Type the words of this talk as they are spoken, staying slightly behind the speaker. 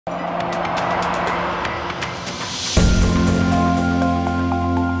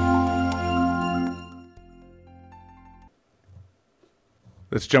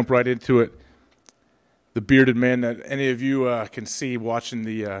Let's jump right into it. The bearded man that any of you can see watching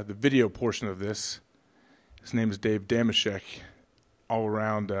the video portion of this. His name is Dave Dameshek. All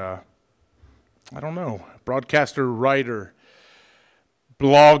around, I don't know, broadcaster, writer,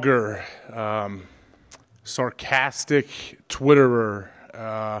 blogger, sarcastic Twitterer,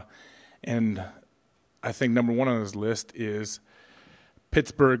 and I think number one on his list is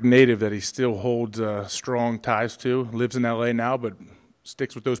Pittsburgh native that he still holds strong ties to. Lives in L.A. now, but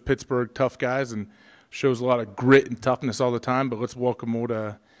sticks with those Pittsburgh tough guys and shows a lot of grit and toughness all the time. But let's welcome old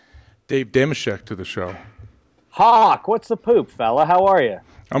Dave Dameshek to the show. Hawk, what's the poop, fella? How are you?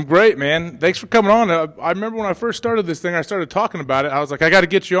 I'm great, man. Thanks for coming on. I remember when I first started this thing, I started talking about it. I was like, I got to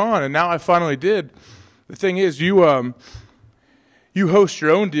get you on, and now I finally did. The thing is, you host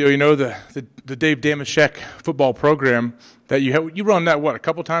your own deal. You know, the Dave Dameshek football program that you run that a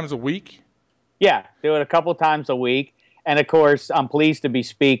couple times a week? Yeah, do it a couple times a week. And of course, I'm pleased to be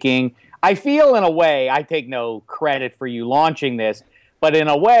speaking. I feel in a way, I take no credit for you launching this, but in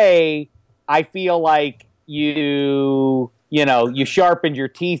a way, I feel like you sharpened your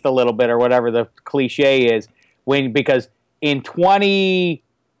teeth a little bit, or whatever the cliche is, because in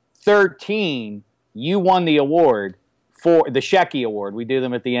 2013 you won the award for the Shecky Award. We do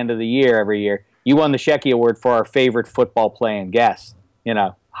them at the end of the year every year. You won the Shecky Award for our favorite football playing guest.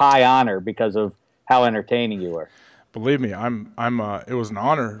 High honor because of how entertaining you were. Believe me, it was an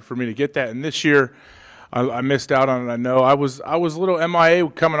honor for me to get that. And this year, I missed out on it. I know I was a little MIA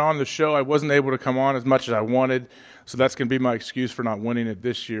coming on the show. I wasn't able to come on as much as I wanted, so that's going to be my excuse for not winning it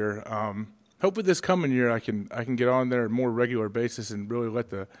this year. Hopefully, this coming year, I can get on there on a more regular basis and really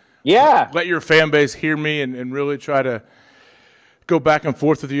let your fan base hear me and really try to go back and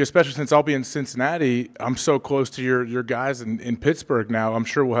forth with you, especially since I'll be in Cincinnati. I'm so close to your guys in Pittsburgh now. I'm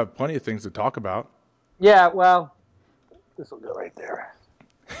sure we'll have plenty of things to talk about. Yeah, well, this will go right there.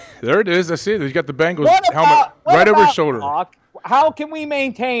 There it is. I see it. He's got the Bengals helmet right over his shoulder. Hawk? How can we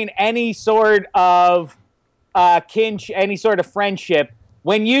maintain any sort of any sort of friendship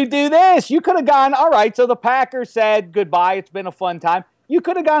when you do this? You could have gone, all right, so the Packers said goodbye. It's been a fun time. You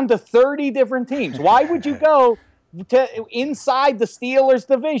could have gone to 30 different teams. Why would you go to inside the Steelers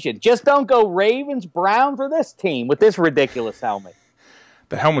division? Just don't go Ravens, Brown for this team with this ridiculous helmet.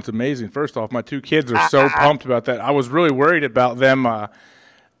 The helmet's amazing. First off, my two kids are so pumped about that. I was really worried about them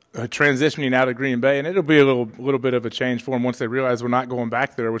transitioning out of Green Bay, and it'll be a little bit of a change for them once they realize we're not going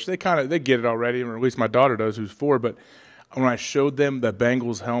back there, which they get it already, or at least my daughter does, who's 4. But when I showed them the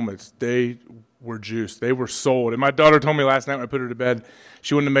Bengals helmets, they were juiced. They were sold. And my daughter told me last night when I put her to bed,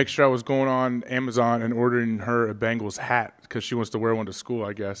 she wanted to make sure I was going on Amazon and ordering her a Bengals hat because she wants to wear one to school,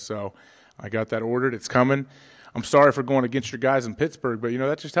 I guess. So I got that ordered. It's coming. I'm sorry for going against your guys in Pittsburgh, but,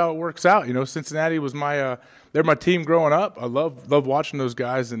 that's just how it works out. Cincinnati was they're my team growing up. I love watching those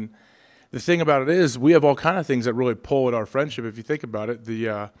guys. And the thing about it is we have all kind of things that really pull at our friendship. If you think about it,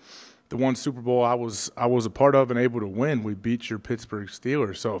 the one Super Bowl I was a part of and able to win, we beat your Pittsburgh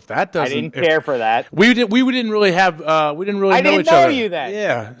Steelers. So if that doesn't, I didn't care for that. We didn't really have we didn't really know each other. I didn't know you then.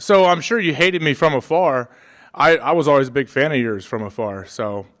 Yeah. So I'm sure you hated me from afar. I was always a big fan of yours from afar,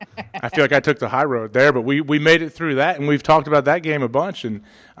 so I feel like I took the high road there. But we made it through that, and we've talked about that game a bunch, and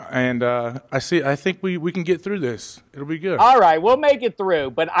I think we can get through this. It'll be good. All right, we'll make it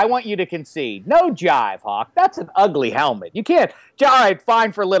through, but I want you to concede. No jive, Hawk. That's an ugly helmet. You can't. All right,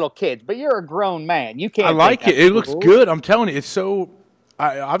 fine for little kids, but you're a grown man. You can't. I like it. It looks good. I'm telling you, it's so.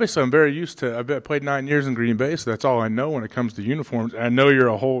 Obviously, I'm very used to. I played 9 years in Green Bay, so that's all I know when it comes to uniforms. And I know you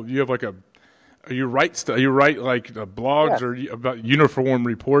have like a. You write like blogs or about uniform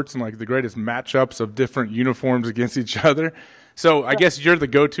reports and like the greatest matchups of different uniforms against each other. So I guess you're the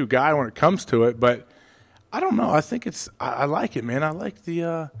go-to guy when it comes to it. But I don't know. I think I like it, man. I like the.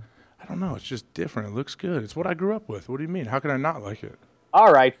 I don't know. It's just different. It looks good. It's what I grew up with. What do you mean? How can I not like it?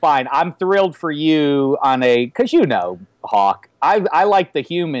 All right, fine. I'm thrilled for you because Hawk. I like the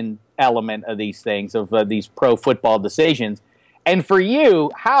human element of these things, of these pro football decisions. And for you,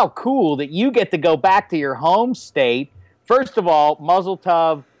 how cool that you get to go back to your home state. First of all, muzzle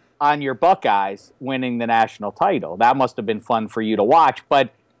tov on your Buckeyes winning the national title. That must have been fun for you to watch. But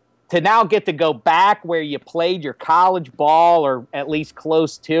to now get to go back where you played your college ball, or at least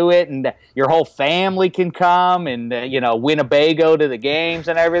close to it, and your whole family can come and, Winnebago to the games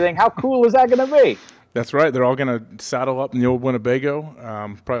and everything. How cool is that going to be? That's right. They're all going to saddle up in the old Winnebago.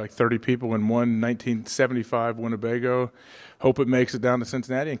 Probably like 30 people in one 1975 Winnebago. Hope it makes it down to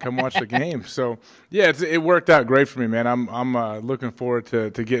Cincinnati and come watch the game. So, yeah, it worked out great for me, man. I'm looking forward to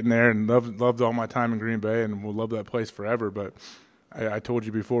getting there, and loved all my time in Green Bay, and we'll love that place forever. But I told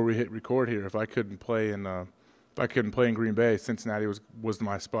you before we hit record here, if I couldn't play in if I couldn't play in Green Bay, Cincinnati was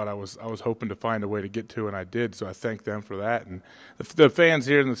my spot. I was hoping to find a way to get to, and I did. So I thank them for that. And the fans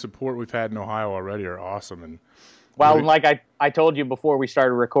here and the support we've had in Ohio already are awesome. And well, like I told you before we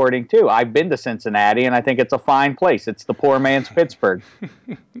started recording too, I've been to Cincinnati, and I think it's a fine place. It's the poor man's Pittsburgh.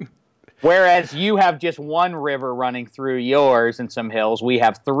 Whereas you have just one river running through yours and some hills, we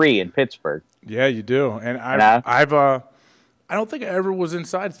have 3 in Pittsburgh. Yeah, you do. And I don't think I ever was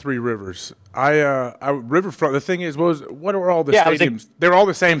inside Three Rivers. Riverfront. The thing is, what are all the stadiums? They're all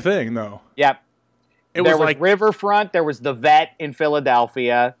the same thing, though. Yep. There was Riverfront. There was the Vet in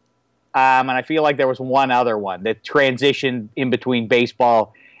Philadelphia, and I feel like there was one other one that transitioned in between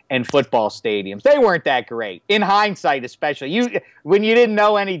baseball and football stadiums. They weren't that great. In hindsight, especially. When you didn't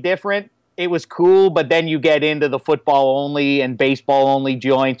know any different, it was cool, but then you get into the football-only and baseball-only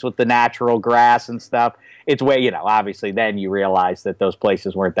joints with the natural grass and stuff. It's way, obviously then you realize that those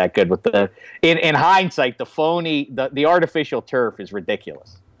places weren't that good. With in hindsight, the artificial turf is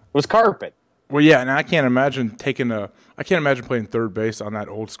ridiculous. It was carpet. Well, yeah, and I can't imagine playing third base on that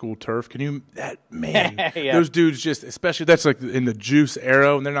old school turf. Can you? Man, yeah. Those dudes especially that's like in the juice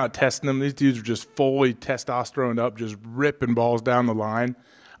era, and they're not testing them. These dudes are just fully testosterone up, just ripping balls down the line.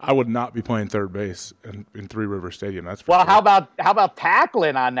 I would not be playing third base in Three River Stadium. That's for sure. How about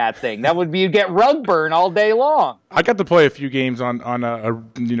tackling on that thing? That would be you'd get rug burn all day long. I got to play a few games on a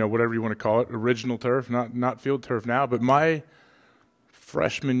whatever you want to call it, original turf, not field turf now, but my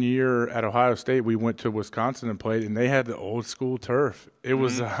freshman year at Ohio State, we went to Wisconsin and played, and they had the old school turf. It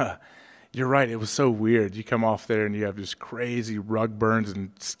was, you're right, it was so weird. You come off there and you have just crazy rug burns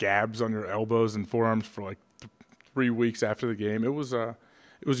and scabs on your elbows and forearms for like 3 weeks after the game. It was a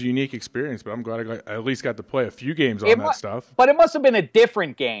unique experience, but I'm glad I at least got to play a few games on that stuff. But it must have been a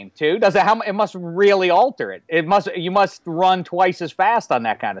different game too. It must really alter it. You must run twice as fast on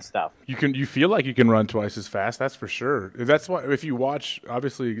that kind of stuff. You feel like you can run twice as fast, that's for sure. That's why if you watch,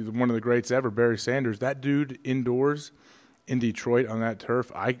 obviously one of the greats ever, Barry Sanders, that dude indoors in Detroit on that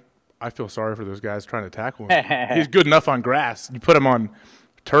turf, I feel sorry for those guys trying to tackle him. He's good enough on grass. You put him on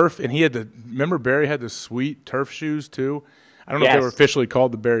turf, and remember Barry had the sweet turf shoes too. I don't know if they were officially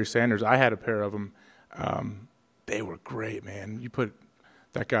called the Barry Sanders. I had a pair of them. They were great, man.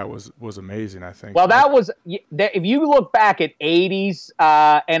 That guy was amazing, I think. Well, if you look back at 80s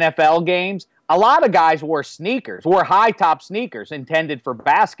NFL games, a lot of guys wore high-top sneakers intended for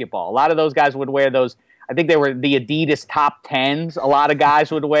basketball. A lot of those guys would wear those, I think they were the Adidas top 10s a lot of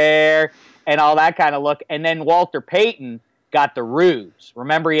guys would wear and all that kind of look. And then Walter Payton got the Roos.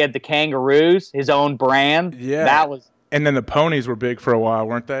 Remember he had the Kangaroos, his own brand? Yeah. And then the ponies were big for a while,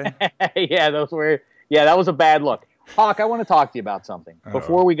 weren't they? Yeah, that was a bad look. Hawk, I want to talk to you about something.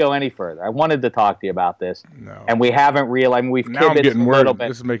 Before we go any further, I wanted to talk to you about this. No. And we haven't realized, we've kibitzed a little bit.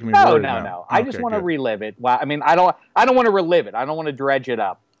 This is making me worried now. No. I just want to relive it. Well, I mean, I don't want to relive it. I don't want to dredge it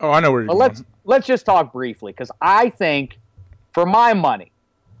up. Oh, I know where you're going. Let's just talk briefly, because I think, for my money,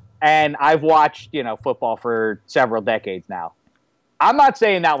 and I've watched, football for several decades now, I'm not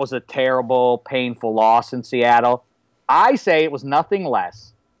saying that was a terrible, painful loss in Seattle. I say it was nothing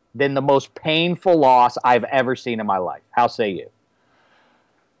less than the most painful loss I've ever seen in my life. How say you?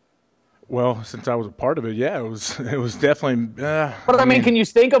 Well, since I was a part of it, yeah, it was definitely. But I mean, can you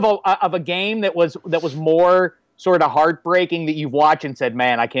think of a game that was more sort of heartbreaking that you've watched and said,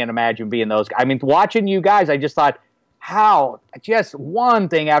 "Man, I can't imagine being those guys." I mean, watching you guys, I just thought, how just one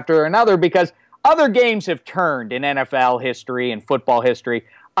thing after another, because other games have turned in NFL history and football history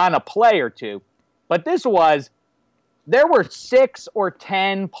on a play or two, but there were 6 or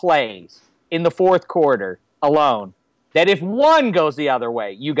 10 plays in the fourth quarter alone that if one goes the other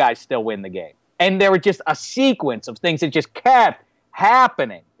way, you guys still win the game. And there was just a sequence of things that just kept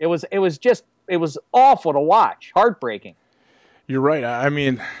happening. It was awful to watch, heartbreaking. You're right. I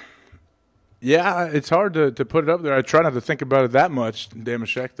mean, yeah, it's hard to put it up there. I try not to think about it that much,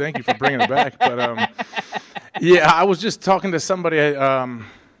 Dameshek. Thank you for bringing it back. But, yeah, I was just talking to somebody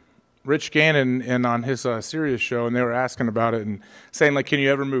Rich Gannon and on his Sirius show, and they were asking about it and saying, like, can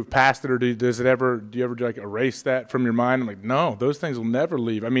you ever move past it, or do you ever like erase that from your mind? I'm like, no, those things will never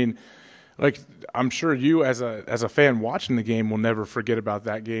leave. I mean, like, I'm sure you as a fan watching the game will never forget about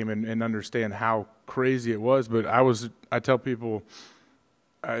that game and understand how crazy it was. But I tell people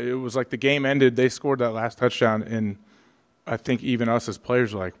it was like the game ended, they scored that last touchdown, and I think even us as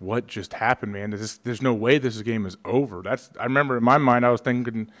players are like, what just happened, man? There's no way this game is over. I remember in my mind I was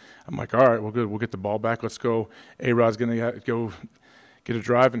thinking, I'm like, all right, well, good. We'll get the ball back. Let's go. A-Rod's going to go get a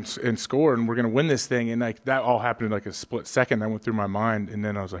drive and score, and we're going to win this thing. And like that all happened in like a split second. That went through my mind, and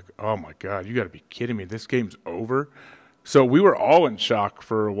then I was like, oh, my God, you got to be kidding me. This game's over? So we were all in shock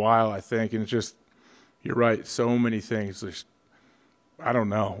for a while, I think, and it's just You're right. So many things. I don't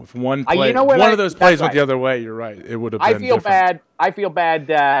know. If one play, you know what, one of those plays went right. the other way, you're right. It would have been different. I feel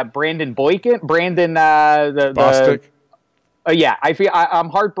bad. Brandon Boykin, Bostic. Yeah, I'm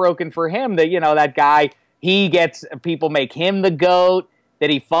heartbroken for him that that guy. He gets people make him the GOAT. That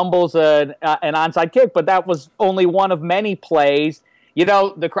he fumbles an onside kick, but that was only one of many plays. I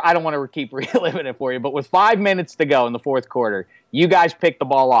don't want to keep reliving it for you, but with 5 minutes to go in the fourth quarter, you guys picked the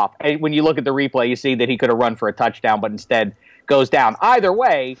ball off. And when you look at the replay, you see that he could have run for a touchdown, but instead goes down. Either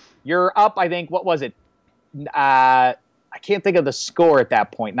way, you're up, I think, what was it? I can't think of the score at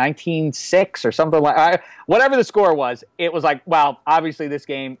that point, 19-6 or something like whatever the score was. It was like, well, obviously this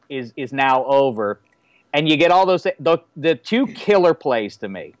game is now over. And you get all those the two killer plays to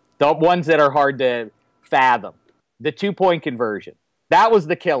me, the ones that are hard to fathom. The 2-point conversion. That was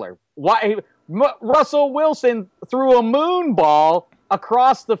the killer. Russell Wilson threw a moon ball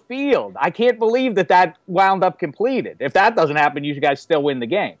across the field. I can't believe that wound up completed. If that doesn't happen, you guys still win the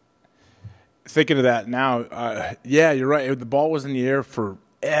game. Thinking of that now, yeah, you're right. The ball was in the air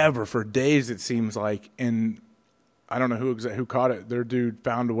forever, for days it seems like, and I don't know who caught it. Their dude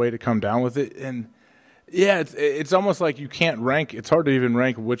found a way to come down with it, and yeah, it's almost like you can't rank. It's hard to even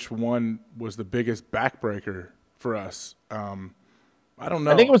rank which one was the biggest backbreaker for us. I don't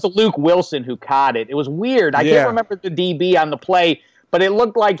know. I think it was Luke Wilson who caught it. It was weird. I can't remember the DB on the play, but it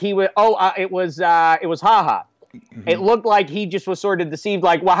looked like he was. It was HaHa. Mm-hmm. It looked like he just was sort of deceived.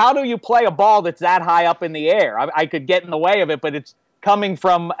 Like, well, how do you play a ball that's that high up in the air? I could get in the way of it, but it's coming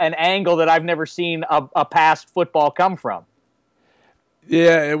from an angle that I've never seen a past football come from.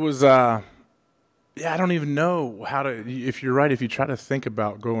 Yeah, it was. Yeah, I don't even know how to. If you're right, if you try to think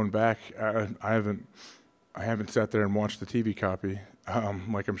about going back, I haven't sat there and watched the TV copy,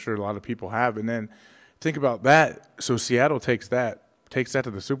 like I'm sure a lot of people have. And then think about that. So Seattle takes that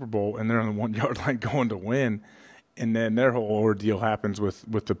to the Super Bowl, and they're on the 1 yard line going to win. And then their whole ordeal happens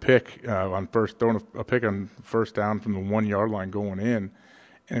with the pick on first, throwing a pick on first down from the 1 yard line going in,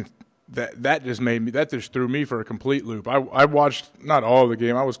 and that just threw me for a complete loop. I watched not all of the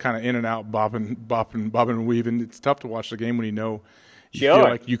game. I was kind of in and out, bopping and weaving. It's tough to watch the game when you feel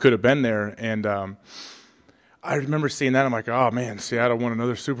like you could have been there. And I remember seeing that. I'm like, oh man, Seattle won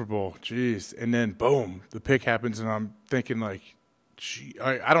another Super Bowl. Jeez. And then boom, the pick happens, and I'm thinking like, gee,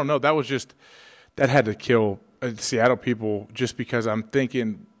 I don't know. That had to kill Seattle people, just because I'm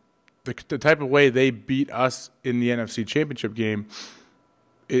thinking the type of way they beat us in the NFC Championship game.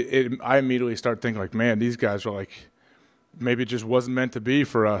 I immediately start thinking like, man, these guys are like, maybe it just wasn't meant to be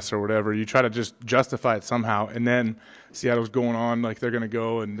for us or whatever. You try to just justify it somehow, and then Seattle's going on like they're going to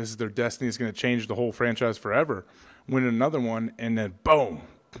go, and this is their destiny. It's going to change the whole franchise forever. Win another one, and then boom,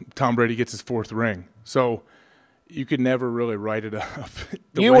 Tom Brady gets his 4th ring. So you could never really write it up.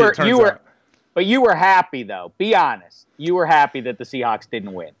 But you were happy though. Be honest. You were happy that the Seahawks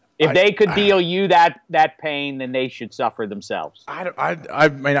didn't win. If they could deal you that pain, then they should suffer themselves. I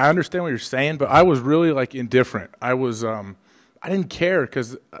mean, I understand what you're saying, but I was really like indifferent. I was, I didn't care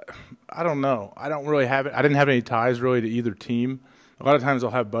because I don't know. I don't really have it. I didn't have any ties really to either team. A lot of times I'll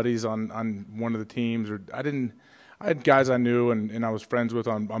have buddies on one of the teams, or I had guys I knew and I was friends with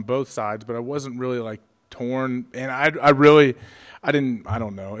on both sides, but I wasn't really like torn. And I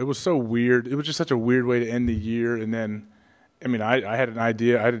don't know. It was so weird. It was just such a weird way to end the year. And then, I mean, I had an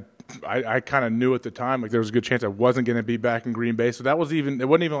idea. I kind of knew at the time like there was a good chance I wasn't going to be back in Green Bay. So it wasn't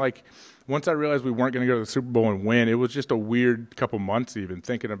even like once I realized we weren't going to go to the Super Bowl and win, it was just a weird couple months even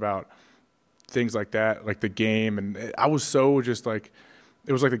thinking about things like that, like the game. And I was so just like,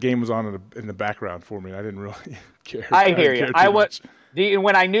 it was like the game was on in the background for me. I didn't really care. I hear you.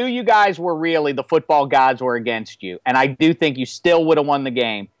 When I knew you guys were really, the football gods were against you, and I do think you still would have won the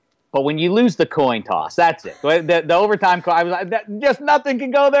game. But when you lose the coin toss, that's it. The overtime, I was like, just nothing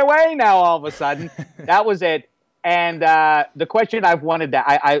can go their way now all of a sudden. That was it. And the question I've wanted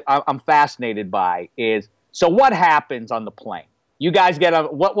I'm fascinated by is, so what happens on the plane? You guys get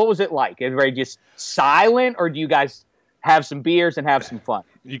what was it like? Everybody just silent, or do you guys have some beers and have some fun?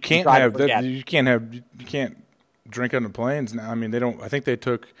 You can't have that. You can't drink on the planes now. I mean, they don't. I think they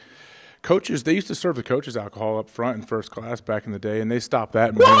took coaches. They used to serve the coaches alcohol up front in first class back in the day, and they stopped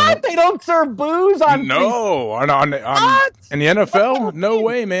that. What? They don't serve booze on? No, on in the NFL. No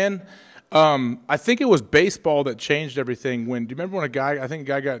way, man. I think it was baseball that changed everything. Do you remember when a guy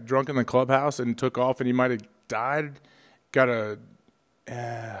got drunk in the clubhouse and took off, and he might have died? I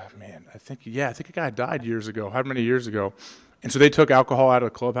think a guy died years ago. How many years ago? And so they took alcohol out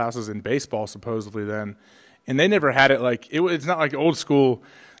of clubhouses in baseball supposedly then, and they never had it like it's not like old school.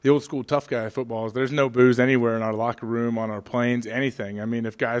 the old school tough guy football is there's no booze anywhere in our locker room, on our planes, anything. I mean,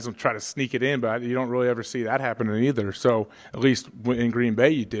 if guys will try to sneak it in, but you don't really ever see that happening either. So at least in Green Bay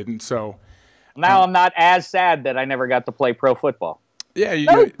you didn't. So now I'm not as sad that I never got to play pro football. Yeah,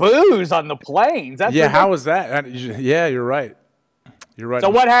 no booze on the planes. That's how was that? Yeah, you're right. You're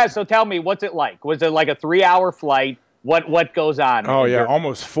right. So tell me, what's it like? Was it like a 3-hour flight? What goes on? Oh yeah,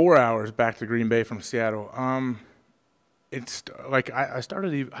 almost 4 hours back to Green Bay from Seattle. It's like I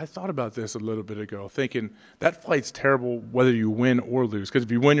thought about this a little bit ago, thinking that flight's terrible whether you win or lose. Because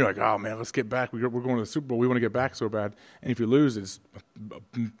if you win, you're like, oh man, let's get back. We're going to the Super Bowl. We want to get back so bad. And if you lose, it's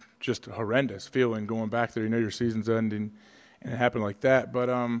just a horrendous feeling going back there. You know your season's ending, and it happened like that. But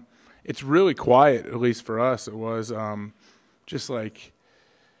it's really quiet, at least for us. It was just like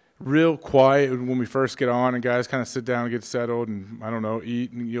real quiet when we first get on, and guys kind of sit down and get settled, and I don't know,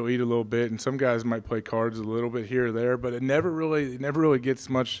 eat, and you'll eat a little bit, and some guys might play cards a little bit here or there, but it never really gets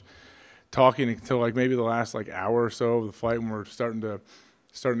much talking until like maybe the last like hour or so of the flight when we're starting to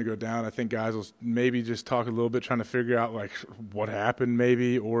go down. I think guys will maybe just talk a little bit, trying to figure out like what happened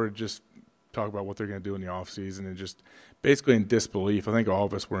maybe, or just talk about what they're going to do in the off season, and just basically in disbelief. I think all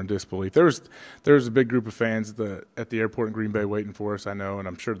of us were in disbelief. There was a big group of fans at the airport in Green Bay waiting for us, I know, and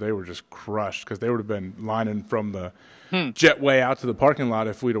I'm sure they were just crushed because they would have been lining from the jetway out to the parking lot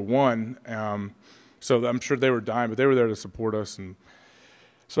if we'd have won. So I'm sure they were dying, but they were there to support us, and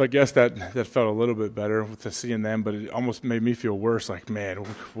so I guess that felt a little bit better with seeing them, but it almost made me feel worse. Like, man,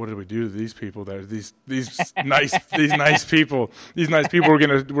 what did we do to these people? These nice people. These nice people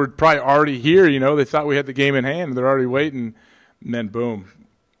were probably already here. You know, they thought we had the game in hand, and they're already waiting. And then boom,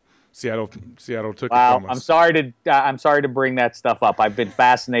 Seattle took it from us. I'm sorry to bring that stuff up. I've been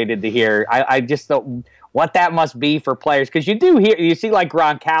fascinated to hear. I just don't what that must be for players, because you see like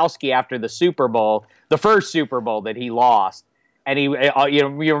Gronkowski after the Super Bowl, the first Super Bowl that he lost. And you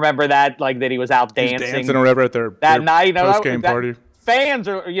remember that, like that he was out dancing or whatever at their night, post-game party. Fans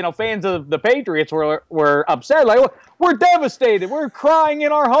of the Patriots were upset. Like, we're devastated. We're crying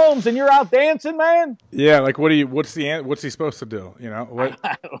in our homes, and you're out dancing, man. Yeah, like what's he supposed to do? You know,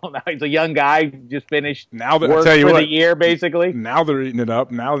 I don't know. He's a young guy, just finished work for the year, basically. Now they're eating it up.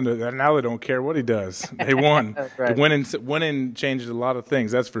 Now they don't care what he does. They won. That's right. Winning changes a lot of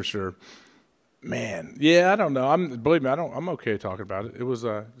things. That's for sure. Man, yeah, I don't know. Believe me, I'm okay talking about it. It was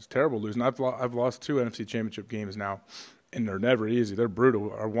terrible losing. I've lost 2 NFC Championship games now, and they're never easy. They're brutal.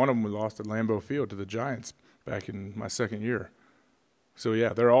 One of them we lost at Lambeau Field to the Giants back in my second year. So yeah,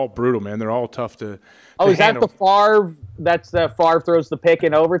 they're all brutal, man. They're all tough to. Oh, is that the Favre? That's the Favre throws the pick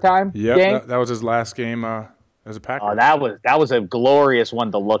in overtime. Yeah, that was his last game as a Packer. Oh, that was a glorious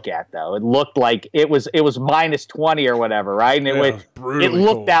one to look at, though. It looked like it was minus 20 or whatever, right? And it looked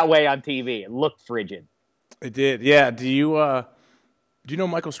cold that way on TV. It looked frigid. It did, yeah. Do you know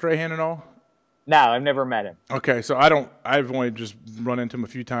Michael Strahan at all? No, I've never met him. Okay, so I've only just run into him a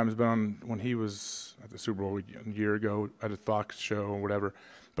few times, but when he was at the Super Bowl a year ago at a Fox show or whatever.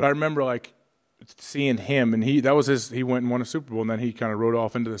 But I remember like seeing him, and he went and won a Super Bowl, and then he kind of rode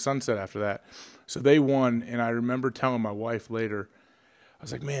off into the sunset after that. So they won, and I remember telling my wife later, I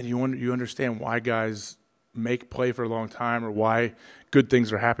was like, man, you understand why guys play for a long time, or why good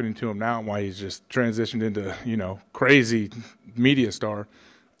things are happening to him now, and why he's just transitioned into, crazy media star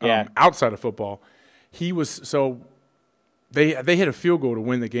outside of football. He was – so they hit a field goal to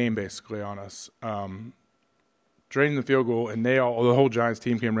win the game basically on us, draining the field goal, and the whole Giants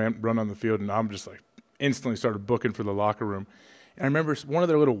team came run on the field, and I'm just like instantly started booking for the locker room. And I remember one of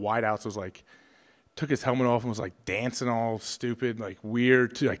their little wideouts was like – took his helmet off and was like dancing all stupid, like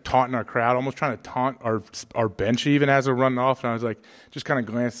weird, like taunting our crowd, almost trying to taunt our bench even as we're running off. And I was like, just kind of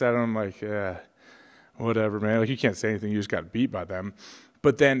glanced at him like, yeah, whatever, man. Like, you can't say anything. You just got beat by them.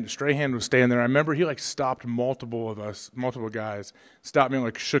 But then Strahan was staying there. I remember he like stopped multiple guys, stopped me and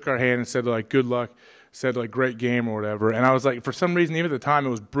like shook our hand and said like, good luck, said like great game or whatever. And I was like, for some reason, even at the time, it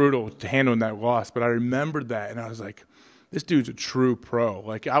was brutal handling that loss. But I remembered that, and I was like, this dude's a true pro.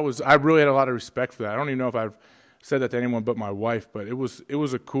 Like I really had a lot of respect for that. I don't even know if I've said that to anyone but my wife, but it was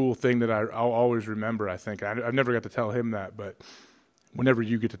a cool thing that I'll always remember, I think. I've never got to tell him that, but whenever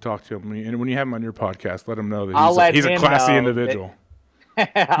you get to talk to him, and when you have him on your podcast, let him know that he's a classy individual.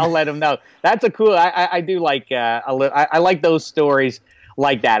 I'll let him know. That's a cool. I do like. I like those stories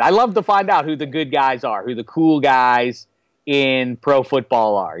like that. I love to find out who the good guys are, who the cool guys in pro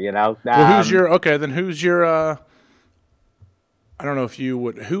football are. Well, who's your I don't know if you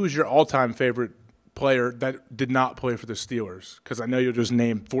would. Who is your all-time favorite player that did not play for the Steelers? Because I know you'll just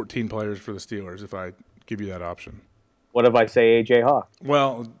name 14 players for the Steelers if I give you that option. What if I say A.J. Hawk?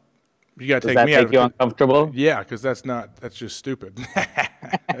 Well, You got to Does take that me out make of you it. uncomfortable? Yeah, because that's just stupid.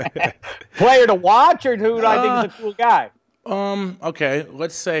 Player to watch, or who do I think is a cool guy? Okay,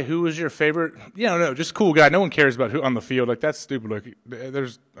 let's say who was your favorite? No, just cool guy. No one cares about who on the field. Like, that's stupid. Like,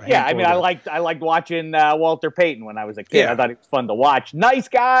 there's I mean, I liked watching Walter Payton when I was a kid. Yeah. I thought it was fun to watch. Nice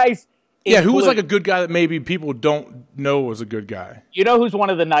guys. Yeah, who was like a good guy that maybe people don't know was a good guy? You know who's one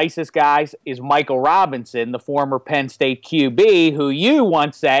of the nicest guys is Michael Robinson, the former Penn State QB, who you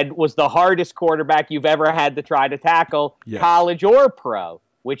once said was the hardest quarterback you've ever had to try to tackle, Yes. college or pro,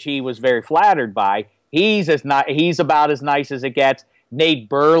 which he was very flattered by. He's about as nice as it gets. Nate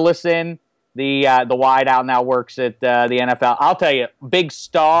Burleson, the wideout, now works at the NFL. I'll tell you, big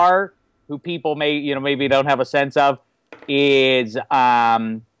star who people maybe don't have a sense of is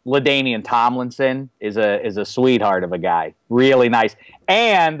LaDainian Tomlinson is a sweetheart of a guy, really nice.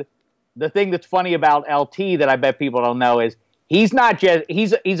 And the thing that's funny about LT that I bet people don't know is he's not just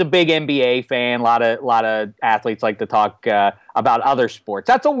he's a big NBA fan. A lot of athletes like to talk about other sports.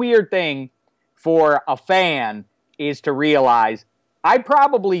 That's a weird thing for a fan, is to realize I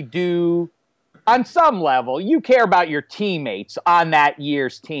probably do on some level. You care about your teammates on that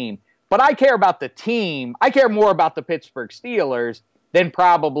year's team, but I care about the team. I care more about the Pittsburgh Steelers than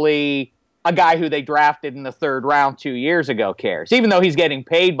probably a guy who they drafted in the 3rd round 2 years ago cares. Even though he's getting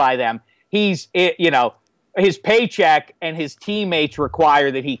paid by them, his paycheck and his teammates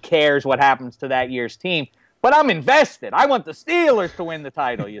require that he cares what happens to that year's team. But I'm invested. I want the Steelers to win the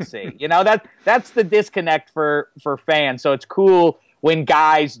title, you see. That's the disconnect for fans. So it's cool when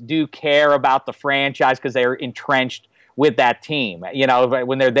guys do care about the franchise because they're entrenched with that team.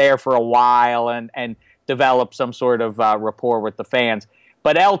 When they're there for a while and develop some sort of rapport with the fans.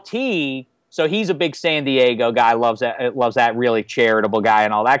 But LT, so he's a big San Diego guy, loves that, really charitable guy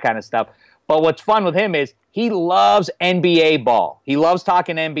and all that kind of stuff. But what's fun with him is he loves NBA ball. He loves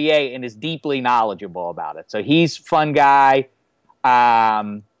talking NBA and is deeply knowledgeable about it. So he's a fun guy.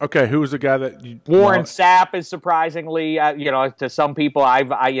 Okay, who was the guy that you... Warren Sapp is surprisingly, to some people,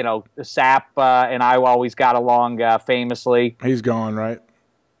 Sapp and I always got along famously. He's gone, right?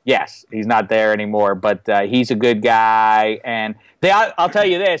 Yes, he's not there anymore, but he's a good guy. And I'll tell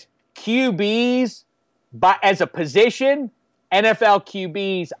you this, QBs, as a position, NFL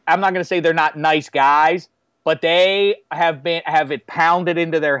QBs, I'm not going to say they're not nice guys, but they have it pounded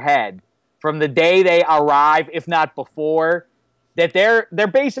into their head from the day they arrive, if not before, that they're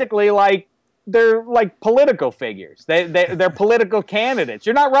basically they're like political figures. They're political candidates.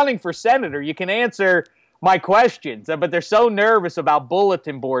 You're not running for senator. You can answer my questions, but they're so nervous about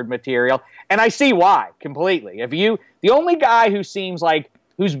bulletin board material, and I see why completely. The only guy who seems like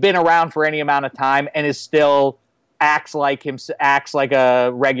who's been around for any amount of time and is still acts like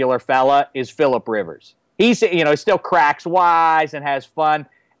a regular fella is Phillip Rivers. He still cracks wise and has fun.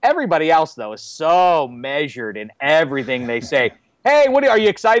 Everybody else though is so measured in everything they say. Hey, are you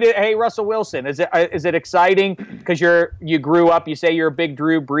excited? Hey, Russell Wilson, is it exciting because you grew up? You say you're a big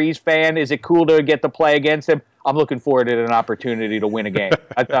Drew Brees fan. Is it cool to get to play against him? I'm looking forward to an opportunity to win a game.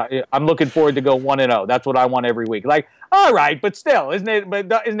 I'm looking forward to go 1-0. That's what I want every week. Like, all right, but still, isn't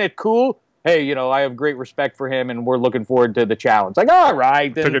it cool? Hey, I have great respect for him, and we're looking forward to the challenge. Like, all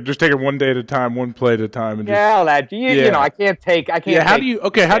right, then. Just take it one day at a time, one play at a time, and I can't take. Yeah, how do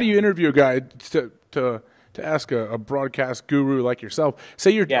you interview a guy to ask a broadcast guru like yourself?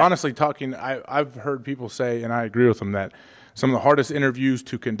 Say you're honestly talking. I've heard people say, and I agree with them, that some of the hardest interviews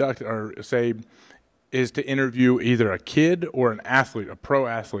to conduct is to interview either a kid or an athlete, a pro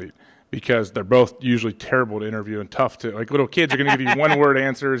athlete, because they're both usually terrible to interview and tough to, like, little kids are going to give you one-word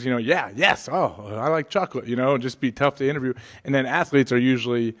answers, yeah, yes, oh, I like chocolate, and just be tough to interview. And then athletes are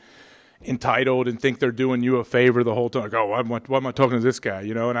usually entitled and think they're doing you a favor the whole time. Like, oh, why am I talking to this guy?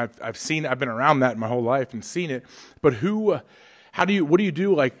 And I've been around that my whole life and seen it. But what do you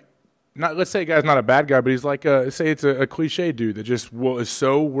do? Like, let's say a guy's not a bad guy, but he's like, say it's a cliche dude that just is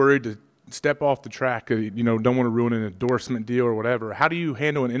so worried to step off the track, don't want to ruin an endorsement deal or whatever. How do you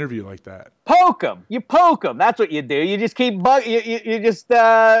handle an interview like that? Poke them. You poke them. That's what you do. You just keep you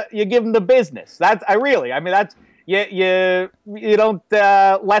give them the business. You don't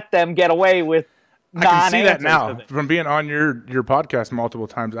let them get away with non-answers. I can see that now from being on your podcast multiple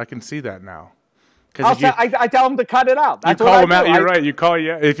times. I can see that now. I tell them to cut it out. That's you call them out. You're right. You call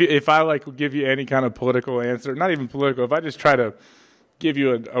if I give you any kind of political answer, not even political. If I just try to give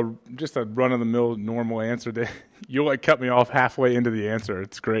you just a run-of-the-mill normal answer, you'll cut me off halfway into the answer.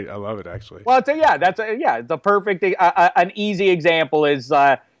 It's great. I love it, actually. Well, it's a perfect. An easy example is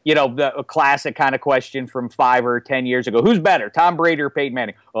the classic kind of question from 5 or 10 years ago. Who's better, Tom Brady or Peyton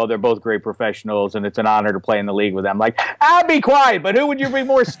Manning? Oh, they're both great professionals, and it's an honor to play in the league with them. Like, be quiet, but who would you be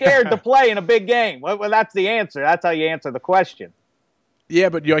more scared to play in a big game? Well, that's the answer. That's how you answer the question. Yeah,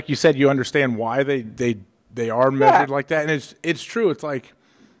 but like you said, you understand why they are measured like that, and it's true. It's like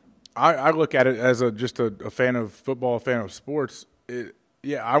I look at it as just a fan of football, a fan of sports.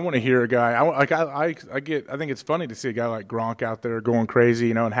 I want to hear a guy. I think it's funny to see a guy like Gronk out there going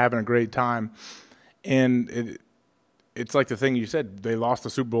crazy, and having a great time. And it's like the thing you said. They lost the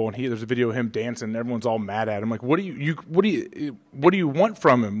Super Bowl, and there's a video of him dancing, and everyone's all mad at him. Like, what do you want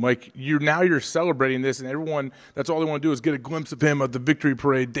from him? Like, you're celebrating this, and everyone, that's all they want to do is get a glimpse of him at the victory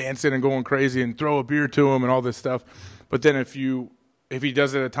parade, dancing and going crazy, and throw a beer to him and all this stuff. But then if he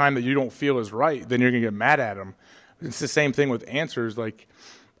does it at a time that you don't feel is right, then you're gonna get mad at him. It's the same thing with answers. Like,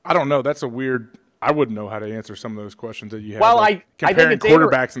 I don't know. That's a weird. I wouldn't know how to answer some of those questions that you have. Well, like comparing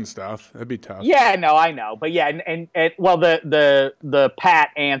quarterbacks and stuff. That'd be tough. Yeah, no, I know, but yeah, and the pat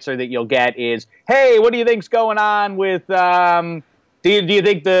answer that you'll get is, "Hey, what do you think's going on with? Do you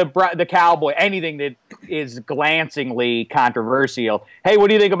think the Cowboy? Anything that is glancingly controversial? Hey, what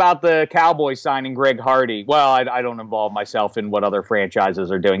do you think about the Cowboys signing Greg Hardy? Well, I don't involve myself in what other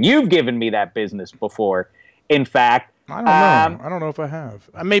franchises are doing. You've given me that business before. In fact, I don't know. I don't know if I have.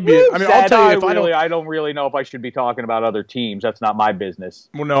 I'll tell you I don't really know if I should be talking about other teams. That's not my business.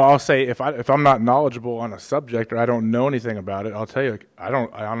 Well, no, I'll say if I'm not knowledgeable on a subject or I don't know anything about it, I'll tell you I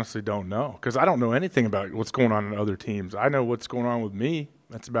honestly don't know, because I don't know anything about what's going on in other teams. I know what's going on with me.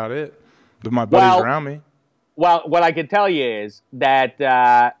 That's about it. With my buddies around me. Well, what I can tell you is that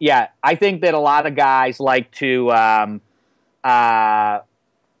I think that a lot of guys like to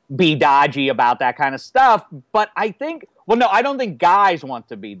be dodgy about that kind of stuff, but I don't think guys want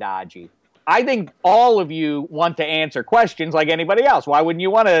to be dodgy. I think all of you want to answer questions like anybody else. Why wouldn't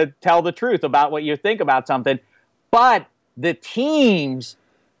you want to tell the truth about what you think about something? But the teams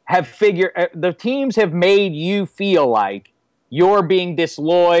have made you feel like you're being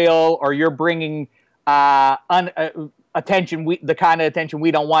disloyal, or you're bringing attention, the kind of attention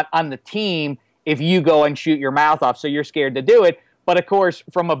we don't want on the team if you go and shoot your mouth off, so you're scared to do it. But, of course,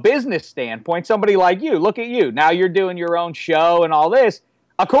 from a business standpoint, somebody like you, look at you. Now you're doing your own show and all this.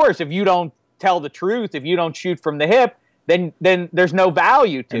 Of course, if you don't tell the truth, if you don't shoot from the hip, then there's no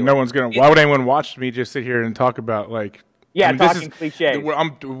value to it. No one's going to – why would anyone watch me just sit here and talk about, like – Yeah, talking cliches.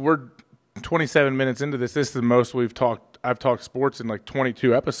 We're 27 minutes into this. This is the most I've talked sports in like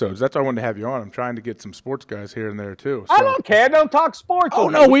 22 episodes. That's why I wanted to have you on. I'm trying to get some sports guys here and there too. So. I don't care. Don't talk sports. Oh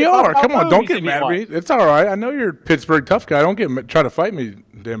no, we are. Come on, don't get mad at me. It's all right. I know you're a Pittsburgh tough guy. Don't try to fight me,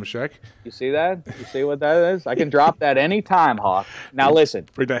 Dameshek. You see that? You see what that is? I can drop that any time, Hawk. Now listen.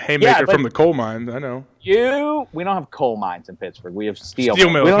 Bring that haymaker from the coal mines. I know. We don't have coal mines in Pittsburgh. We have steel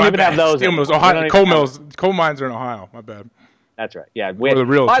mills. We don't even have those. Steel mills. Coal mines are in Ohio. My bad. That's right. Yeah. By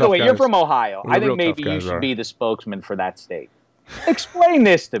the way, you're from Ohio. I think maybe you should be the spokesman for that state. Explain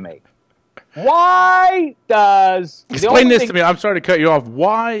this to me. Why does... Explain this to me. I'm sorry to cut you off.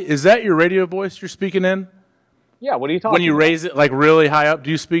 Why? Is that your radio voice you're speaking in? Yeah, what are you talking about? When you raise it like really high up,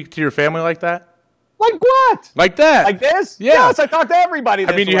 do you speak to your family like that? Like what? Like that. Like this? Yeah. Yes, I talk to everybody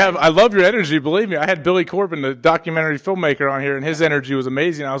this way. I love your energy, believe me. I had Billy Corbin, the documentary filmmaker, on here, and his energy was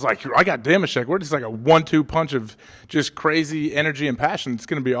amazing. I was like, I got Dameshek. We're just like a 1-2 punch of just crazy energy and passion. It's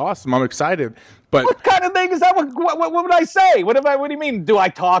going to be awesome. I'm excited. But what kind of thing is that? What would I say? What do you mean? Do I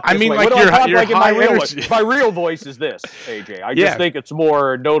talk this way? Like what do I talk like in my real voice? My real voice is this, AJ. I just think it's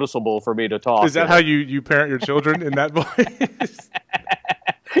more noticeable for me to talk. Is that how you parent your children, in that voice?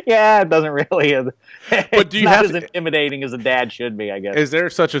 Yeah, it doesn't really. But do you not have as intimidating as a dad should be, I guess. Is there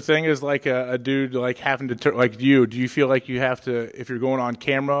such a thing as like a dude like having to like you? Do you feel like you have to, if you're going on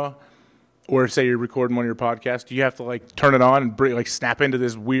camera, or say you're recording one of your podcasts, do you have to like turn it on and snap into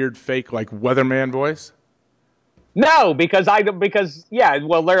this weird fake like weatherman voice? No, because there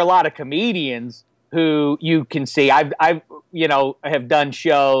are a lot of comedians who you can see. I've have done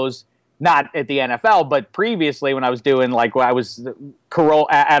shows. Not at the NFL, but previously when I was doing I was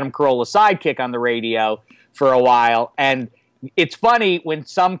Adam Carolla's sidekick on the radio for a while. And it's funny when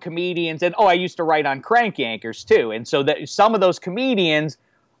some comedians, and I used to write on Crank Yankers too. And so some of those comedians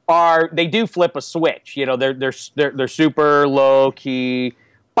they do flip a switch. They're super low key.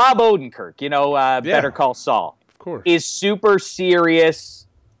 Bob Odenkirk, Better Call Saul, of course, is super serious,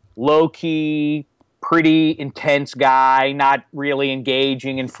 low key, pretty intense guy, not really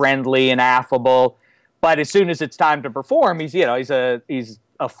engaging and friendly and affable. But as soon as it's time to perform, he's a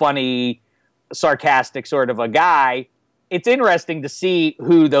funny, sarcastic sort of a guy. It's interesting to see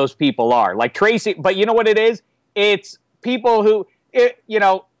who those people are. Like Tracy, but you know what it is? It's people who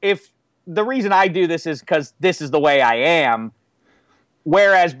if the reason I do this is because this is the way I am.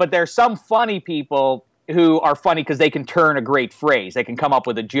 But there's some funny people who are funny because they can turn a great phrase. They can come up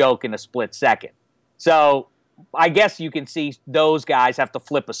with a joke in a split second. So I guess you can see those guys have to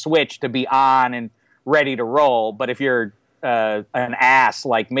flip a switch to be on and ready to roll. But if you're an ass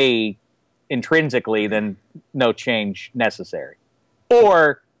like me intrinsically, then no change necessary.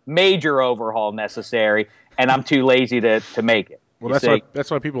 Or major overhaul necessary, and I'm too lazy to make it. Well,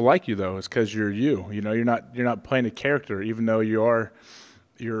 that's why people like you, though, is because you're you. You're not playing a character, even though you're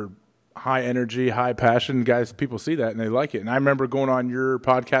high energy, high passion. Guys, people see that and they like it. And I remember going on your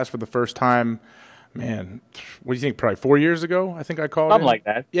podcast for the first time. Man, what do you think? Probably 4 years ago, I think I called something like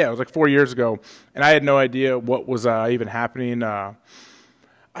that. Yeah, it was like 4 years ago, and I had no idea what was even happening. I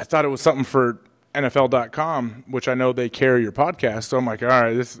thought it was something for NFL.com, which I know they carry your podcast. So I'm like, all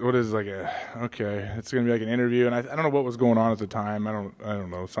right, it's gonna be like an interview, and I don't know what was going on at the time. I don't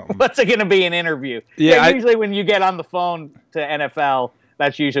know something. What's it gonna be, an interview? Yeah, usually when you get on the phone to NFL,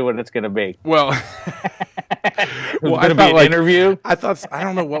 that's usually what it's gonna be. Well. Well, I thought an interview. I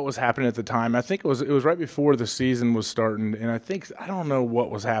don't know what was happening at the time. I think it was right before the season was starting, and I don't know what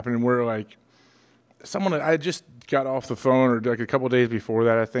was happening. Where like I just got off the phone, or like a couple of days before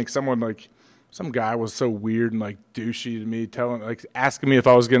that, I think some guy was so weird and like douchey to me, asking me if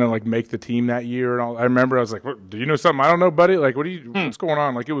I was gonna like make the team that year and all. I remember I was like, "Do you know something I don't know, buddy? Like, what's going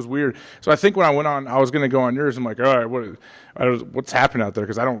on?" Like, it was weird. So I think when I went on, I was gonna go on yours. I'm like, all right, what's happening out there?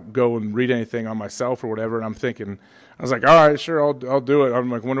 Because I don't go and read anything on myself or whatever. And I'm thinking, I was like, all right, sure, I'll do it. I'm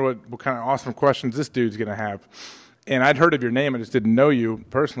like, wonder what kind of awesome questions this dude's gonna have. And I'd heard of your name. I just didn't know you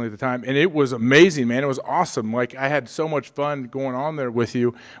personally at the time. And it was amazing, man. It was awesome. Like, I had so much fun going on there with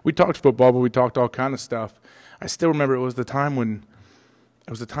you. We talked football, but we talked all kind of stuff. I still remember it was the time when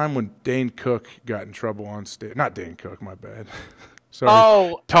Dane Cook got in trouble on stage. Not Dane Cook, my bad.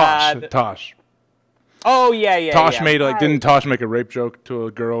 Sorry. Tosh. Oh, yeah. Tosh didn't Tosh make a rape joke to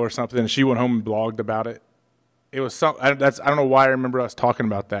a girl or something, and she went home and blogged about it? It was I don't know why I remember us talking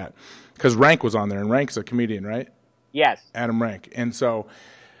about that. Because Rank was on there, and Rank's a comedian, right? Yes. Adam Rank. And so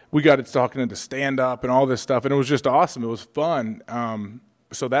we got it talking into stand-up and all this stuff, and it was just awesome. It was fun.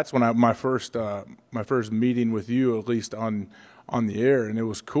 So that's when my first meeting with you, at least on the air, and it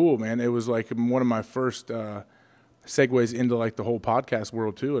was cool, man. It was like one of my first segues into like the whole podcast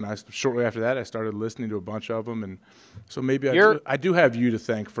world too. And shortly after that, I started listening to a bunch of them, and so maybe I do have you to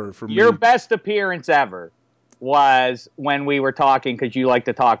thank for your best appearance ever. Was when we were talking, because you like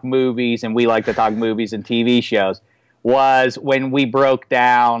to talk movies and we like to talk movies and TV shows, was when we broke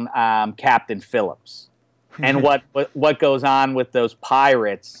down Captain Phillips and what goes on with those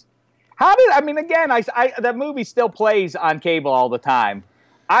pirates. That movie still plays on cable all the time.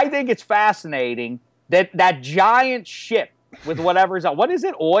 I think it's fascinating that giant ship with whatever's on. What is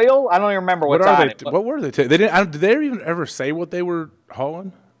it, oil? I don't even remember what's on it. What were they? They didn't. Did they even ever say what they were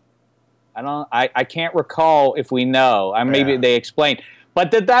hauling? I can't recall if we know. Maybe they explained.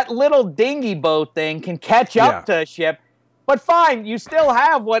 But that little dinghy boat thing can catch up to a ship. But fine, you still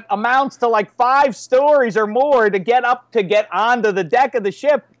have what amounts to like 5 stories or more to get onto the deck of the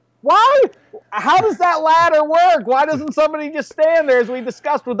ship. Why? How does that ladder work? Why doesn't somebody just stand there, as we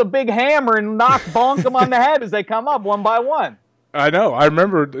discussed, with a big hammer and bonk them on the head as they come up one by one? I know. I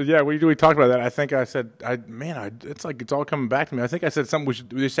remember. Yeah, we talked about that. I think I said, it's like it's all coming back to me. I think I said something.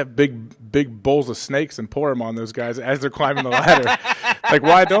 We just have big bowls of snakes and pour them on those guys as they're climbing the ladder. Like,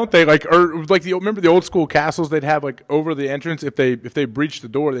 why don't they? Remember the old school castles? They'd have like over the entrance. If they breached the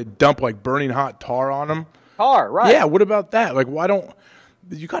door, they'd dump like burning hot tar on them. Tar, right? Yeah. What about that? Like, why don't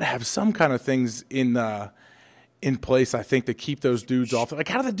you got to have some kind of things in place, I think, to keep those dudes off. Like,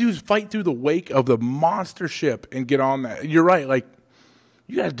 how do the dudes fight through the wake of the monster ship and get on that? You're right. Like,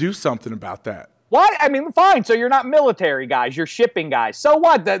 you got to do something about that. Why? I mean, fine. So you're not military guys. You're shipping guys. So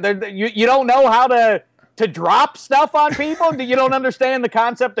what? You don't know how to drop stuff on people? You don't understand the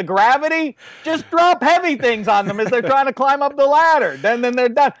concept of gravity? Just drop heavy things on them as they're trying to climb up the ladder. Then they're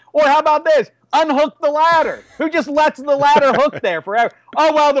done. Or how about this? Unhook the ladder. Who just lets the ladder hook there forever?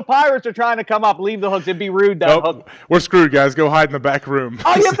 Oh, well, the pirates are trying to come up. Leave the hooks. It'd be rude to unhook. We're screwed, guys. Go hide in the back room.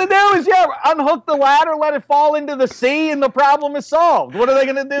 All you have to do is, unhook the ladder, let it fall into the sea, and the problem is solved. What are they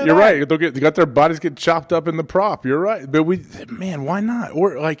going to do? You're right. They got their bodies get chopped up in the prop. You're right. But why not?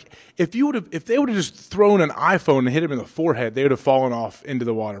 Or, like, if they would have just thrown an iPhone and hit him in the forehead, they would have fallen off into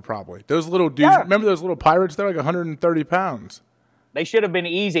the water probably. Those little dudes, remember those little pirates? They're like 130 pounds. They should have been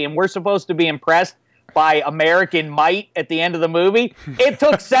easy, and we're supposed to be impressed by American might at the end of the movie. It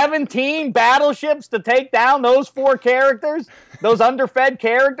took 17 battleships to take down those 4 characters, those underfed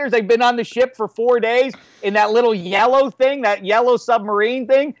characters. They've been on the ship for 4 days in that little yellow thing, that yellow submarine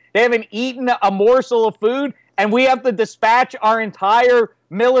thing. They haven't eaten a morsel of food, and we have to dispatch our entire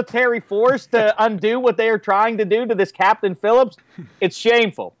military force to undo what they are trying to do to this Captain Phillips. It's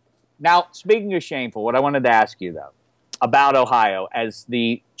shameful. Now, speaking of shameful, what I wanted to ask you, though, about Ohio as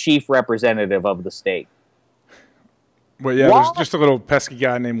the chief representative of the state. Well, yeah, there's just a little pesky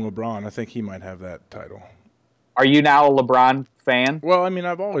guy named LeBron. I think he might have that title. Are you now a LeBron fan? Well, I mean,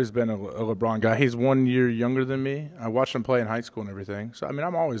 I've always been a LeBron guy. He's 1 year younger than me. I watched him play in high school and everything. So, I mean,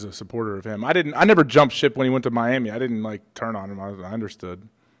 I'm always a supporter of him. I never jumped ship when he went to Miami. I didn't, like, turn on him. I understood.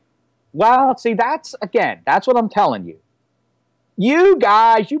 Well, see, that's what I'm telling you. You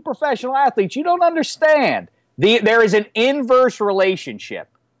guys, you professional athletes, you don't understand. There is an inverse relationship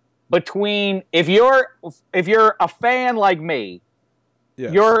between if you're a fan like me,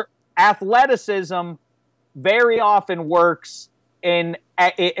 yes, your athleticism very often works in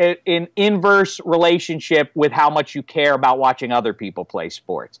inverse relationship with how much you care about watching other people play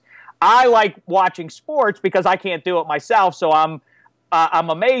sports. I like watching sports because I can't do it myself, so I'm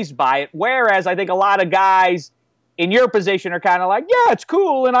amazed by it. Whereas I think a lot of guys in your position are kind of like, yeah, it's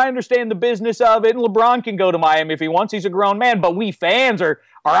cool, and I understand the business of it, and LeBron can go to Miami if he wants. He's a grown man. But we fans are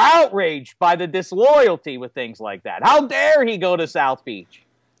outraged by the disloyalty with things like that. How dare he go to South Beach?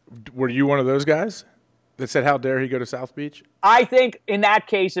 Were you one of those guys that said, how dare he go to South Beach? I think in that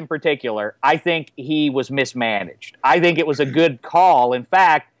case in particular, I think he was mismanaged. I think it was a good call. In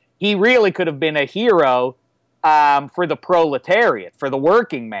fact, he really could have been a hero for the proletariat, for the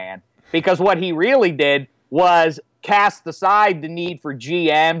working man, because what he really did was cast aside the need for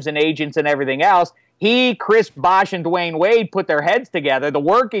GMs and agents and everything else. He, Chris Bosh, and Dwayne Wade put their heads together. The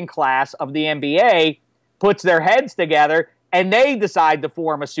working class of the NBA puts their heads together, and they decide to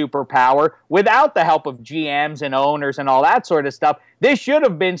form a superpower without the help of GMs and owners and all that sort of stuff. This should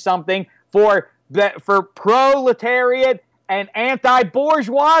have been something for proletariat and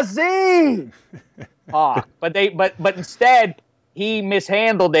anti-bourgeoisie. But instead, he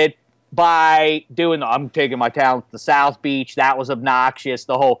mishandled it by doing, I'm taking my talent to South Beach. That was obnoxious.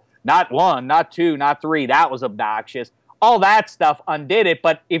 The whole, not 1, not 2, not 3, that was obnoxious. All that stuff undid it.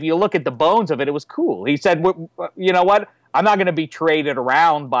 But if you look at the bones of it, it was cool. He said, you know what? I'm not going to be traded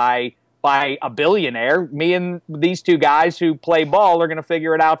around by a billionaire. Me and these 2 guys who play ball are going to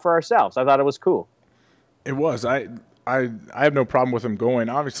figure it out for ourselves. I thought it was cool. It was. I have no problem with him going.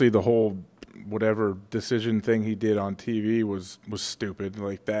 Obviously, the whole whatever decision thing he did on TV was stupid.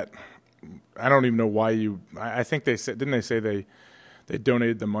 Like that. I don't even know why I think they said, didn't they say they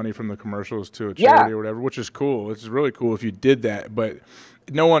donated the money from the commercials to a charity or whatever, which is cool. It's really cool if you did that, but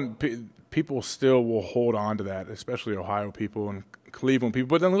people still will hold on to that, especially Ohio people and Cleveland people.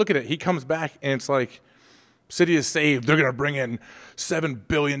 But then look at it. He comes back and it's like, city is saved. They're going to bring in $7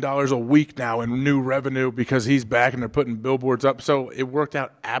 billion a week now in new revenue because he's back and they're putting billboards up. So it worked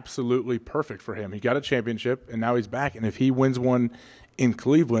out absolutely perfect for him. He got a championship and now he's back. And if he wins one in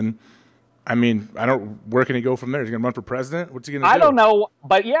Cleveland, I mean, where can he go from there? Is he going to run for president? What's he going to do? I don't know.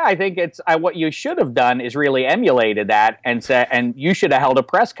 But yeah, I think what you should have done is really emulated that and you should have held a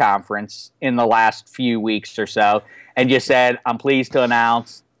press conference in the last few weeks or so and just said, I'm pleased to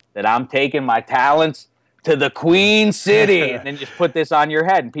announce that I'm taking my talents to the Queen City, and then just put this on your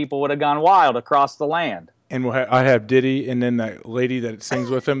head, and people would have gone wild across the land. And I have Diddy, and then that lady that sings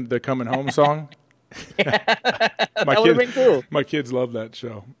with him, the Coming Home song. That would have been cool. My kids love that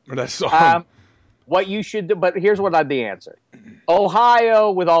show, or that song. What you should do, but here's what the answer. Ohio,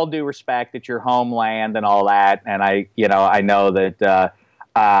 with all due respect, it's your homeland and all that, and I know that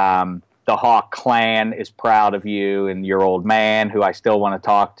the Hawk clan is proud of you and your old man, who I still want to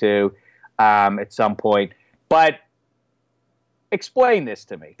talk to at some point. But explain this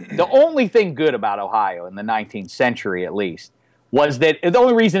to me. The only thing good about Ohio in the 19th century, at least, was that the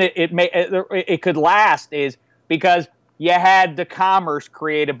only reason it could last is because you had the commerce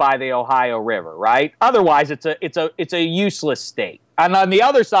created by the Ohio River, right? Otherwise, it's a useless state. And on the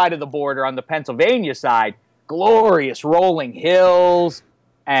other side of the border, on the Pennsylvania side, glorious rolling hills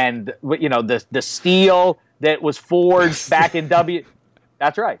and the steel that was forged back in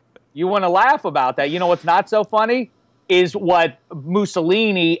That's right. You want to laugh about that. You know what's not so funny is what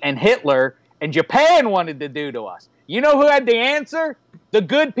Mussolini and Hitler and Japan wanted to do to us. You know who had the answer? The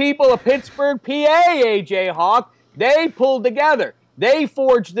good people of Pittsburgh, PA, A.J. Hawk. They pulled together. They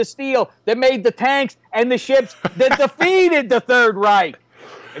forged the steel that made the tanks and the ships that defeated the Third Reich.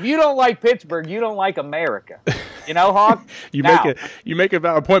 If you don't like Pittsburgh, you don't like America. You know, Hawk? You make a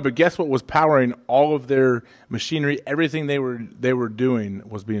valid point, but guess what was powering all of their machinery? Everything they were doing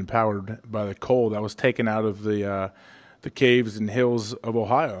was being powered by the coal that was taken out of the caves and hills of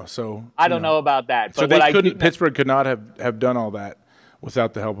Ohio. So I don't know about that. But so Pittsburgh could not have done all that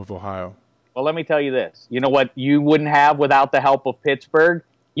without the help of Ohio. Well, let me tell you this. You know what you wouldn't have without the help of Pittsburgh?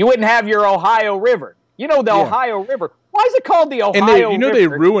 You wouldn't have your Ohio River. You know the Ohio River. Why is it called the Ohio River? They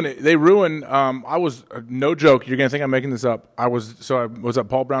ruin it. They ruin. I was no joke. You're gonna think I'm making this up. I was at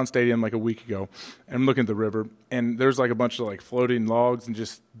Paul Brown Stadium like a week ago, and I'm looking at the river, and there's like a bunch of like floating logs and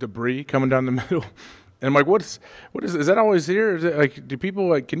just debris coming down the middle. And I'm like, what is that always here? Is it like, do people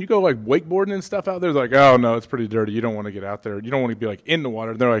like, can you go like wakeboarding and stuff out there? They're like, oh no, it's pretty dirty. You don't want to get out there. You don't want to be like in the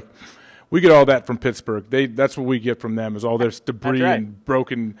water. And they're like, we get all that from Pittsburgh. That's what we get from them is all this debris and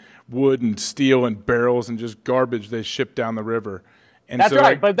broken wood and steel and barrels and just garbage they ship down the river. And that's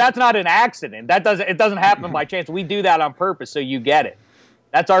right, but that's not an accident. It doesn't happen by chance. We do that on purpose so you get it.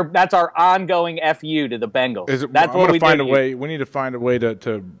 That's our ongoing FU to the Bengals. That's what we find a way. We need to find a way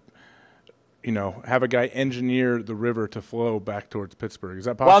to have a guy engineer the river to flow back towards Pittsburgh. Is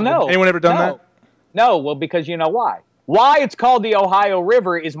that possible? Well, no. Anyone ever done that? No, well, because you know why. Why it's called the Ohio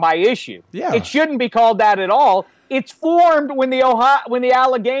River is my issue. Yeah. It shouldn't be called that at all. It's formed when the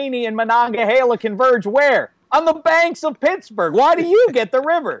Allegheny and Monongahela converge where? On the banks of Pittsburgh. Why do you get the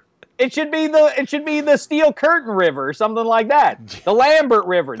river? It should be the Steel Curtain River or something like that. The Lambert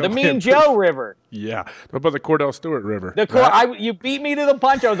River, the Mean Joe River. Yeah. What about the Cordell Stewart River? You beat me to the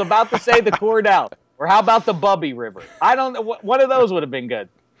punch. I was about to say the Cordell. Or how about the Bubby River? I don't know. One of those would have been good.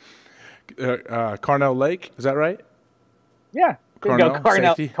 Carnell Lake, is that right? Yeah.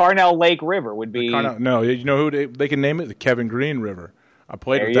 Carnell Lake River would be. No, you know who they can name it? The Kevin Green River. I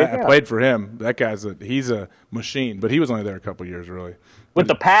played for him. That he's a machine, but he was only there a couple years, really. With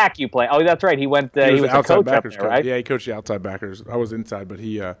the Pack you play. Oh, that's right. He was the outside backers coach, right? Yeah, he coached the outside backers. I was inside, but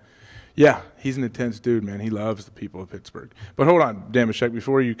he's an intense dude, man. He loves the people of Pittsburgh. But hold on, Dameshek,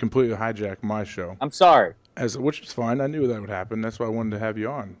 before you completely hijack my show. I'm sorry. Which is fine. I knew that would happen. That's why I wanted to have you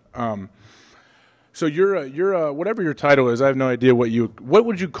on. So you're whatever your title is. I have no idea what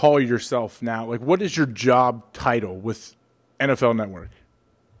would you call yourself now? Like, what is your job title with NFL Network?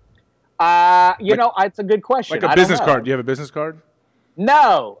 It's a good question. Like a business card. Do you have a business card?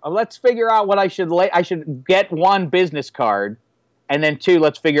 No. Let's figure out what I should I should get one business card, and then two,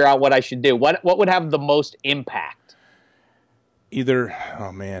 let's figure out what I should do. What would have the most impact?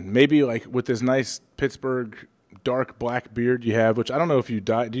 Maybe like with this nice Pittsburgh dark black beard you have, which I don't know if you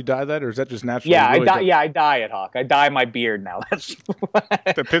dye. Do you dye that, or is that just naturally? Yeah, I dye it, Hawk. I dye my beard now. That's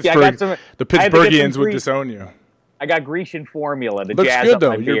the Pittsburghians would disown you. I got Grecian formula to looks jazz good, up though.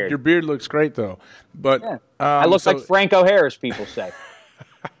 my beard. Your beard looks great, though. But I look like Franco Harris, people say.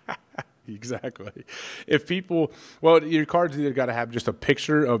 Exactly. If people, your cards either got to have just a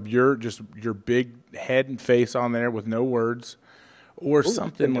picture of your big head and face on there with no words, or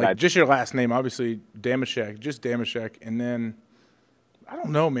something like just your last name, obviously Dameshek, just Dameshek, and then I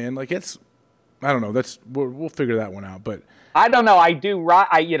don't know, man. Like I don't know. We'll figure that one out. But I don't know. I do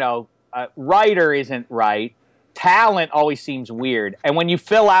writer isn't right. Talent always seems weird, and when you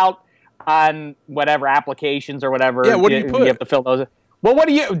fill out on whatever applications or whatever, what do you put? You have to fill those. Well, what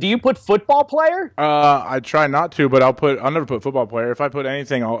do you put football player? I try not to, but I'll never put football player. If I put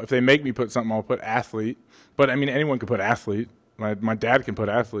anything, if they make me put something, I'll put athlete. But I mean, anyone can put athlete. My dad can put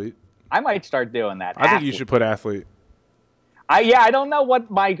athlete. I might start doing that. I think you should put athlete. I don't know what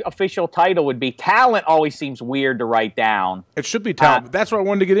my official title would be. Talent always seems weird to write down. It should be talent. That's what I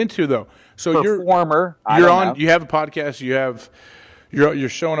wanted to get into, though. So performer. You have a podcast. You're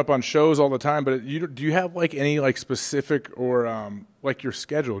showing up on shows all the time. But do you have like any like specific or like your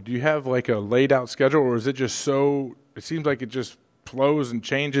schedule? Do you have like a laid out schedule, or is it just so? It seems like it just flows and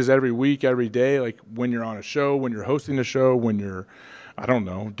changes every week, every day. Like when you're on a show, when you're hosting a show, when you're, I don't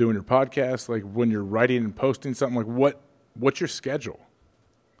know, doing your podcast, like when you're writing and posting something. Like what's your schedule?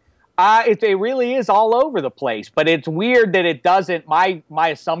 It really is all over the place, but it's weird that it doesn't. My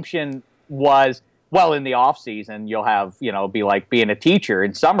assumption was, well, in the off season, you'll have, be like being a teacher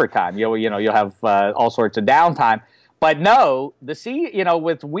in summertime. You'll have all sorts of downtime. But no,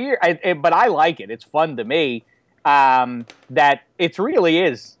 with weird. But I like it. It's fun to me. That it really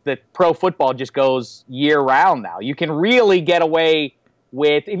is that pro football just goes year round now. You can really get away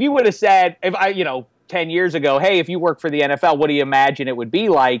with, if you would have said, 10 years ago, hey, if you work for the NFL, what do you imagine it would be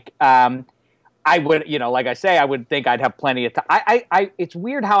like? I would, like I say, I would think I'd have plenty of time. It's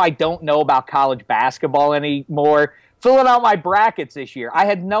weird how I don't know about college basketball anymore. Filling out my brackets this year, I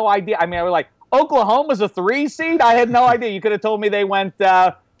had no idea. I mean, I was like, Oklahoma's a 3 seed? I had no idea. You could have told me they went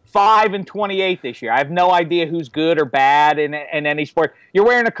 5-28 this year. I have no idea who's good or bad in any sport. You're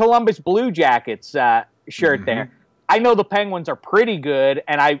wearing a Columbus Blue Jackets shirt there. I know the Penguins are pretty good,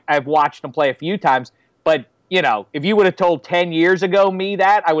 and I've watched them play a few times. But, you know, if you would have told 10 years ago me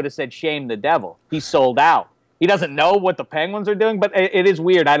that, I would have said, shame the devil. He's sold out. He doesn't know what the Penguins are doing, but it is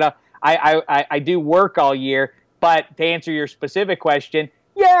weird. I do work all year, but to answer your specific question,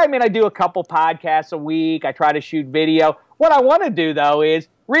 yeah, I mean, I do a couple podcasts a week. I try to shoot video. What I want to do, though, is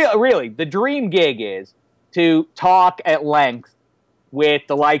really the dream gig is to talk at length with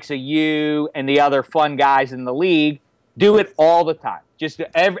the likes of you and the other fun guys in the league. Do it all the time. Just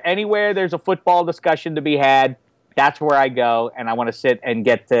anywhere there's a football discussion to be had, that's where I go, and I want to sit and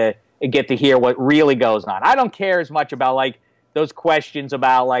get to hear what really goes on. I don't care as much about like those questions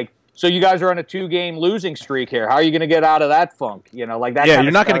about like, so you guys are on a 2-game losing streak here. How are you going to get out of that funk? You know, like that. Yeah,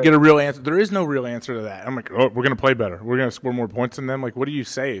 you're not going to get a real answer. There is no real answer to that. I'm like, oh, we're going to play better. We're going to score more points than them. Like, what do you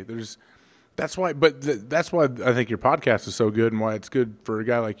say? That's why I think your podcast is so good, and why it's good for a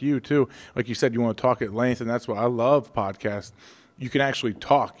guy like you too. Like you said, you want to talk at length, and that's why I love podcasts. You can actually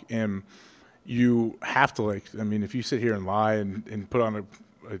talk, and you have to like. I mean, if you sit here and lie and put on a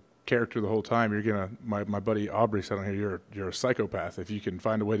character the whole time, you're gonna. My buddy Aubrey said on here, you're a psychopath if you can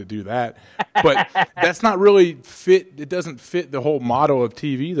find a way to do that. But that's not really fit. It doesn't fit the whole motto of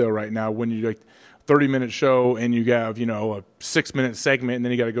TV though. Right now, when you like 30-minute show and you have a 6-minute segment and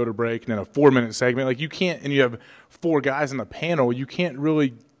then you got to go to break and then a 4-minute segment, like you can't, and you have 4 guys on the panel, you can't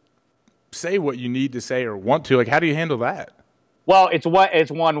really say what you need to say or want to. Like, how do you handle that? Well,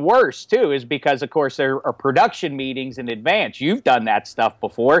 it's one worse too, is because of course there are production meetings in advance. You've done that stuff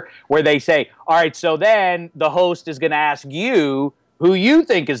before, where they say, "All right, so then the host is going to ask you who you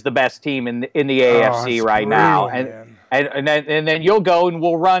think is the best team in the AFC right now," and then you'll go and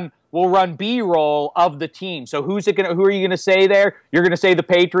we'll run B-roll of the team. So who are you going to say there? You're going to say the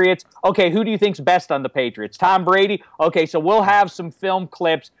Patriots. Okay, who do you think's best on the Patriots? Tom Brady. Okay, so we'll have some film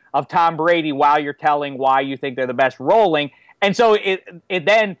clips of Tom Brady while you're telling why you think they're the best rolling. And so it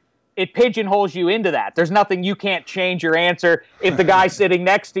pigeonholes you into that. There's nothing, you can't change your answer. If the guy sitting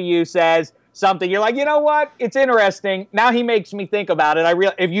next to you says something, you're like, you know what? It's interesting. Now he makes me think about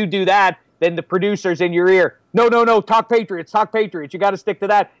it. If you do that, then the producer's in your ear. No, talk Patriots. You got to stick to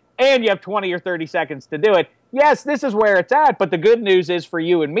that. And you have 20 or 30 seconds to do it. Yes, this is where it's at. But the good news is for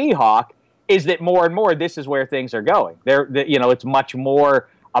you and me, Hawk, is that more and more this is where things are going. It's much more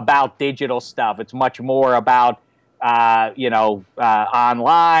about digital stuff. It's much more about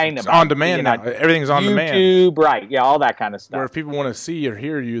online. It's on demand now. Everything's on demand. YouTube, right. Yeah, all that kind of stuff. Where if people want to see or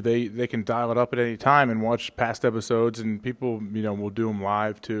hear you, they can dial it up at any time and watch past episodes, and people, will do them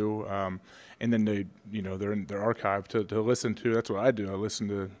live too. And then they're archived to listen to. That's what I do. I listen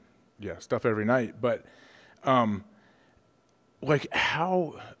to stuff every night. But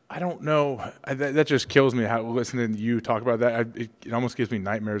I don't know. That just kills me how listening to you talk about that. It almost gives me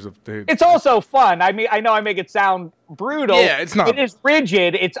nightmares of the. It's also fun. I mean, I know I make it sound brutal. Yeah, it's not. It is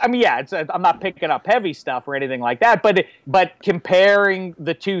rigid. I'm not picking up heavy stuff or anything like that. But comparing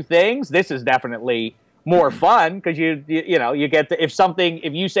the two things, this is definitely more fun because you get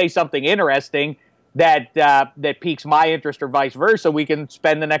if you say something interesting that piques my interest or vice versa, we can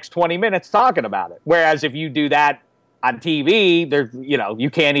spend the next 20 minutes talking about it. Whereas if you do that on TV, you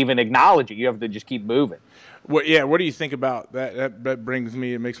can't even acknowledge it. You have to just keep moving. What do you think about that? That brings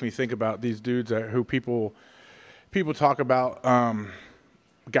me. It makes me think about these dudes who people talk about.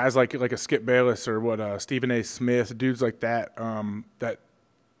 Guys like a Skip Bayless or Stephen A. Smith, dudes like that that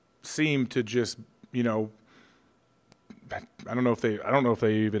seem to just I don't know if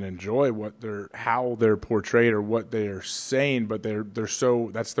they even enjoy how they're portrayed or what they are saying, but they're so,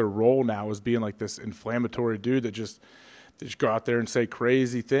 that's their role now, is being like this inflammatory dude that just go out there and say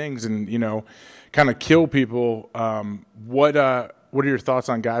crazy things and kind of kill people. What are your thoughts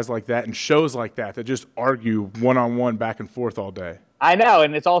on guys like that and shows like that just argue one-on-one back and forth all day? I know,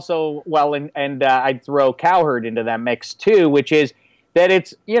 and it's also and I'd throw Cowherd into that mix too, which is that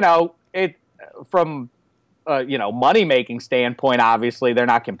it's from money-making standpoint, obviously they're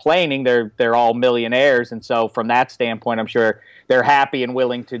not complaining. They're all millionaires, and so from that standpoint, I'm sure they're happy and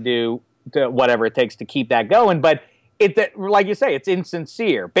willing to do whatever it takes to keep that going. But like you say, it's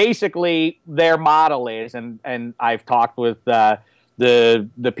insincere. Basically, their model is, and I've talked with the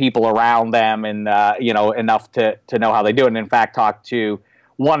people around them, and enough to know how they do it. And in fact, talked to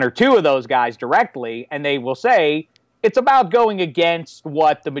one or two of those guys directly, and they will say, it's about going against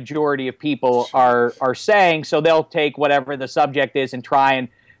what the majority of people are saying, so they'll take whatever the subject is and try and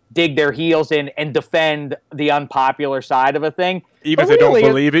dig their heels in and defend the unpopular side of a thing. Even if they don't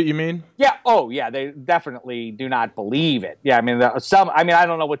believe it, you mean? Yeah. Oh, yeah. They definitely do not believe it. Yeah. I mean, I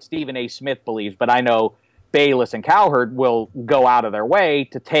don't know what Stephen A. Smith believes, but I know Bayless and Cowherd will go out of their way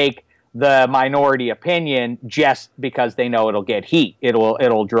to take the minority opinion just because they know it'll get heat.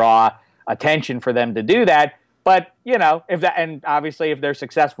 It'll draw attention for them to do that. But, and obviously if they're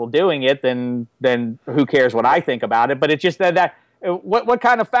successful doing it, then who cares what I think about it? But it's just that what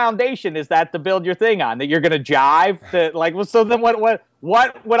kind of foundation is that to build your thing on? That you're going to jive? So then what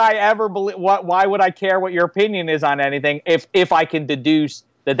would I ever believe? Why would I care what your opinion is on anything if I can deduce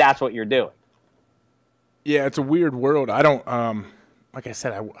that that's what you're doing? Yeah, it's a weird world. I don't, like I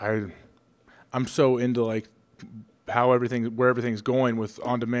said, I'm so into like where everything's going with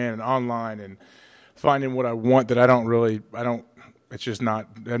on demand and online and finding what I want that it's just not,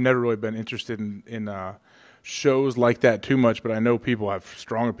 I've never really been interested in shows like that too much, but I know people have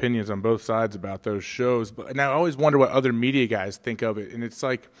strong opinions on both sides about those shows. And I always wonder what other media guys think of it. And it's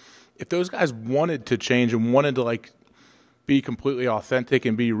like, if those guys wanted to change and wanted to like be completely authentic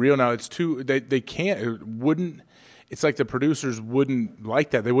and be real, now it's they can't, it's like the producers wouldn't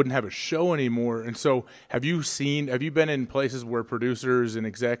like that. They wouldn't have a show anymore. And so have you been in places where producers and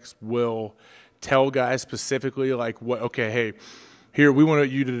execs will tell guys specifically like hey, here, we want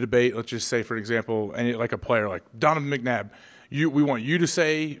you to debate, let's just say, for example, like a player like Donovan McNabb. We want you to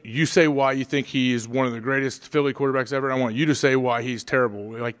say why you think he is one of the greatest Philly quarterbacks ever, and I want you to say why he's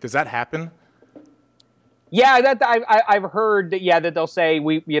terrible. Like, does that happen? Yeah, I've heard that they'll say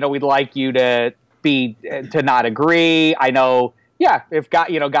we'd like you to not agree. I know. Yeah, if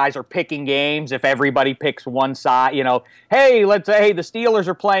guys are picking games, if everybody picks one side, hey, let's say the Steelers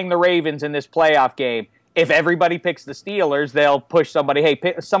are playing the Ravens in this playoff game. If everybody picks the Steelers, they'll push somebody,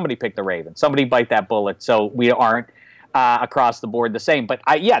 hey, somebody pick the Ravens. Somebody bite that bullet so we aren't across the board the same. But,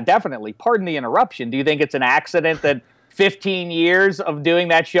 definitely. Pardon the interruption. Do you think it's an accident that 15 years of doing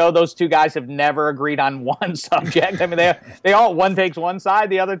that show, those two guys have never agreed on one subject? I mean, they all, one takes one side,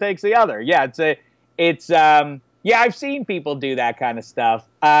 the other takes the other. Yeah, I've seen people do that kind of stuff.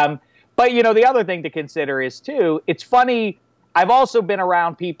 But, the other thing to consider is, too, it's funny. I've also been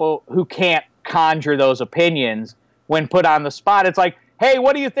around people who can't conjure those opinions when put on the spot. It's like, hey,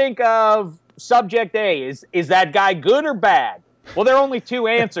 what do you think of subject A? Is that guy good or bad? Well, there are only two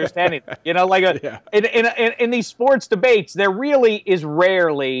answers to anything. In these sports debates, there really is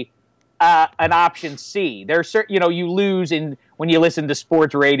rarely an option C. There's certain, you lose when you listen to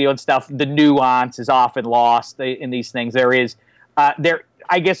sports radio and stuff. The nuance is often lost in these things.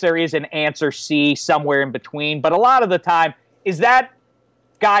 I guess there is an answer C somewhere in between, but a lot of the time, is that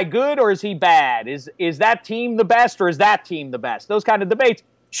guy good or is he bad? Is that team the best or is that team the best? Those kind of debates.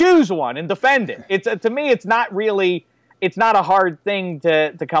 Choose one and defend it. To me, it's not a hard thing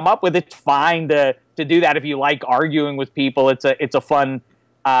to come up with. It's fine to do that if you like arguing with people. It's a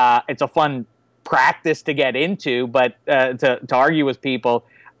fun practice to get into, but to argue with people.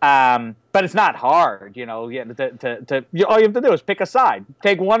 But it's not hard, all you have to do is pick a side,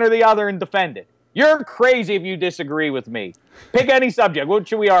 take one or the other and defend it. You're crazy if you disagree with me. Pick any subject. What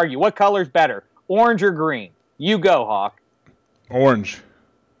should we argue? What color's better, orange or green? You go, Hawk. Orange.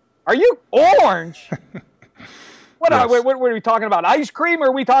 Are you orange? What, Yes. What are we talking about? Ice cream or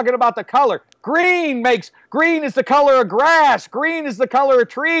are we talking about the color? Green is the color of grass. Green is the color of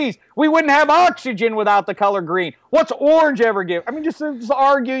trees. We wouldn't have oxygen without the color green. What's orange ever give? I mean, just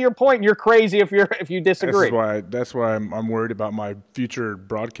argue your point. You're crazy if you disagree. That's why I'm worried about my future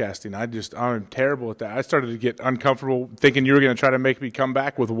broadcasting. I'm terrible at that. I started to get uncomfortable thinking you were going to try to make me come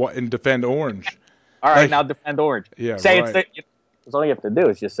back with what and defend orange. All right, now defend orange. Yeah, say right. That's all you have to do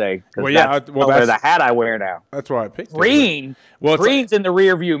is just say, that's the hat I wear now. That's why I picked green. Well, green's in the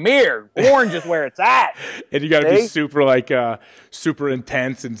rear view mirror. Orange is where it's at. And you got to be super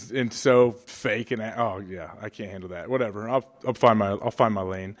intense and so fake and I can't handle that. Whatever. I'll find my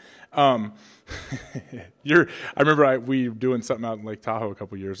lane. I remember we were doing something out in Lake Tahoe a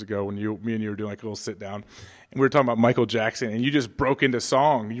couple years ago when me and you were doing like a little sit down, and we were talking about Michael Jackson, and you just broke into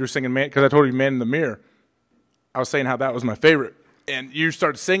song. You were singing "Man," because I told you "Man in the Mirror." I was saying how that was my favorite. And you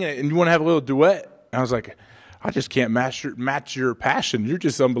start singing it, and you want to have a little duet. And I was like, I just can't match your passion. You're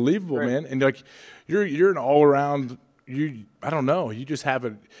just unbelievable, right, man. And like, you're an all around. I don't know. You just have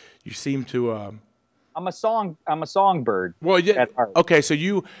a. You seem to. I'm a songbird. Well, yeah. Okay, so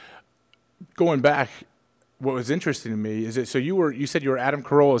you going back. What was interesting to me is so you said you were Adam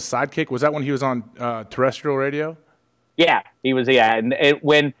Carolla's sidekick. Was that when he was on terrestrial radio? Yeah, he was. Yeah, and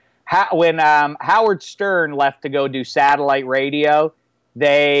when Howard Stern left to go do satellite radio,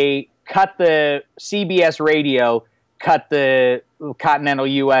 they cut the CBS radio, cut the continental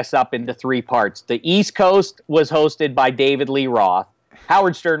U.S. up into three parts. The East Coast was hosted by David Lee Roth.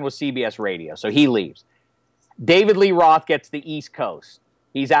 Howard Stern was CBS Radio, so he leaves. David Lee Roth gets the East Coast.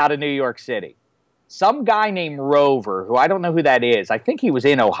 He's out of New York City. Some guy named Rover, who I don't know who that is. I think he was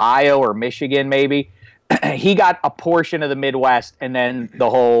in Ohio or Michigan, maybe. He got a portion of the Midwest, and then the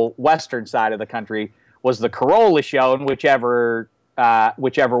whole western side of the country was the Carolla show, and whichever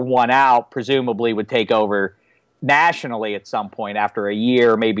won out presumably would take over nationally at some point after a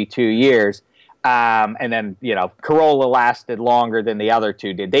year, maybe 2 years. And then, Carolla lasted longer than the other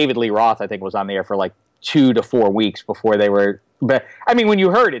two did. David Lee Roth, I think, was on the air for like 2 to 4 weeks before they were. But I mean, when you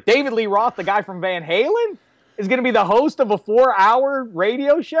heard it, David Lee Roth, the guy from Van Halen, is going to be the host of a 4-hour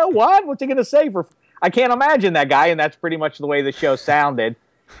radio show. What? What's he going to say for? I can't imagine that guy, and that's pretty much the way the show sounded.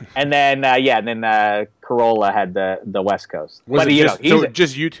 And then, Carolla had the West Coast. Was it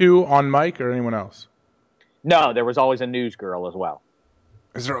just you two on mic or anyone else? No, there was always a news girl as well.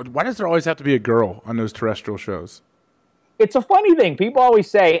 Why does there always have to be a girl on those terrestrial shows? It's a funny thing. People always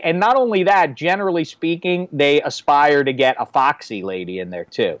say, and not only that, generally speaking, they aspire to get a foxy lady in there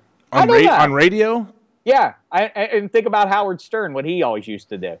too. On radio? Yeah. And think about Howard Stern, what he always used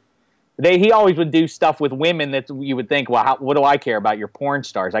to do. He always would do stuff with women that you would think, well, what do I care about your porn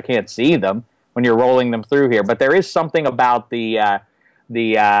stars? I can't see them when you're rolling them through here. But there is something about the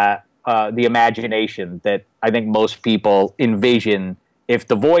imagination that I think most people envision. If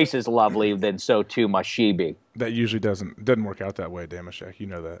the voice is lovely, then so too must she be. That usually doesn't work out that way, Dameshek. You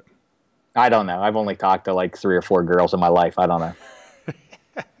know that. I don't know. I've only talked to like 3 or 4 girls in my life. I don't know.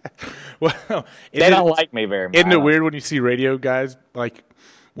 Well, they don't like me very much. Isn't it weird when you see radio guys, like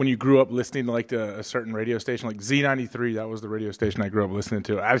when you grew up listening to like a certain radio station, like Z93, that was the radio station I grew up listening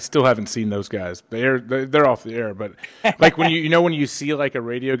to. I still haven't seen those guys. They're off the air, but like when when you see like a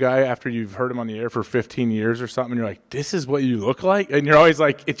radio guy after you've heard him on the air for 15 years or something, you're like, this is what you look like? And you're always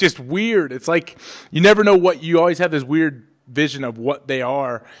like, it's just weird. It's like you never know what you always have this weird vision of what they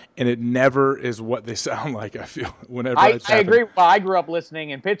are, and it never is what they sound like. I feel whenever I agree. Well, I grew up listening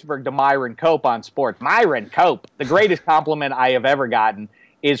in Pittsburgh to Myron Cope on sports. Myron Cope, the greatest compliment I have ever gotten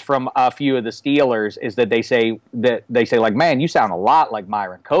is from a few of the Steelers. Is that they say like, man, you sound a lot like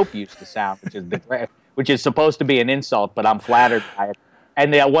Myron Cope used to sound, which is supposed to be an insult, but I'm flattered by it.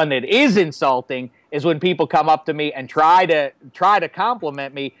 And the one that is insulting is when people come up to me and try to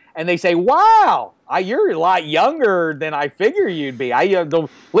compliment me, and they say, "Wow, you're a lot younger than I figure you'd be."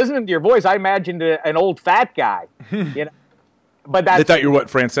 Listening to your voice, I imagined an old fat guy. But they thought you were what,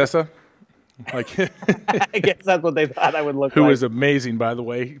 Francesa? Like, I guess that's what they thought I would look like. Who is amazing, by the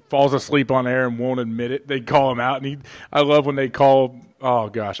way. He falls asleep on air and won't admit it. They call him out, and I love when they call. Oh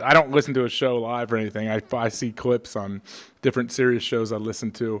gosh, I don't listen to a show live or anything. I see clips on different Sirius shows I listen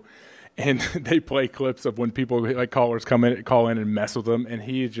to, and they play clips of when people like callers call in and mess with them, and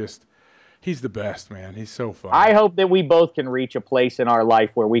he's the best, man. He's so fun. I hope that we both can reach a place in our life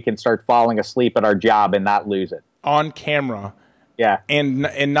where we can start falling asleep at our job and not lose it on camera. Yeah, and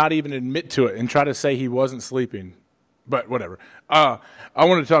not even admit to it and try to say he wasn't sleeping, but whatever. I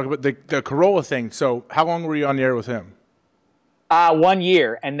want to talk about the Carolla thing. So, how long were you on the air with him? 1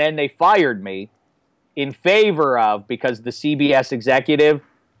 year, and then they fired me in favor of, because the CBS executive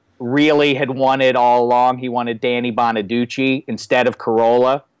really had wanted all along. He wanted Danny Bonaducci instead of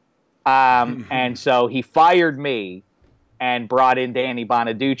Carolla, and so he fired me and brought in Danny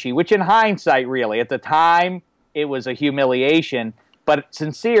Bonaducci, which in hindsight, really, at the time, it was a humiliation, but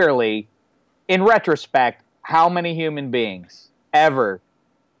sincerely, in retrospect, how many human beings ever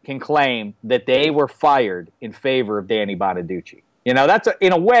can claim that they were fired in favor of Danny Bonaducci? In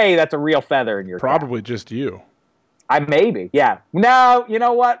a way, that's a real feather in your cap. Probably just you. Maybe, yeah. No, you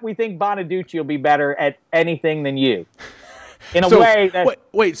know what? We think Bonaducci will be better at anything than you. In a way that...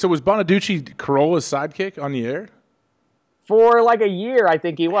 Wait, so was Bonaducci Carolla's sidekick on the air? For like a year, I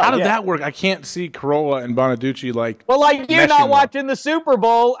think he was. How did that work? I can't see Carolla and Bonaducci like. Well, like you not watching the Super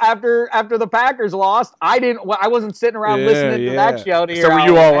Bowl after the Packers lost. I wasn't sitting around listening to that show. To so were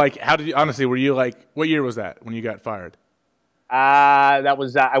you all like? How did you? Honestly, were you like? What year was that when you got fired? That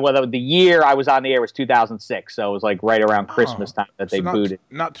was the year I was on the air was 2006. So it was like right around Christmas time that they booted.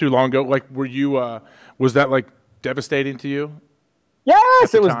 Not too long ago. Like, were you? Was that like devastating to you?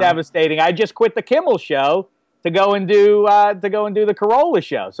 Yes, it was devastating. I just quit the Kimmel show to go and do the Carolla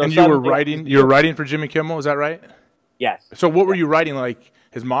show. So and you were writing for Jimmy Kimmel, is that right? Yes. So what were you writing, like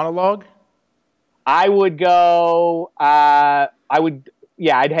his monologue? I would go I'd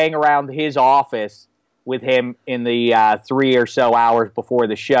hang around his office with him in the 3 or so hours before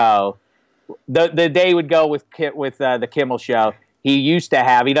the show. The day would go with the Kimmel show. He used to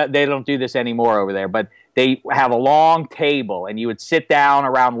have they don't do this anymore over there, but they have a long table, and you would sit down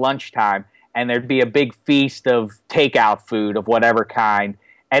around lunchtime, and there'd be a big feast of takeout food of whatever kind.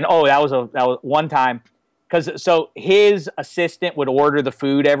 And that was one time, so his assistant would order the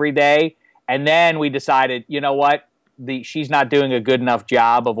food every day, and then we decided, you know what, she's not doing a good enough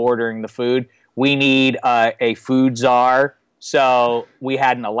job of ordering the food. We need a food czar. So we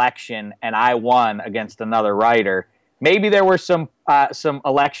had an election, and I won against another writer. Maybe there were some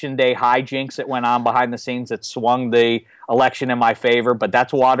election day hijinks that went on behind the scenes that swung the election in my favor, but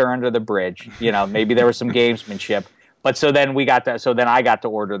that's water under the bridge. Maybe there was some gamesmanship. But so then I got to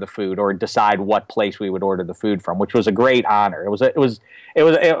order the food or decide what place we would order the food from, which was a great honor. It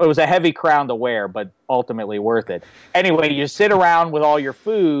was a heavy crown to wear, but ultimately worth it. Anyway, you sit around with all your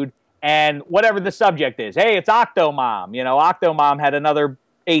food, and whatever the subject is, hey, it's Octomom. Octomom had another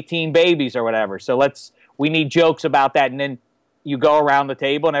 18 babies or whatever. So we need jokes about that. And then you go around the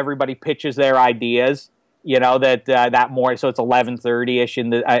table and everybody pitches their ideas, that morning. So it's 11:30-ish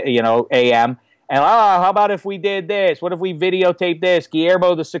in the, a.m. And, how about if we did this? What if we videotaped this?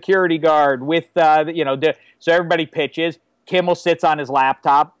 Guillermo, the security guard with, so everybody pitches. Kimmel sits on his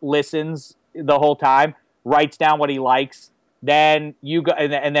laptop, listens the whole time, writes down what he likes. Then you go,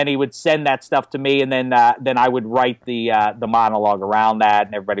 and then he would send that stuff to me, and then I would write the monologue around that,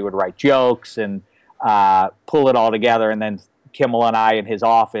 and everybody would write jokes and pull it all together. And then Kimmel and I in his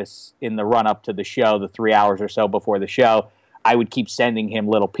office in the run up to the show, the 3 hours or so before the show, I would keep sending him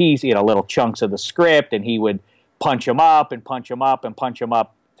little pieces, little chunks of the script, and he would punch them up and punch them up and punch them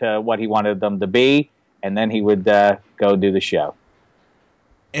up to what he wanted them to be, and then he would go do the show.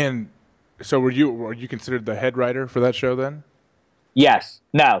 And so were you considered the head writer for that show then? Yes.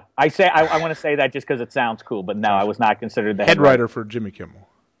 No. I want to say that just because it sounds cool, but no, I was not considered the head writer for Jimmy Kimmel.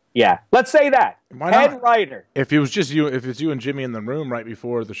 Yeah. Let's say that. Why head not? writer. If it was just you, if it's you and Jimmy in the room right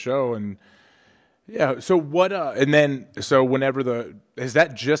before the show, and yeah. So what? And then whenever is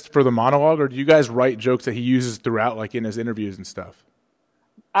that just for the monologue, or do you guys write jokes that he uses throughout, like in his interviews and stuff?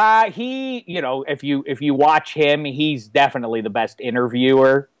 If you watch him, he's definitely the best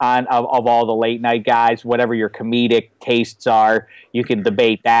interviewer of all the late night guys. Whatever your comedic tastes are, you can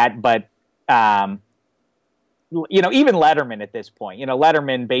debate that. But even Letterman at this point,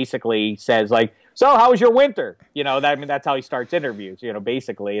 Letterman basically says like, "So how was your winter?" That's how he starts interviews.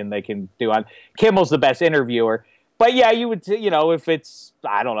 Basically, and they can do on. Kimmel's the best interviewer. But yeah, you would, if it's,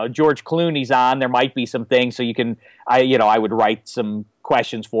 I don't know, George Clooney's on, there might be some things. So you can, I would write some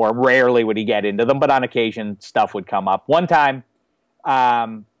questions for him. Rarely would he get into them, but on occasion stuff would come up. One time,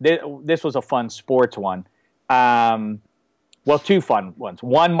 this was a fun sports one. Two fun ones.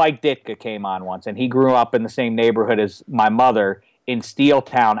 One, Mike Ditka came on once, and he grew up in the same neighborhood as my mother in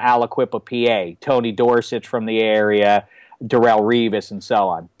Steeltown, Aliquippa, PA. Tony Dorsett from the area, Darrell Revis, and so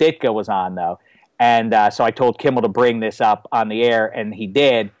on. Ditka was on, though. And so I told Kimmel to bring this up on the air, and he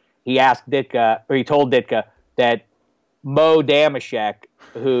did. He told Ditka that Mo Dameshek,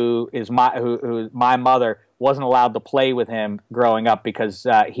 who is my mother, wasn't allowed to play with him growing up because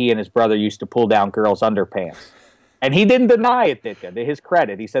he and his brother used to pull down girls' underpants. And he didn't deny it, Ditka, to his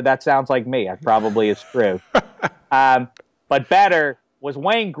credit. He said, that sounds like me. That probably is true. But better was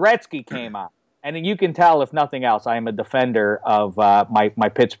Wayne Gretzky came on. And you can tell, if nothing else, I am a defender of my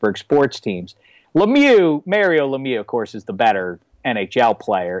Pittsburgh sports teams. Mario Lemieux, of course, is the better NHL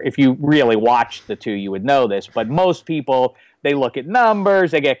player. If you really watched the two, you would know this. But most people, they look at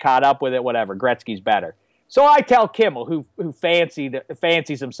numbers, they get caught up with it, whatever. Gretzky's better. So I tell Kimmel, who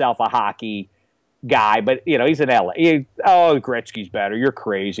fancies himself a hockey guy, but he's an LA. Gretzky's better. You're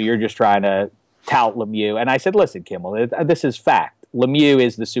crazy. You're just trying to tout Lemieux. And I said, listen, Kimmel, this is fact. Lemieux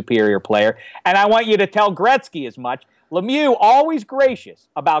is the superior player, and I want you to tell Gretzky as much. Lemieux, always gracious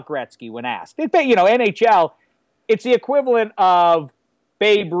about Gretzky when asked. NHL, it's the equivalent of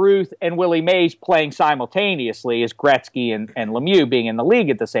Babe Ruth and Willie Mays playing simultaneously as Gretzky and Lemieux being in the league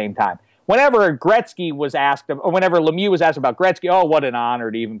at the same time. Whenever Gretzky was asked, or whenever Lemieux was asked about Gretzky, oh, what an honor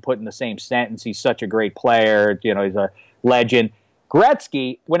to even put in the same sentence. He's such a great player. He's a legend.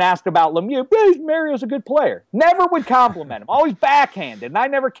 Gretzky, when asked about Lemieux, Mario's a good player. Never would compliment him. Always backhanded, and I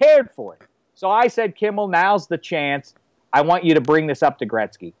never cared for it. So I said, Kimmel, now's the chance. I want you to bring this up to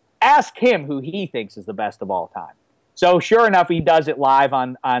Gretzky. Ask him who he thinks is the best of all time. So sure enough, he does it live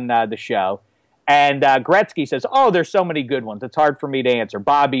on the show. And Gretzky says, there's so many good ones. It's hard for me to answer.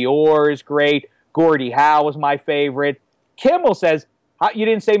 Bobby Orr is great. Gordie Howe was my favorite. Kimmel says, you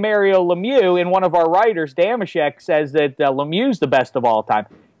didn't say Mario Lemieux. And one of our writers, Dameshek, says that Lemieux's the best of all time.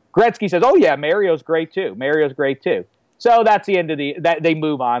 Gretzky says, oh, yeah, Mario's great, too. So that's the end of they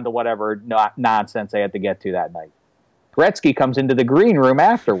move on to whatever nonsense they had to get to that night. Gretzky comes into the green room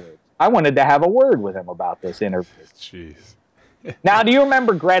afterwards. I wanted to have a word with him about this interview. Jeez. Now, do you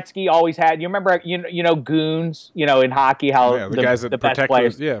remember Gretzky always had? You remember, you know, goons. You know, in hockey, how the guys that the best protect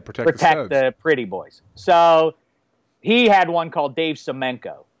players protect the pretty boys. So he had one called Dave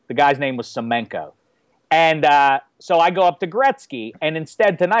Semenko. The guy's name was Semenko, and so I go up to Gretzky, and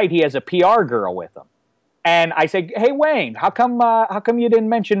instead tonight he has a PR girl with him, and I say, "Hey Wayne, how come you didn't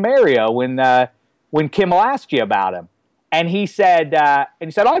mention Mario when Kimmel asked you about him?" And he said,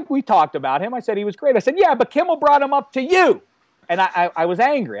 "Oh, we talked about him." I said he was great. I said, "Yeah, but Kimmel brought him up to you." And I was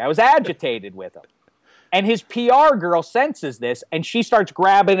angry. I was agitated with him. And his PR girl senses this, and she starts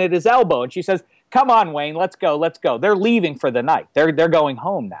grabbing at his elbow. And she says, "Come on, Wayne, let's go, let's go." They're leaving for the night. They're going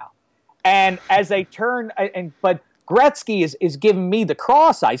home now. And as they turn, but Gretzky is giving me the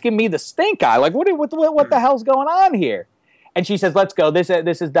cross eye. He's giving me the stink eye. Like, what the hell's going on here? And she says, "Let's go. This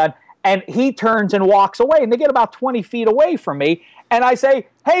is done." And he turns and walks away. And they get about 20 feet away from me. And I say,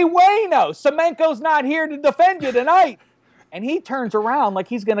 "Hey, Wayno, Semenko's not here to defend you tonight." And he turns around like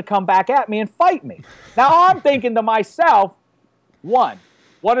he's going to come back at me and fight me. Now I'm thinking to myself, one,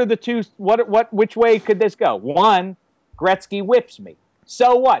 what are the two? Which way could this go? One, Gretzky whips me.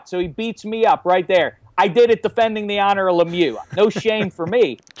 So what? So he beats me up right there. I did it defending the honor of Lemieux. No shame for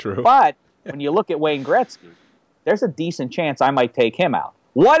me. True. But when you look at Wayne Gretzky, there's a decent chance I might take him out.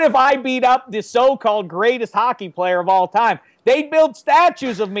 What if I beat up the so-called greatest hockey player of all time? They'd build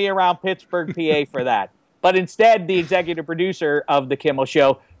statues of me around Pittsburgh, PA for that. But instead, the executive producer of the Kimmel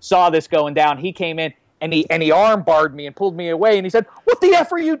Show saw this going down. He came in and he arm-barred me and pulled me away. And he said, "What the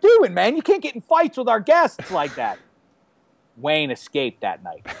F are you doing, man? You can't get in fights with our guests like that." Wayne escaped that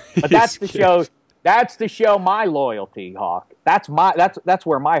night. But that's the show. That's the show. My loyalty, Hawk. That's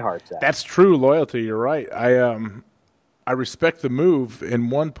where my heart's at. That's true loyalty. You're right. I respect the move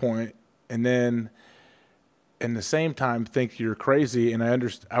in one point, and then in the same time think you're crazy, and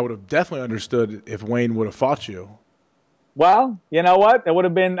I would have definitely understood if Wayne would have fought you. Well, you know what? That would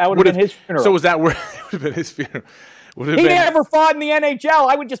have been his funeral. So was that where it would have been his funeral? He never fought in the NHL.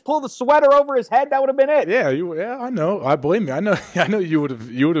 I would just pull the sweater over his head. That would have been it. Yeah, I know. I blame you. I know you would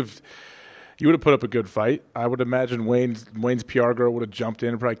have put up a good fight. I would imagine Wayne's PR girl would have jumped in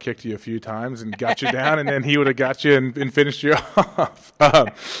and probably kicked you a few times and got you down, and then he would have got you and finished you off.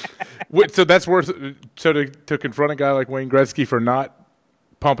 So that's worth to confront a guy like Wayne Gretzky for not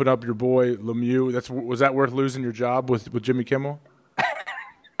pumping up your boy Lemieux. Was that worth losing your job with Jimmy Kimmel?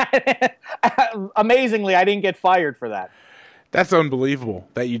 Amazingly, I didn't get fired for that. That's unbelievable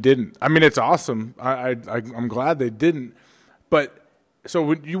that you didn't. I mean, it's awesome. I'm glad they didn't. But so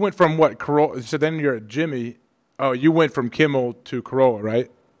when you went from what, Carolla? So then you're at Jimmy. Oh, you went from Kimmel to Carolla, right?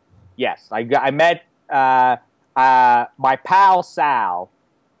 Yes, I met my pal Sal.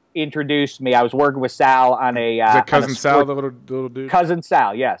 Introduced me. I was working with Sal on a. Is that cousin Sal, the little dude? Cousin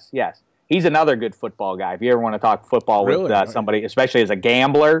Sal, yes. He's another good football guy. If you ever want to talk football with somebody, especially as a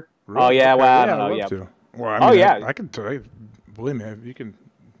gambler. Really? Oh yeah, well I I'd don't know. love Yeah. to. Well, I mean, yeah. I can tell you. Believe me, you can.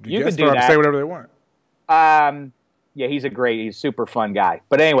 You can do that. Say whatever they want. Yeah, he's a super fun guy.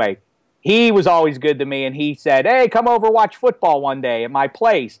 But anyway, he was always good to me, and he said, "Hey, come over watch football one day at my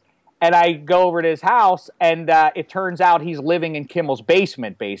place." And I go over to his house, and it turns out he's living in Kimmel's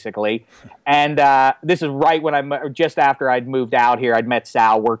basement, basically. And this is right when just after I'd moved out here. I'd met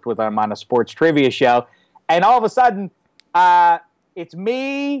Sal, worked with him on a sports trivia show. And all of a sudden, it's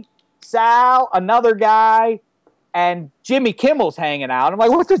me, Sal, another guy, and Jimmy Kimmel's hanging out. I'm like,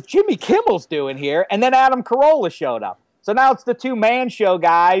 what does Jimmy Kimmel's doing here? And then Adam Carolla showed up. So now it's the two-man show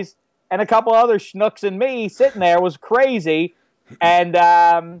guys and a couple other schnooks and me sitting there. It was crazy. And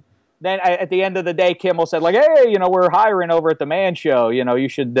then at the end of the day, Kimmel said, like, "Hey, we're hiring over at the Man Show. You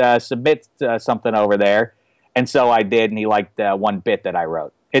should submit something over there." And so I did, and he liked one bit that I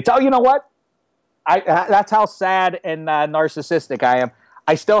wrote. You know what? That's how sad and narcissistic I am.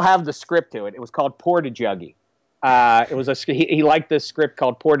 I still have the script to it. It was called Porta-Juggy. He liked this script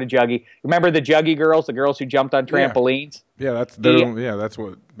called Porta-Juggy. Remember the Juggy girls, the girls who jumped on trampolines? Yeah, that's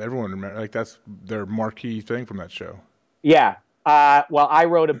what everyone remembers. Like, that's their marquee thing from that show. Yeah. Well, I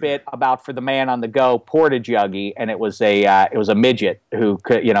wrote a bit about for the man on the go, Porta-Juggy, and it was a midget who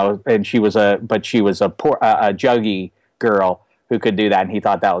could, and she was a juggy girl who could do that, and he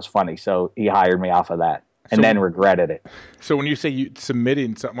thought that was funny, so he hired me off of that, and then regretted it. So when you say you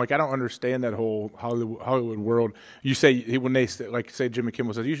submitting something, like, I don't understand that whole Hollywood world. You say when they say Jimmy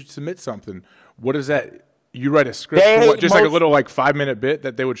Kimmel says you should submit something. What is that? You write a script for what? Just like a little 5-minute bit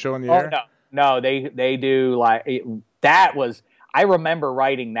that they would show in the air? No, they do that was. I remember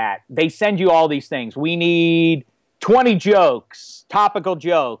writing that. They send you all these things. We need 20 jokes, topical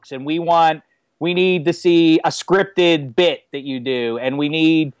jokes, and we need to see a scripted bit that you do, and we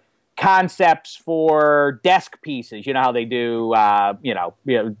need concepts for desk pieces. You know how they do,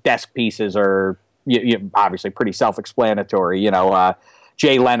 desk pieces are obviously pretty self-explanatory.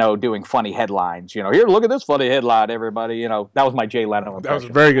 Jay Leno doing funny headlines. Here, look at this funny headline, everybody. That was my Jay Leno impression. That was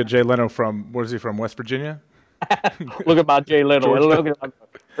a very good Jay Leno from, what is he, from West Virginia? Look at my Jay Leno. Look at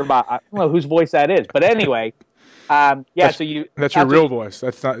I don't know whose voice that is. But anyway, that's your real voice.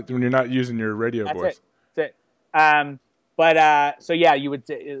 That's not when you're not using your radio voice. That's it.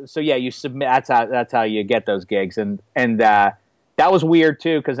 You submit. That's how you get those gigs, and that was weird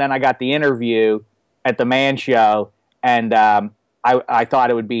too, because then I got the interview at the Man Show, and I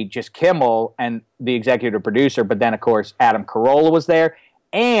thought it would be just Kimmel and the executive producer, but then of course Adam Carolla was there,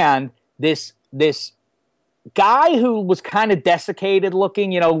 and this guy who was kind of desiccated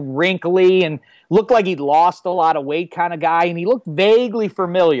looking, wrinkly, and looked like he'd lost a lot of weight kind of guy, and he looked vaguely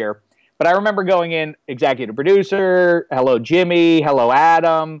familiar. But I remember going in, executive producer, hello Jimmy, hello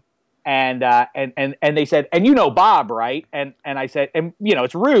Adam, and they said, and Bob, right? And I said, and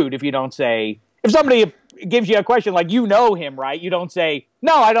it's rude if you don't say, if somebody gives you a question like him, right? You don't say,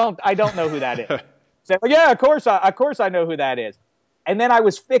 no, I don't know who that is. Say, well, yeah, of course I know who that is. And then I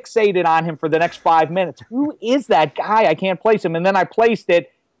was fixated on him for the next 5 minutes. Who is that guy? I can't place him. And then I placed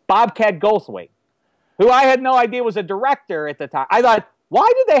it, Bobcat Goldthwait, who I had no idea was a director at the time. I thought,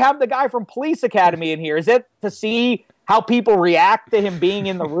 why did they have the guy from Police Academy in here? Is it to see how people react to him being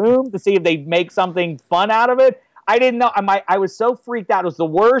in the room, to see if they make something fun out of it? I didn't know. I was so freaked out. It was the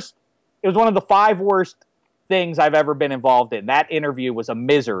worst. It was one of the 5 worst things I've ever been involved in. That interview was a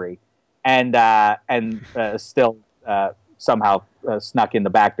misery, and still somehow snuck in the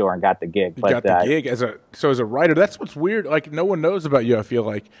back door and got the gig. You got the gig as a writer. That's what's weird. Like, no one knows about you, I feel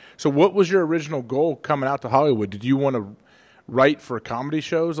like. So what was your original goal coming out to Hollywood? Did you want to write for comedy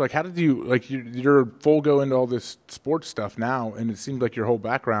shows? Like, how did you, like, you're full go into all this sports stuff now, and it seems like your whole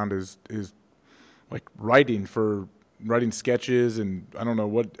background is like writing sketches, and I don't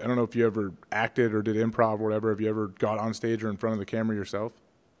know if you ever acted or did improv or whatever. Have you ever got on stage or in front of the camera yourself?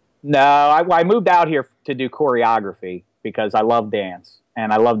 No, I moved out here to do choreography because I love dance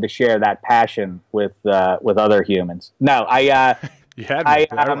and I love to share that passion with other humans. No, you had me.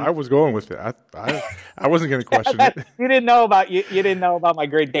 I was going with it. I wasn't going to question it. You didn't know about my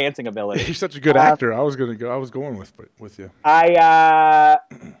great dancing ability. You're such a good actor. I was going with you.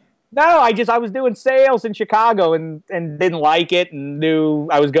 No, I was doing sales in Chicago and didn't like it, and knew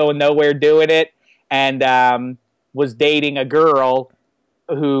I was going nowhere doing it, and was dating a girl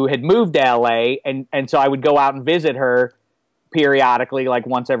who had moved to LA, and so I would go out and visit her periodically, like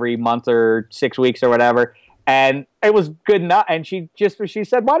once every month or 6 weeks or whatever. And it was good enough. And she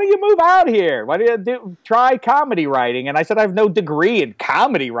said, "Why don't you move out here? Why don't you try comedy writing?" And I said, "I have no degree in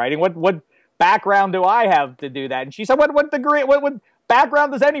comedy writing. What background do I have to do that?" And she said, "What degree? What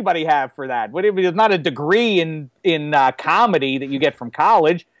background does anybody have for that? It's not a degree in comedy that you get from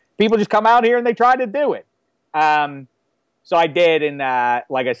college. People just come out here and they try to do it." So I did, and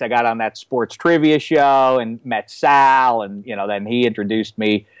like I said, I got on that sports trivia show and met Sal, and then he introduced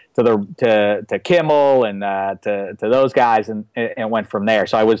me to Kimmel and to those guys, and went from there.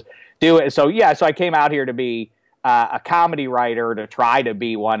 So I was doing so I came out here to be a comedy writer, to try to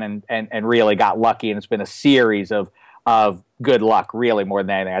be one, and really got lucky, and it's been a series of good luck, really, more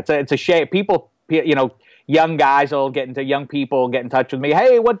than anything. It's a shame people young people get in touch with me.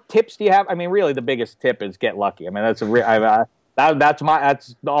 Hey, what tips do you have? I mean, really, the biggest tip is get lucky. I mean, that's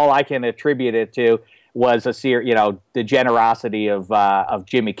all I can attribute it to, was the generosity of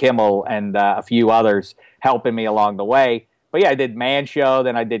Jimmy Kimmel and a few others helping me along the way. But yeah, I did Man Show,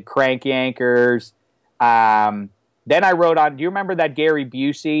 then I did Crank Yankers. Then I wrote on. Do you remember that Gary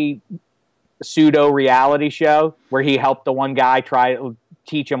Busey pseudo reality show where he helped the one guy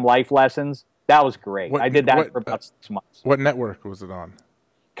teach him life lessons? That was great. I did that for about 6 months. What network was it on?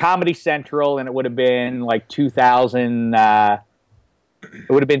 Comedy Central, and it would have been like 2000. It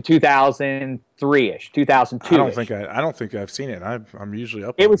would have been 2003-ish, 2002. I don't think I've seen it. I'm usually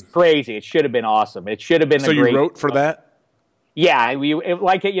up. It was crazy. It should have been awesome. It should have been. So you wrote for that? Yeah,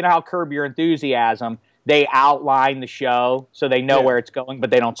 how Curb Your Enthusiasm. They outline the show so they know where it's going, but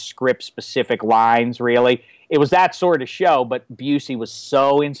they don't script specific lines, really. It was that sort of show, but Busey was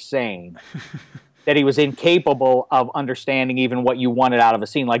so insane that he was incapable of understanding even what you wanted out of a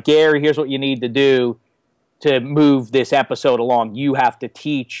scene. Like, Gary, here's what you need to do to move this episode along. You have to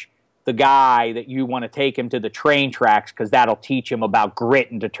teach the guy that you want to take him to the train tracks, because that'll teach him about grit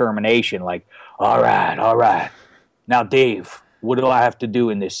and determination. Like, all right. Now, Dave, what do I have to do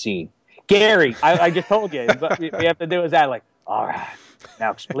in this scene? Gary, I just told you, what we have to do is that, like, all right,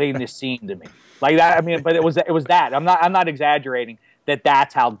 now explain this scene to me. Like that. I mean, but it was that. I'm not exaggerating.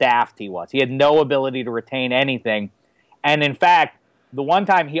 that's how daft he was. He had no ability to retain anything. And in fact, the one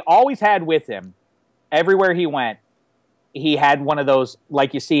time he always had with him, everywhere he went, he had one of those,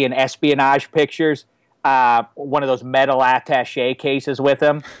 like you see in espionage pictures, one of those metal attaché cases with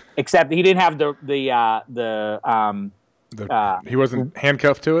him, except he didn't have he wasn't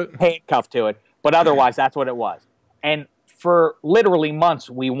handcuffed to it? Handcuffed to it. But otherwise, that's what it was. And for literally months,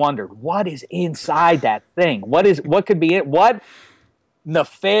 we wondered, what is inside that thing? What could be it? What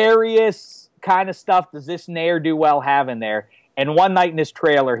nefarious kind of stuff does this ne'er-do-well have in there? And one night in his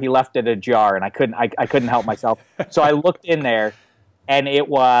trailer, he left it ajar, and I couldn't help myself. So I looked in there, and it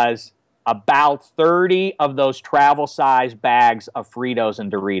was about 30 of those travel-size bags of Fritos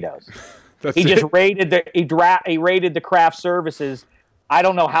and Doritos. He just raided the craft services, I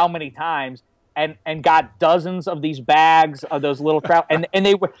don't know how many times, and got dozens of these bags of those little travel, and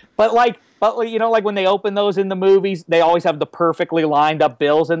they were, but you know, like when they open those in the movies, they always have the perfectly lined up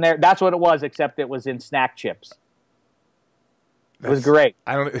bills in there. That's what it was, except it was in snack chips. It was great.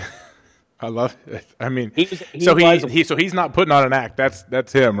 I love it. I mean, so he's not putting on an act.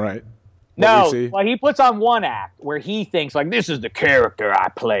 That's him, right? No, well, he puts on one act where he thinks like, this is the character I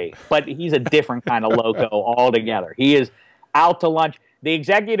play, but he's a different kind of loco altogether. He is out to lunch. The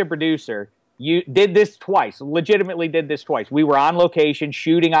executive producer did this twice, legitimately did this twice. We were on location,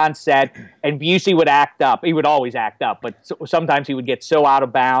 shooting on set, and Busey would act up. He would always act up, but sometimes he would get so out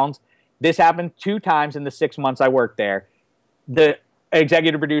of bounds. This happened 2 times in the 6 months I worked there. The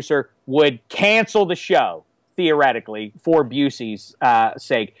executive producer would cancel the show, theoretically, for Busey's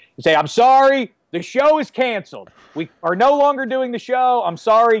sake. He'd say, I'm sorry, the show is canceled. We are no longer doing the show. I'm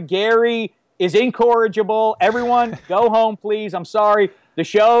sorry, Gary is incorrigible. Everyone, go home, please. I'm sorry. The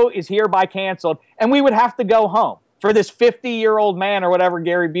show is hereby canceled. And we would have to go home. For this 50-year-old man or whatever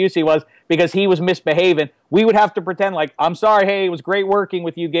Gary Busey was, because he was misbehaving, we would have to pretend like, I'm sorry, hey, it was great working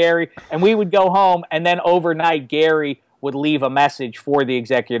with you, Gary. And we would go home, and then overnight, Gary would leave a message for the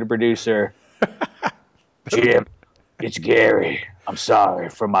executive producer. Jim, it's Gary. I'm sorry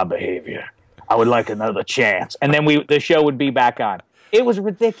for my behavior. I would like another chance. And then the show would be back on. It was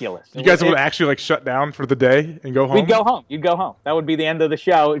ridiculous. You guys would actually like shut down for the day and go home? We'd go home. You'd go home. That would be the end of the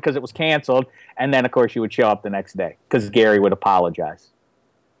show because it was canceled. And then, of course, you would show up the next day because Gary would apologize.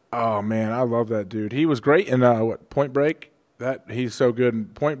 Oh, man, I love that dude. He was great in, Point Break? He's so good in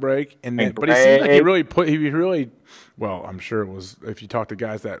Point Break. But he seemed like he really, well, I'm sure it was, if you talk to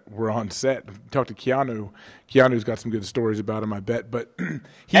guys that were on set, talk to Keanu's got some good stories about him, I bet. But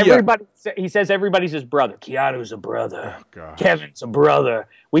he says everybody's his brother. Keanu's a brother. Oh, Kevin's a brother.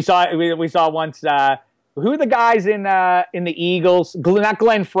 We saw once, who are the guys in the Eagles? Not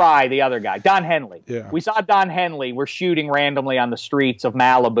Glenn Fry, the other guy, Don Henley. Yeah. We saw Don Henley. We're shooting randomly on the streets of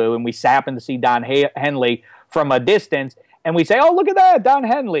Malibu, and we happened to see Don Henley from a distance. And we say, oh, look at that, Don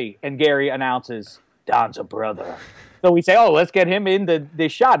Henley. And Gary announces, Don's a brother. So we say, oh, let's get him into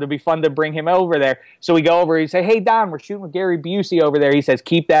this shot. It'll be fun to bring him over there. So we go over, and say, hey, Don, we're shooting with Gary Busey over there. He says,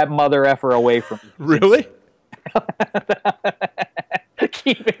 keep that mother effer away from me. Really?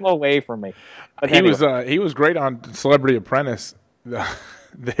 Keep him away from me. But he was great on Celebrity Apprentice.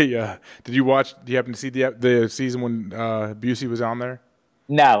 Did you happen to see the season when Busey was on there?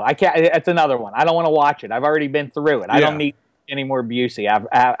 No, I can't. It's another one. I don't want to watch it. I've already been through it. I don't need any more Busey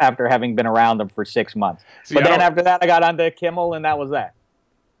after having been around him for 6 months. But then after that, I got onto Kimmel, and that was that.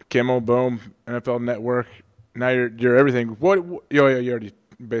 Kimmel, boom, NFL Network. Now you're everything. You already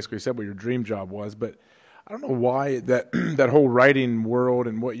basically said what your dream job was, but I don't know why that whole writing world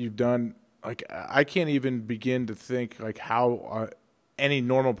and what you've done. Like, I can't even begin to think like how any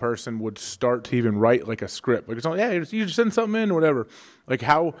normal person would start to even write like a script. Like, it's all, yeah, you just send something in or whatever. Like,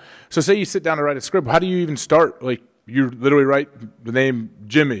 how? So say you sit down to write a script. How do you even start? Like, you literally write the name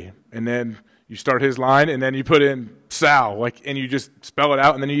Jimmy, and then you start his line, and then you put in Sal, like, and you just spell it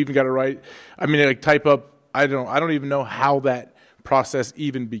out, and then you even got to write. I mean, like, type up. I don't even know how that process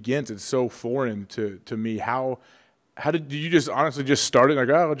even begins. It's so foreign to me. How did you just honestly just start it? Like,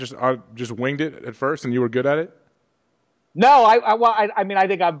 I just winged it at first, and you were good at it? No, I mean, I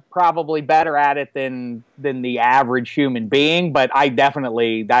think I'm probably better at it than the average human being, but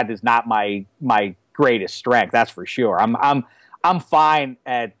that is not my greatest strength. That's for sure. I'm fine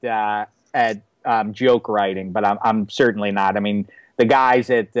at joke writing, but I'm certainly not. I mean, the guys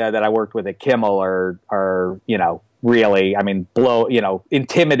that I worked with at Kimmel are really, I mean,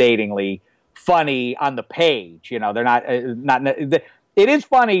 intimidatingly funny on the page. They're not. It is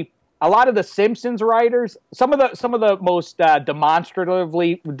funny. A lot of the Simpsons writers, some of the most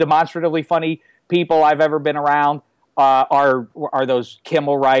demonstratively funny people I've ever been around are those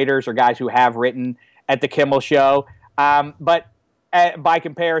Kimmel writers or guys who have written at the Kimmel show. But by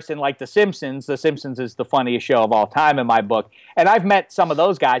comparison, like The Simpsons is the funniest show of all time in my book. And I've met some of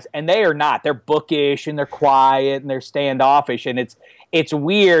those guys, and they are not. They're bookish and they're quiet and they're standoffish, and it's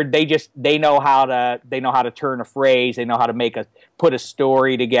weird. They know how to turn a phrase. They know how to put a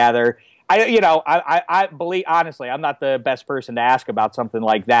story together. I believe, honestly, I'm not the best person to ask about something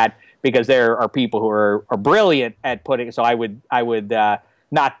like that, because there are people who are brilliant at putting it. So I would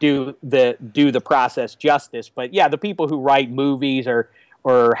not do the process justice. But yeah, the people who write movies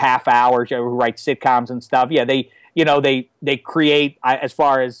or half hours, who write sitcoms and stuff, yeah, they create, as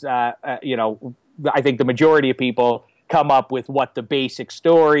far as I think the majority of people come up with what the basic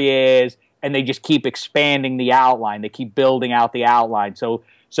story is, and they just keep expanding the outline. They keep building out the outline.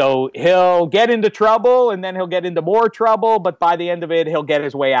 So he'll get into trouble, and then he'll get into more trouble, but by the end of it, he'll get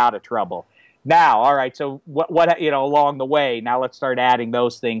his way out of trouble. Now, all right, so what along the way, now let's start adding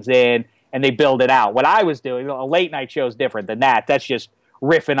those things in, and they build it out. What I was doing, a late night show is different than that. That's just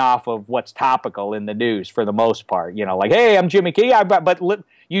riffing off of what's topical in the news for the most part. Like, hey, I'm Jimmy Kimmel, but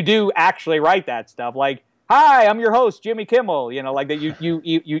you do actually write that stuff. Like, hi, I'm your host, Jimmy Kimmel. Like that.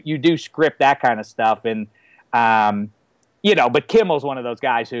 You do script that kind of stuff, and but Kimmel's one of those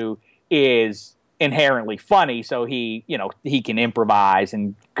guys who is inherently funny, so he can improvise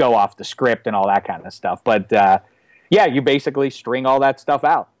and go off the script and all that kind of stuff. But you basically string all that stuff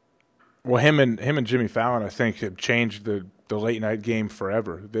out. Well, him and Jimmy Fallon, I think, have changed the late night game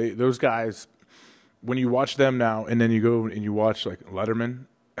forever. Those guys, when you watch them now, and then you go and you watch like Letterman.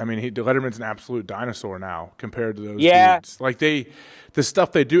 I mean, Letterman's an absolute dinosaur now compared to those dudes. Like the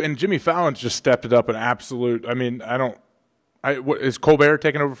stuff they do, and Jimmy Fallon's just stepped it up an absolute. I mean, is Colbert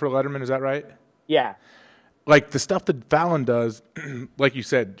taking over for Letterman? Is that right? Yeah. Like the stuff that Fallon does, like you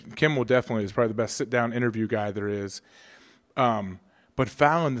said, Kimmel definitely is probably the best sit-down interview guy there is. But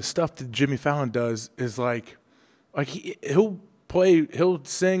Fallon, the stuff that Jimmy Fallon does is like he'll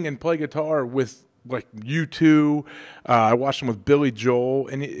sing and play guitar with like U2. I watched him with Billy Joel,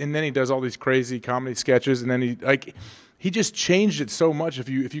 and then he does all these crazy comedy sketches, and then he just changed it so much. If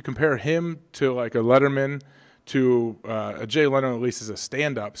you compare him to like a Letterman, to Jay Leno, at least is a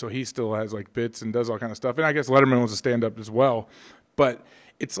stand-up, so he still has like bits and does all kind of stuff. And I guess Letterman was a stand-up as well. But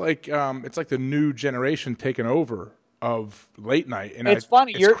it's like the new generation taking over of late night. And it's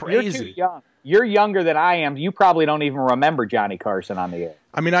funny. You're crazy. You're too young. You're younger than I am. You probably don't even remember Johnny Carson on the air.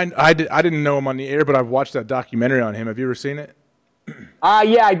 I mean, I didn't know him on the air, but I've watched that documentary on him. Have you ever seen it?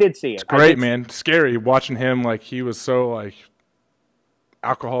 Yeah, I did see it. It's great, man. Scary watching him. Like he was so like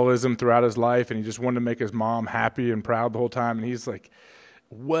alcoholism throughout his life, and he just wanted to make his mom happy and proud the whole time. And he's like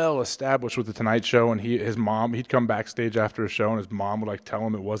well established with the Tonight Show, and he'd come backstage after a show, and his mom would like tell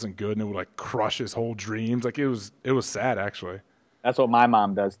him it wasn't good, and it would like crush his whole dreams. Like it was sad, actually. That's what my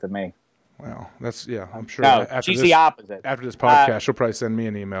mom does to me. Well, I'm sure. No, she's the opposite. After this podcast, she'll probably send me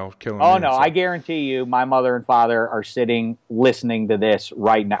an email killing me. Oh no, I guarantee you, my mother and father are sitting listening to this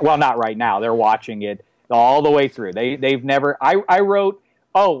right now. Well, not right now. They're watching it all the way through. They've never. I wrote.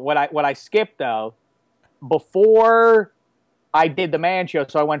 Oh, what I skipped though, before I did the Man Show,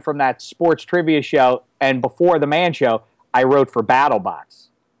 so I went from that sports trivia show, and before the Man Show, I wrote for BattleBots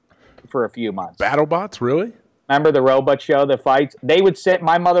for a few months. BattleBots, really? Remember the robot show, the fights?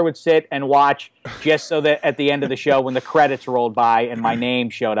 My mother would sit and watch just so that at the end of the show, when the credits rolled by and my name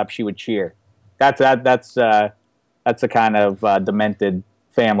showed up, she would cheer. That's the kind of demented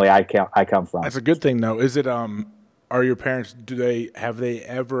family I come from. That's a good thing, though. Is it are your parents, have they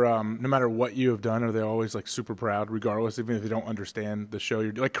ever, no matter what you have done, are they always like super proud, regardless, even if they don't understand the show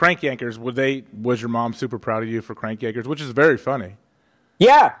you're doing? Like Crank Yankers, was your mom super proud of you for Crank Yankers, which is very funny?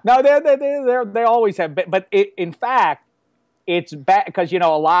 Yeah, no, they always have been, but in fact, it's bad because a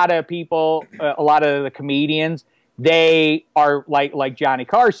lot of people, a lot of the comedians, they are like Johnny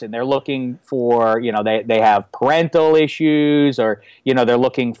Carson. They're looking for they have parental issues, or they're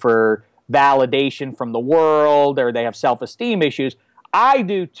looking for validation from the world, or they have self-esteem issues. I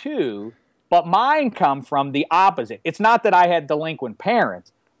do too, but mine come from the opposite. It's not that I had delinquent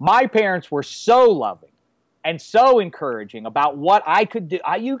parents. My parents were so loving and so encouraging about what I could do.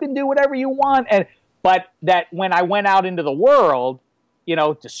 You can do whatever you want, but that when I went out into the world,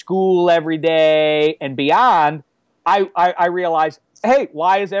 to school every day and beyond, I realized, hey,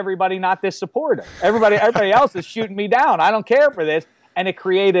 why is everybody not this supportive? Everybody else is shooting me down. I don't care for this. And it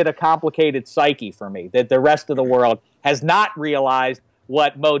created a complicated psyche for me that the rest of the world has not realized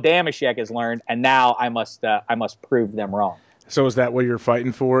what Mo Dameshek has learned, and now I must prove them wrong. So is that what you're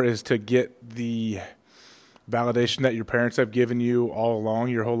fighting for, is to get the validation that your parents have given you all along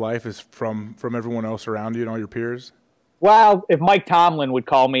your whole life is from everyone else around you and all your peers? Well, if Mike Tomlin would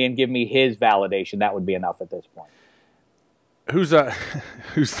call me and give me his validation, that would be enough at this point. Who's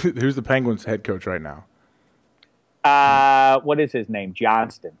who's the Penguins head coach right now? What is his name?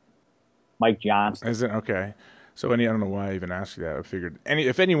 Johnston. Mike Johnston. Is it okay? So I don't know why I even asked you that. I figured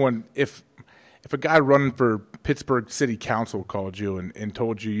if a guy running for Pittsburgh City Council called you and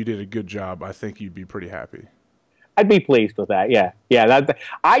told you did a good job, I think you'd be pretty happy. I'd be pleased with that. Yeah.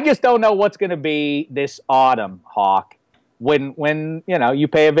 I just don't know what's going to be this autumn, Hawk, when you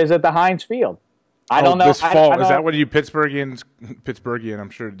pay a visit to Heinz Field. I don't know. This fall, is that what you Pittsburghian? I'm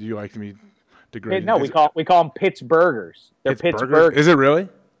sure. Do you like to be degraded? No, we call them Pittsburghers. They're Pittsburghers. Is it really?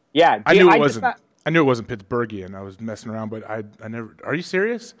 Yeah. I knew it wasn't. I knew it wasn't Pittsburghian. I was messing around, but I never. Are you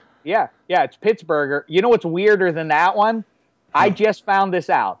serious? Yeah, it's Pittsburgher. You know what's weirder than that one? I just found this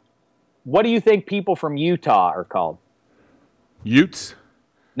out. What do you think people from Utah are called? Utes?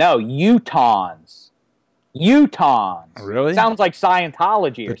 No, Utahns. Utahns. Really? Sounds like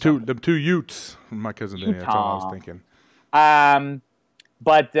Scientology or something. The two Utes. My cousin Benny, that's all I was thinking.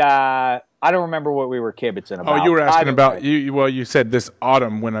 But I don't remember what we were kibitzing about. Oh, you were asking about you. Well, you said this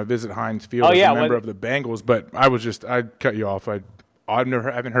autumn when I visit Heinz Field as a member of the Bengals, but I cut you off. I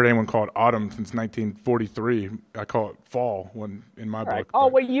haven't heard anyone call it autumn since 1943. I call it fall in my book. Oh,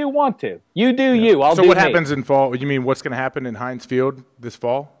 well, you want to. You do you. I'll do So what me. happens in fall? You mean what's going to happen in Heinz Field this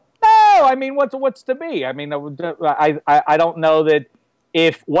fall? No, I mean what's to be. I mean I don't know that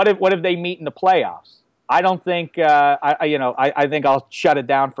what if they meet in the playoffs? I don't think I think I'll shut it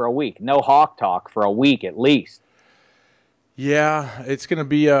down for a week. No Hawk talk for a week at least. Yeah, it's going to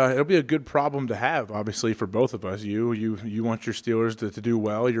be it'll be a good problem to have, obviously, for both of us. You want your Steelers to do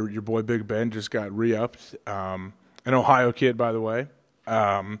well. Your boy Big Ben just got re-upped. An Ohio kid, by the way.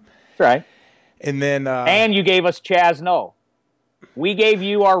 That's right. And then and you gave us Chaz No. We gave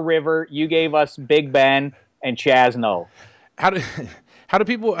you our River. You gave us Big Ben and Chaz No. How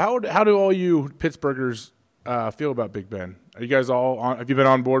do all you Pittsburghers feel about Big Ben? Are you guys have you been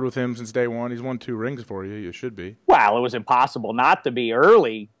on board with him since day one? He's won 2 rings for you. You should be. Well, it was impossible not to be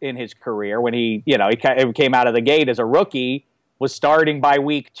early in his career when he came out of the gate as a rookie, was starting by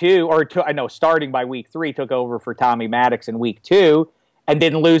week 2, starting by week 3, took over for Tommy Maddox in week 2, and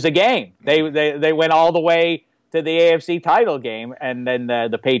didn't lose a game. They went all the way to the AFC title game, and then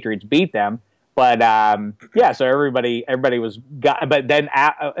the Patriots beat them. But so everybody was but then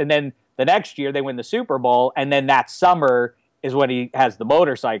and then the next year they win the Super Bowl, and then that summer is when he has the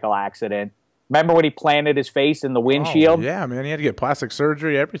motorcycle accident. Remember when he planted his face in the windshield? Oh, yeah, man, he had to get plastic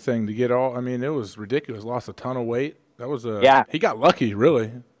surgery, everything to get all. I mean, it was ridiculous. Lost a ton of weight. That was he got lucky,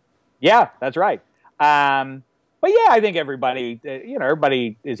 really. Yeah, that's right. But yeah, I think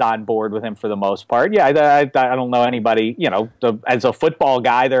everybody is on board with him for the most part. Yeah, I don't know anybody, as a football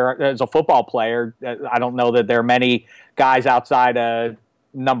guy, as a football player, I don't know that there are many guys outside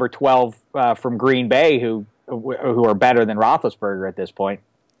number 12 from Green Bay who are better than Roethlisberger at this point.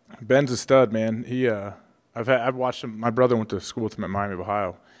 Ben's a stud, man. I've watched him. My brother went to school with him at Miami of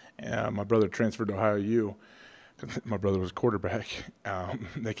Ohio, and my brother transferred to Ohio U. My brother was a quarterback.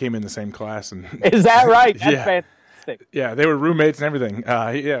 They came in the same class, and is that right? That's fantastic. Yeah, they were roommates and everything.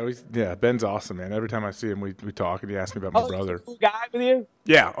 Ben's awesome, man. Every time I see him, we talk, and he asks me about my brother. Cool guy with you?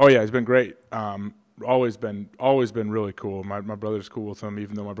 Yeah. Oh yeah, he's been great. Always been really cool. My brother's cool with him,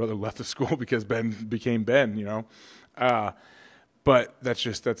 even though my brother left the school because Ben became Ben. But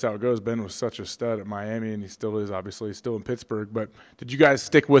that's how it goes. Ben was such a stud at Miami, and he still is. Obviously, he's still in Pittsburgh. But did you guys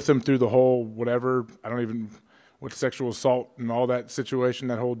stick with him through the whole whatever? With sexual assault and all that situation,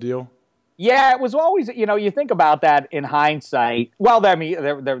 that whole deal? Yeah, it was always, you think about that in hindsight. Well, I mean,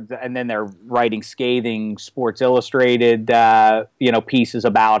 and then they're writing scathing Sports Illustrated, pieces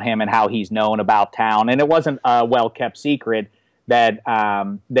about him and how he's known about town. And it wasn't a well-kept secret that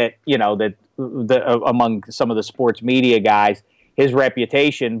among some of the sports media guys, his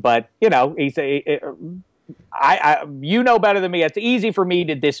reputation. But, he's you know better than me. It's easy for me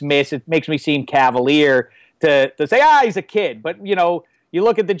to dismiss. It makes me seem cavalier to say, he's a kid. But, you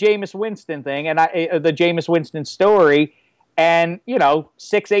look at the Jameis Winston thing and the Jameis Winston story, and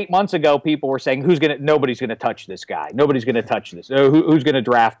 6-8 months ago, people were saying, nobody's gonna touch this guy. Nobody's gonna touch this. Who's gonna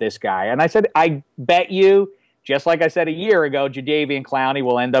draft this guy? And I said, I bet you, just like I said a year ago, Jadeveon Clowney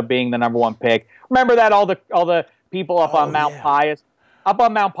will end up being the number 1 pick. Remember that all the people up on Mount Pius. Up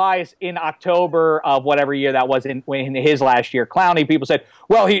on Mount Pius in October of whatever year that was in his last year, Clowney, people said,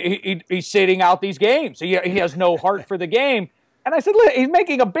 well, he's sitting out these games. He has no heart for the game. And I said, look, he's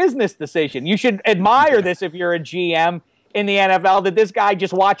making a business decision. You should admire this if you're a GM in the NFL, that this guy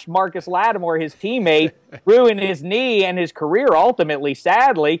just watched Marcus Lattimore, his teammate, ruin his knee and his career ultimately,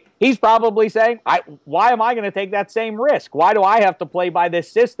 sadly. He's probably saying, why am I going to take that same risk? Why do I have to play by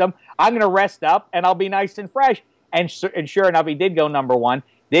this system? I'm going to rest up and I'll be nice and fresh. And sure enough, he did go number one.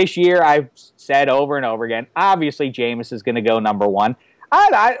 This year, I've said over and over again, obviously Jameis is going to go number one.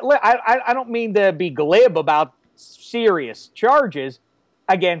 I don't mean to be glib about serious charges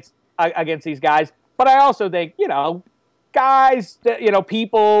against these guys, but I also think, guys,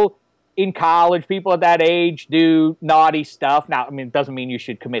 people in college, people at that age do naughty stuff. Now, it doesn't mean you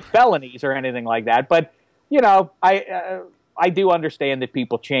should commit felonies or anything like that, but, I do understand that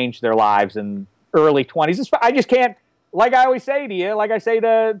people change their lives in early 20s. I just can't, like I always say to you, like I say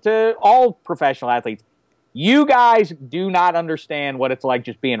to all professional athletes, you guys do not understand what it's like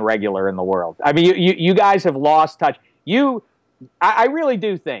just being regular in the world. I mean, you guys have lost touch. I really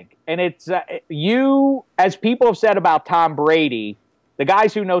do think, and it's as people have said about Tom Brady, the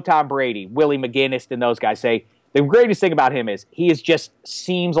guys who know Tom Brady, Willie McGinnis and those guys say, the greatest thing about him is he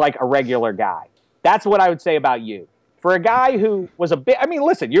seems like a regular guy. That's what I would say about you. For a guy who was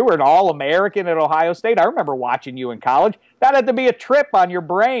listen, you were an All-American at Ohio State. I remember watching you in college. That had to be a trip on your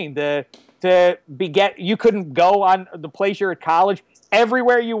brain you couldn't go on the place you're at college.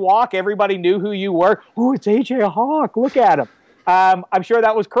 Everywhere you walk, everybody knew who you were. Oh, it's A.J. Hawk. Look at him. I'm sure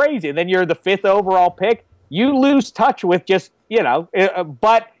that was crazy. And then you're the 5th overall pick. You lose touch with just,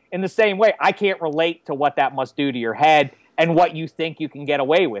 but in the same way, I can't relate to what that must do to your head and what you think you can get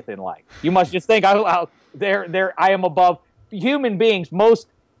away with in life. You must just think, I am above human beings. Most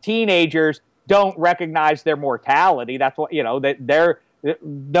teenagers don't recognize their mortality. That's what,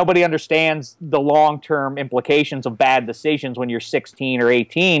 nobody understands the long-term implications of bad decisions when you're 16 or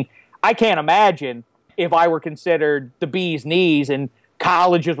 18. I can't imagine if I were considered the bee's knees and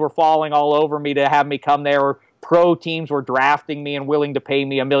colleges were falling all over me to have me come there, or pro teams were drafting me and willing to pay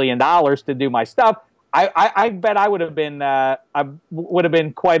me $1 million to do my stuff. I bet I would have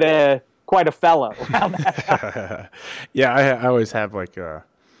been quite a fellow around that. Yeah, I always have I try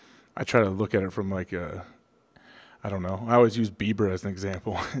to look at it from I don't know. I always use Bieber as an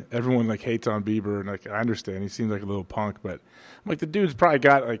example. Everyone hates on Bieber, and I understand he seems like a little punk, but I'm the dude's probably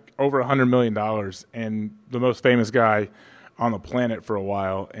got over $100 million and the most famous guy on the planet for a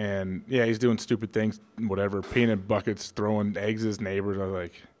while. And yeah, he's doing stupid things, whatever, peanut buckets, throwing eggs at his neighbors. I was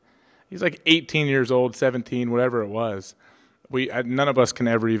he's 18 years old, 17, whatever it was. None of us can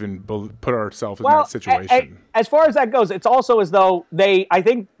ever even put ourselves in that situation. As far as that goes, it's also as though I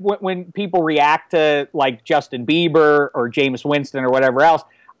think when people react to Justin Bieber or Jameis Winston or whatever else,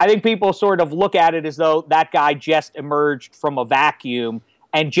 I think people sort of look at it as though that guy just emerged from a vacuum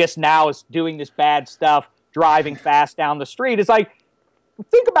and just now is doing this bad stuff, driving fast down the street. It's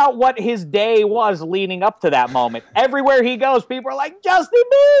think about what his day was leading up to that moment. Everywhere he goes, people are like, Justin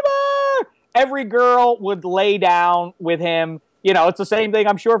Bieber! Every girl would lay down with him. It's the same thing,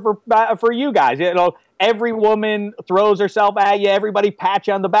 I'm sure, for you guys. Every woman throws herself at you. Everybody pats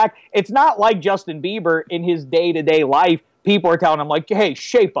you on the back. It's not like Justin Bieber in his day-to-day life. People are telling him, hey,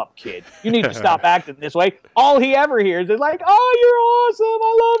 shape up, kid. You need to stop acting this way. All he ever hears is oh, you're awesome.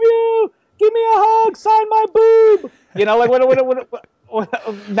 I love you. Give me a hug. Sign my boob.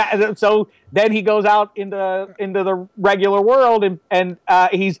 What? So then he goes out into the regular world and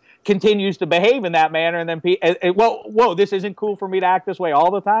he continues to behave in that manner. And then, whoa, this isn't cool for me to act this way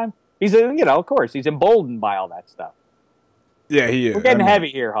all the time. He's, of course, he's emboldened by all that stuff. Yeah, he is. We're getting heavy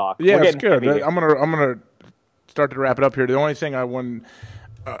here, Hawk. Yeah, it's good. I'm gonna start to wrap it up here. The only thing I want,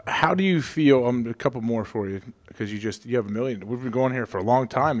 how do you feel? A couple more for you because you have 1 million. We've been going here for a long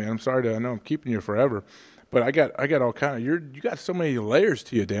time, man. I'm sorry I know I'm keeping you forever. But I got all kind of you got so many layers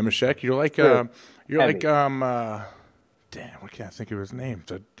to you, Dameshek. You're damn, I can't think of his name.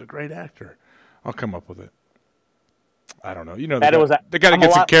 It's a great actor. I'll come up with it. I don't know. The guy that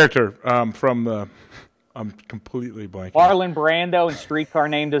gets a character from the. I'm completely blanking. Marlon Brando in Streetcar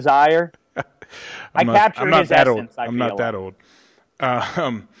Named Desire. I captured his essence. I'm not that old.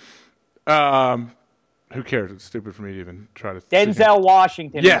 Who cares? It's stupid for me to even try to. Denzel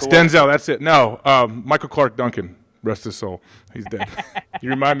Washington. Yes, Denzel. That's it. No, Michael Clark Duncan. Rest his soul. He's dead.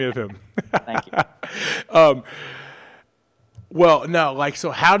 You remind me of him. Thank you. Well, no,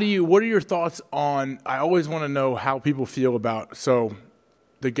 so what are your thoughts on, I always want to know how people feel about,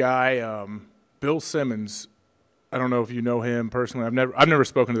 the guy, Bill Simmons, I don't know if you know him personally. I've never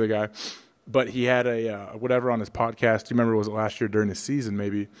spoken to the guy, but he had whatever on his podcast. Do you remember, was it last year during the season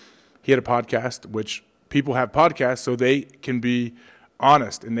maybe? He had a podcast, which people have podcasts so they can be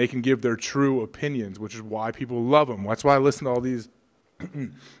honest and they can give their true opinions, which is why people love them. That's why I listen to all these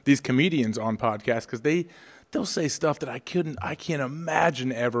comedians on podcasts, because they'll say stuff that I can't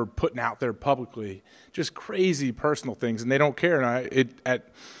imagine ever putting out there publicly, just crazy personal things, and they don't care. And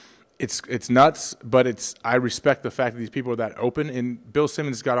it's nuts, but I respect the fact that these people are that open. And Bill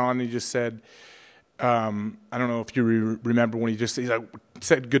Simmons got on and he just said, I don't know if you remember when he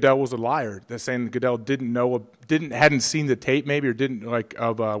said Goodell was a liar. That's saying Goodell hadn't seen the tape maybe, or didn't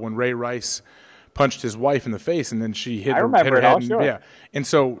when Ray Rice punched his wife in the face and then she hit her head. Sure. Yeah. And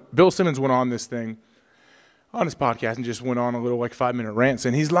so Bill Simmons went on this thing on his podcast and just went on a little 5-minute rant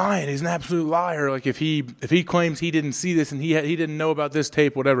saying he's lying. He's an absolute liar. Like if he claims he didn't see this and he didn't know about this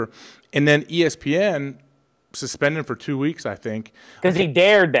tape, whatever. And then ESPN suspended him for 2 weeks, I think, because he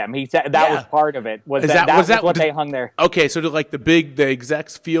dared them. He said that was part of it. Was that what they hung there? Okay, so did the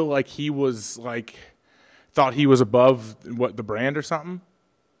execs feel like he was thought he was above the brand or something?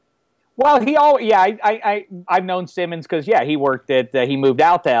 Well, I've known Simmons because he worked he moved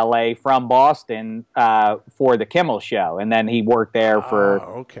out to L.A. from Boston for the Kimmel Show, and then he worked there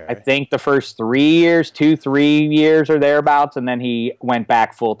for I think the first 3 years, 3 years or thereabouts, and then he went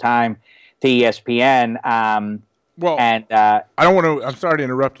back full time to ESPN. I don't want to. I'm sorry to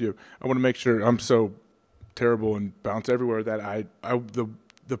interrupt you. I want to make sure I'm so terrible and bounce everywhere that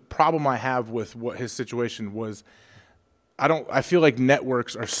the problem I have with what his situation was. I feel like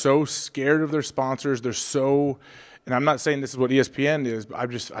networks are so scared of their sponsors. They're so, and I'm not saying this is what ESPN is, but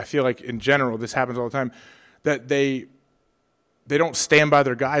I feel like in general, this happens all the time, that they don't stand by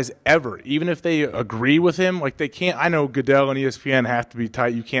their guys ever, even if they agree with him. Like they can't. I know Goodell and ESPN have to be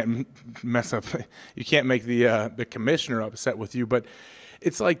tight. You can't mess up. You can't make the commissioner upset with you. But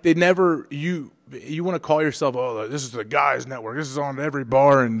it's like they never. You want to call yourself, oh, this is the guys network. This is on every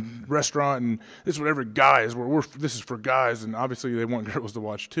bar and restaurant, and this is what every guy is. This is for guys, and obviously they want girls to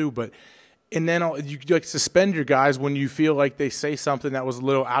watch too. But and then you suspend your guys when you feel like they say something that was a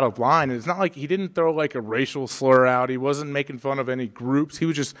little out of line. And it's not like he didn't throw a racial slur out. He wasn't making fun of any groups. He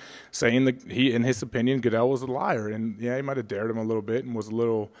was just saying that in his opinion, Goodell was a liar. And yeah, he might have dared him a little bit and was a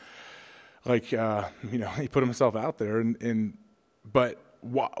little he put himself out there. But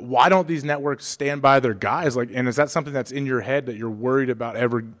why don't these networks stand by their guys? And is that something that's in your head that you're worried about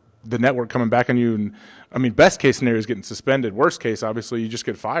the network coming back on you? And I mean, best case scenario is getting suspended. Worst case, obviously, you just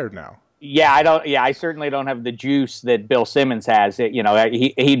get fired now. Yeah, I don't. Yeah, I certainly don't have the juice that Bill Simmons has.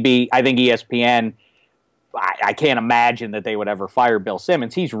 He'd be. I think ESPN. I can't imagine that they would ever fire Bill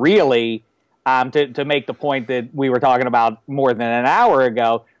Simmons. He's really, to make the point that we were talking about more than an hour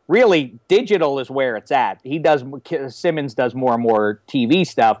ago. Really, digital is where it's at. Simmons does more and more TV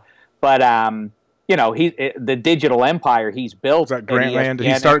stuff, but the digital empire he's built. Is that Grantland? Did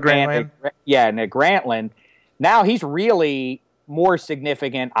he start Grantland? Yeah, and at Grantland. Now he's really more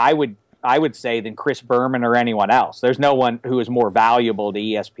significant, I would say, than Chris Berman or anyone else. There's no one who is more valuable to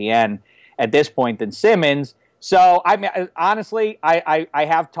ESPN at this point than Simmons. So, I mean, honestly, I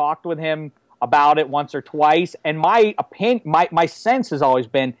have talked with him about it once or twice, and my opinion, my sense has always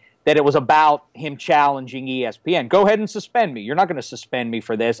been that it was about him challenging ESPN. Go ahead and suspend me. You're not going to suspend me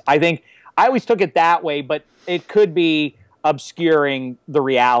for this. I think I always took it that way, but it could be obscuring the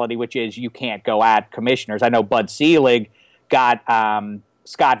reality, which is you can't go at commissioners. I know Bud Selig got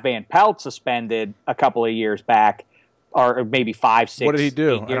Scott Van Pelt suspended a couple of years back, or maybe 5, 6. What did he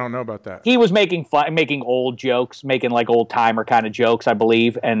do? I don't know about that. He was making old jokes, making old timer kind of jokes, I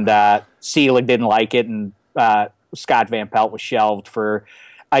believe, and Selig didn't like it, and Scott Van Pelt was shelved for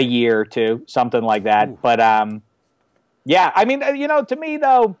a year or two, something like that. Ooh. But yeah, I mean, to me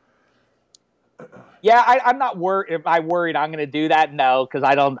though, yeah, I'm not worried. Am I worried I'm going to do that? No, because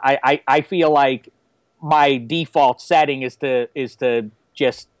I don't. I feel like my default setting is to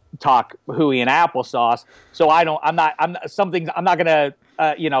just talk hooey and applesauce. So I'm not going to,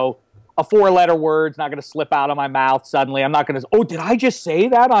 a 4-letter word's not going to slip out of my mouth suddenly. I'm not going to, oh, did I just say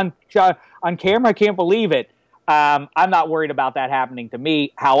that on camera? I can't believe it. I'm not worried about that happening to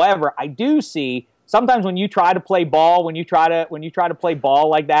me. However, I do see sometimes when you try to play ball, when you try to play ball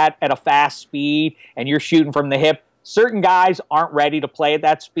like that at a fast speed and you're shooting from the hip, certain guys aren't ready to play at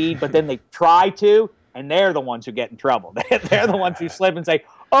that speed, but then they try to, and they're the ones who get in trouble. They're the ones who slip and say,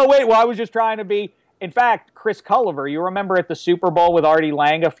 oh, wait, well, I was just trying to be. In fact, Chris Culliver, you remember at the Super Bowl with Artie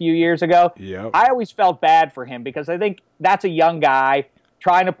Lang a few years ago? Yep. I always felt bad for him because I think that's a young guy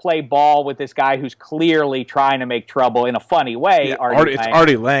trying to play ball with this guy who's clearly trying to make trouble in a funny way. Yeah, it's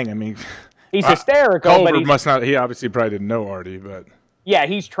Artie Lang. I mean, he's hysterical. Culliver must not. He obviously probably didn't know Artie, but yeah,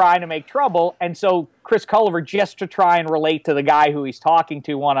 he's trying to make trouble. And so Chris Culliver, just to try and relate to the guy who he's talking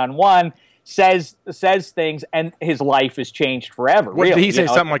to one-on-one, says things, and his life has changed forever. What, did he say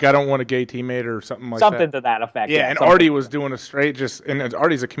something like, I don't want a gay teammate or something like that? Something to that effect. Yeah, and Artie was doing a straight and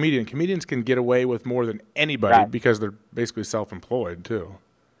Artie's a comedian. Comedians can get away with more than anybody because they're basically self-employed too.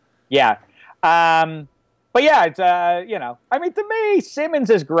 Yeah. But yeah, it's, I mean, to me, Simmons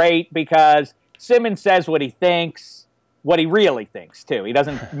is great because Simmons says what he thinks. what he really thinks, too. He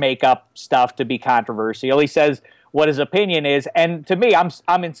doesn't make up stuff to be controversial. He says what his opinion is. And to me, I'm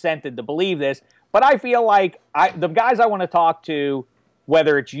incented to believe this. But I feel like the guys I want to talk to,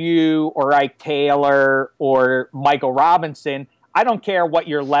 whether it's you or Ike Taylor or Michael Robinson, I don't care what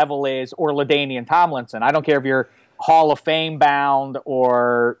your level is, or LaDainian Tomlinson. I don't care if you're Hall of Fame bound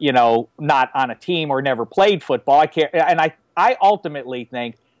or, not on a team or never played football. I care. And I ultimately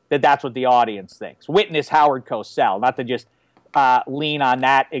think that that's what the audience thinks. Witness Howard Cosell, not to just lean on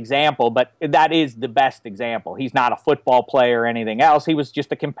that example, but that is the best example. He's not a football player or anything else. He was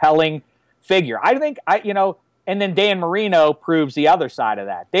just a compelling figure. I think, and then Dan Marino proves the other side of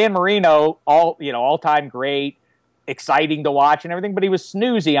that. Dan Marino, all-time great, exciting to watch and everything, but he was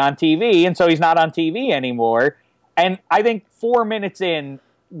snoozy on TV, and so he's not on TV anymore. And I think 4 minutes in,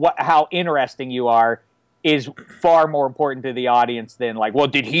 how interesting you are is far more important to the audience than like, well,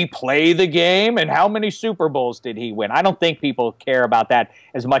 did he play the game and how many Super Bowls did he win? I don't think people care about that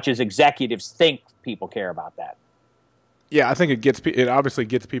as much as executives think people care about that. Yeah, I think it obviously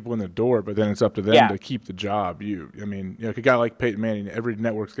gets people in the door, but then it's up to them to keep the job. A guy like Peyton Manning, every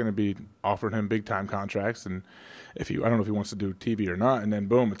network's going to be offering him big time contracts, and I don't know if he wants to do TV or not, and then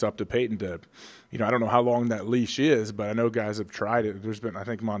boom, it's up to Peyton to, I don't know how long that leash is, but I know guys have tried it. There's been, I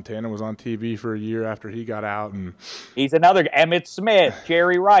think Montana was on TV for a year after he got out, and he's another Emmitt Smith,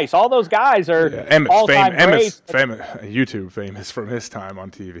 Jerry Rice, all those guys are all-time greats. YouTube famous from his time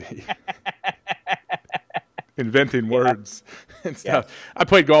on TV. Inventing words and stuff. Yeah. I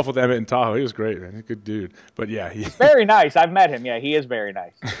played golf with Emmett in Tahoe. He was great, man. He's a good dude. But yeah, he's very nice. I've met him. Yeah, he is very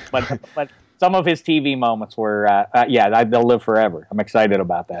nice. But some of his TV moments were, they'll live forever. I'm excited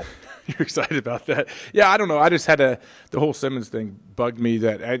about that. You're excited about that? Yeah, I don't know. I just had the whole Simmons thing bugged me.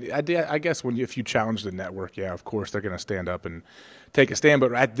 That I guess if you challenge the network, yeah, of course they're going to stand up and take a stand.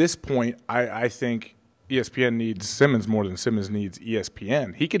 But at this point, I think ESPN needs Simmons more than Simmons needs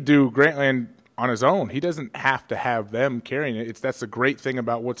ESPN. He could do Grantland on his own. He doesn't have to have them carrying it. That's the great thing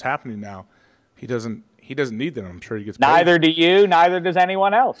about what's happening now. He doesn't need them. I'm sure he gets paid. Neither do you, neither does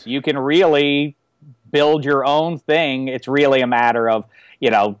anyone else. You can really build your own thing. It's really a matter of,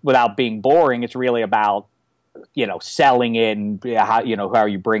 without being boring, it's really about, selling it and how are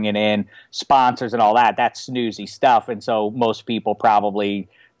you bringing in sponsors and all that. That's snoozy stuff. And so most people probably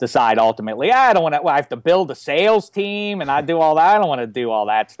decide ultimately, I have to build a sales team and I do all that. I don't want to do all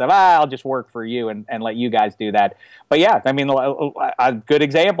that stuff. I'll just work for you and let you guys do that. But yeah, I mean, a good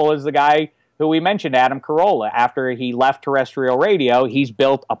example is the guy who we mentioned, Adam Carolla. After he left terrestrial radio, he's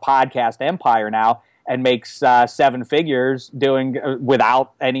built a podcast empire now and makes 7 figures doing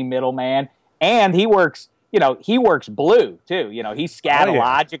without any middleman. And he works blue too. He's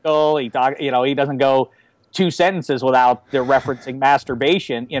scatological. He doesn't go 2 sentences without referencing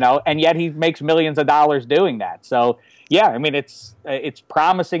masturbation, and yet he makes millions of dollars doing that. So yeah, I mean, it's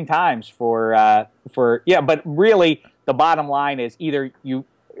promising times for but really the bottom line is either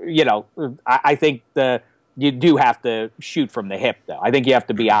I think you do have to shoot from the hip though. I think you have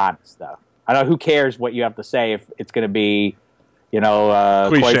to be honest though. I don't know, who cares what you have to say if it's going to be,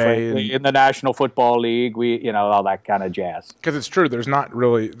 cliche in the National Football League, all that kind of jazz. Because it's true. There's not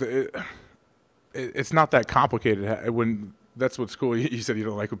really it's not that complicated. When that's what's cool. You said you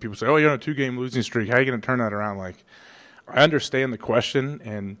don't like when people say, "Oh, you're on a 2-game losing streak. How are you going to turn that around?" Like, I understand the question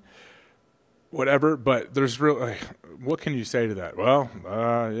and whatever, but there's what can you say to that? Well,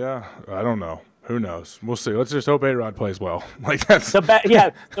 I don't know. Who knows? We'll see. Let's just hope A-Rod plays well. Like that's the best. Yeah,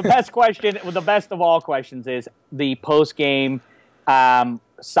 the best question. Well, the best of all questions is the post-game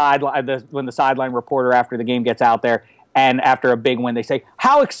sideline. When the sideline reporter after the game gets out there. And after a big win, they say,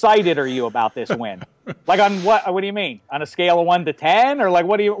 "How excited are you about this win?" Like on what? What do you mean? On a scale of 1 to 10, or like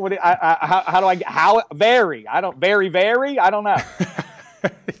what do you? How very? I don't know.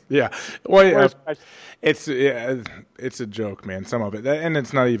 Yeah, well, it's a joke, man. Some of it, and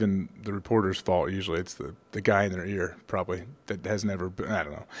it's not even the reporter's fault. Usually, it's the guy in their ear probably that has never been. I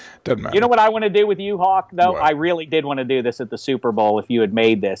don't know. Doesn't matter. You know what I want to do with you, Hawk? Though I really did want to do this at the Super Bowl if you had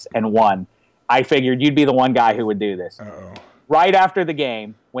made this and won. I figured you'd be the one guy who would do this. Uh-oh. Right after the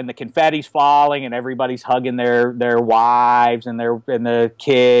game, when the confetti's falling and everybody's hugging their wives and the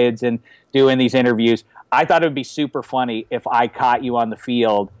kids and doing these interviews, I thought it would be super funny if I caught you on the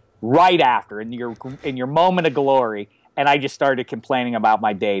field right after in your moment of glory, and I just started complaining about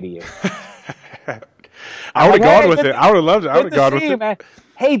my day to you. I would have gone with it. I would have loved it. I would have gone with it. Man.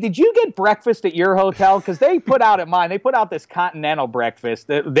 Hey, did you get breakfast at your hotel? Because they put out at mine. They put out this continental breakfast.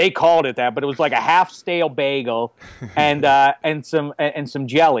 They called it that, but it was like a half-stale bagel and some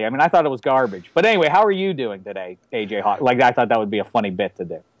jelly. I mean, I thought it was garbage. But anyway, how are you doing today, AJ Hawk? Like, I thought that would be a funny bit to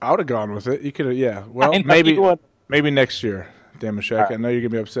do. I would have gone with it. You could have, yeah. Well, maybe Maybe next year, Dameshek. Right. I know you're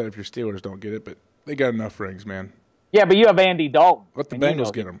going to be upset if your Steelers don't get it, but they got enough rings, man. Yeah, but you have Andy Dalton. Let the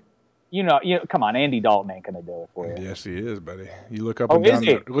Bengals get them. Come on, Andy Dalton ain't going to do it for you. Yes, he is, buddy. You look up and down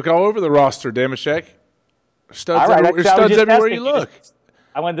there. Look all over the roster, Dameshek. Studs, studs everywhere you look.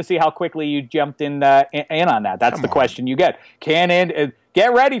 I wanted to see how quickly you jumped in on that. That's the question you get.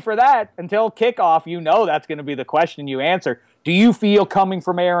 Get ready for that until kickoff. You know that's going to be the question you answer. Do you feel coming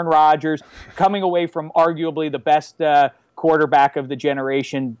from Aaron Rodgers, coming away from arguably the best quarterback of the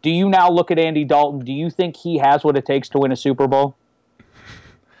generation, do you now look at Andy Dalton? Do you think he has what it takes to win a Super Bowl?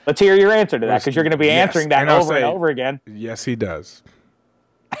 Let's hear your answer to that, because you're going to be answering that over and over again. Yes, he does.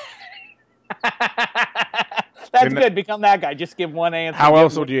 That's good. Become that guy. Just give one answer. How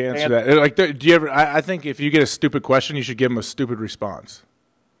else would you answer that? Like, do you ever? I think if you get a stupid question, you should give him a stupid response.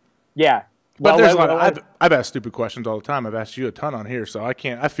 Yeah, but there's a lot. I've asked stupid questions all the time. I've asked you a ton on here, so I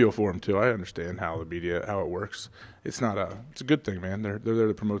can't. I feel for him too. I understand how the media, how it works. It's a good thing, man. They're there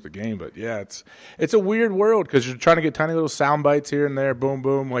to promote the game, but yeah, it's a weird world because you're trying to get tiny little sound bites here and there. Boom,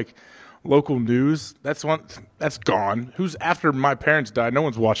 boom, like. Local news, that's gone. Who's after my parents died? No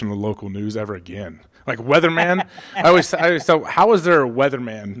one's watching the local news ever again. Like weatherman, I always so how is there a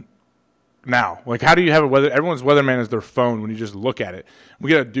weatherman now? Like how do you have a weather? Everyone's weatherman is their phone when you just look at it. We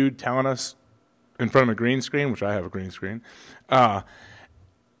get a dude telling us in front of a green screen, which I have a green screen,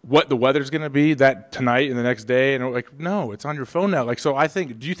 what the weather's going to be that tonight and the next day, and we're like, no, it's on your phone now. Like so,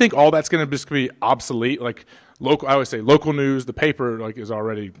 do you think all that's going to just be obsolete? Like local, I always say local news, the paper like is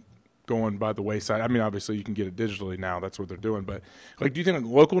already going by the wayside. I mean, obviously you can get it digitally now. That's what they're doing. But like, do you think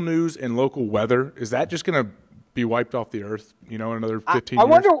local news and local weather, is that just going to be wiped off the earth, in another 15 years? I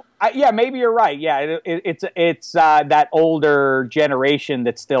wonder, yeah, maybe you're right. Yeah, it's that older generation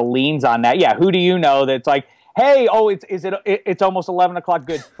that still leans on that. Yeah, who do you know that's like, hey, it's almost 11 o'clock.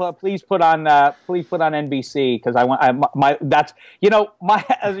 Good. Please put on NBC because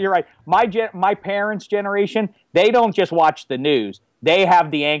you're right. My parents' generation, they don't just watch the news. They have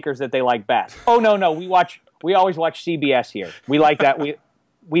the anchors that they like best. Oh no, we always watch CBS here. We like that.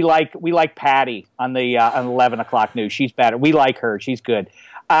 We like Patty on the 11 o'clock news. She's better. We like her. She's good.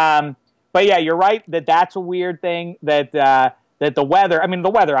 But yeah, you're right that's a weird thing that the weather. I mean,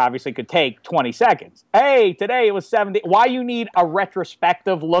 the weather obviously could take 20 seconds. Hey, today it was 70. Why you need a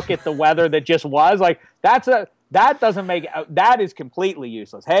retrospective look at the weather that just was? Like that doesn't make that is completely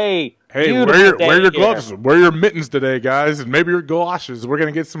useless. Hey, wear your gloves, wear your mittens today, guys, and maybe your galoshes. We're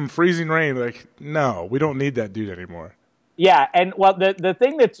gonna get some freezing rain. Like, no, we don't need that dude anymore. Yeah, and well, the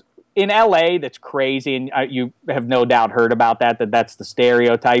thing that's in LA that's crazy, and you have no doubt heard about that's the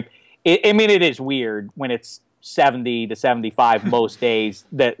stereotype. I mean, it is weird when it's 70 to 75 most days.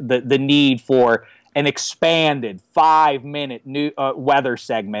 The need for an expanded 5-minute new weather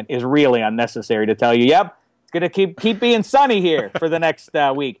segment is really unnecessary to tell you. Yep. Going to keep being sunny here for the next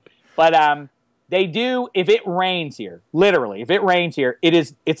week. But they do, if it rains here, literally, if it rains here,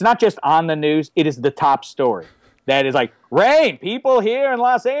 it's not just on the news, it is the top story. That is like, rain, people here in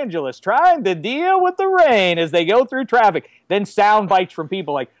Los Angeles trying to deal with the rain as they go through traffic. Then sound bites from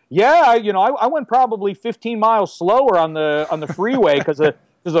people like, yeah, I went probably 15 miles slower on the freeway because of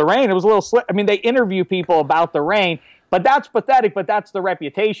the rain. It was a little slip. I mean, they interview people about the rain, but that's pathetic, but that's the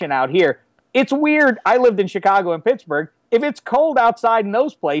reputation out here. It's weird. I lived in Chicago and Pittsburgh. If it's cold outside in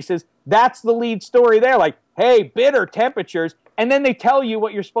those places, that's the lead story there. Like, hey, bitter temperatures. And then they tell you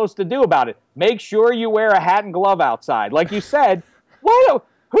what you're supposed to do about it. Make sure you wear a hat and glove outside. Like you said,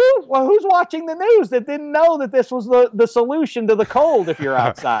 who's watching the news that didn't know that this was the solution to the cold if you're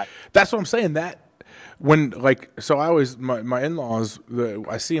outside? That's what I'm saying. That when so I always my in-laws,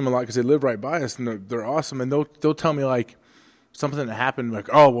 I see them a lot because they live right by us and they're awesome, and they'll tell me like something that happened, like,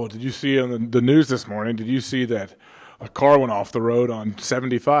 oh, well, did you see on the news this morning, did you see that a car went off the road on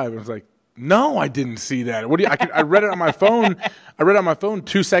 75? And I was like, no, I didn't see that. I read it on my phone. I read it on my phone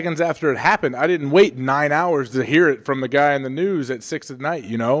 2 seconds after it happened. I didn't wait 9 hours to hear it from the guy in the news at 6 at night,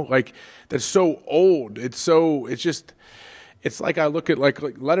 Like, that's so old. It's like I look at like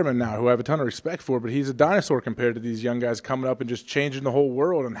Letterman now, who I have a ton of respect for, but he's a dinosaur compared to these young guys coming up and just changing the whole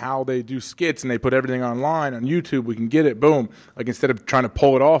world and how they do skits and they put everything online on YouTube. We can get it, boom. Like instead of trying to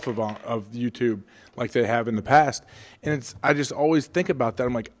pull it off of YouTube like they have in the past. And I just always think about that.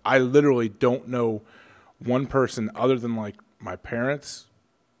 I'm like, I literally don't know one person other than like my parents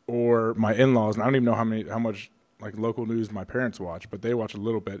or my in-laws, and I don't even know how much like local news my parents watch, but they watch a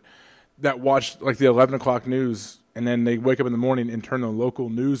little bit, that watch like the 11 o'clock news. And then they wake up in the morning and turn the local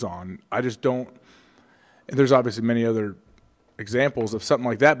news on. I just don't. And there's obviously many other examples of something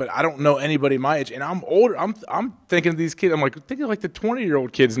like that, but I don't know anybody my age. And I'm older. I'm thinking of these kids. I'm like thinking like the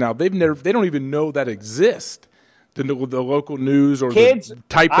 20-year-old kids now. They don't even know that exist. the local news or kids, the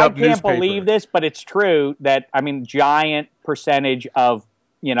typed up newspaper. I can't believe this, but it's true that, I mean, giant percentage of,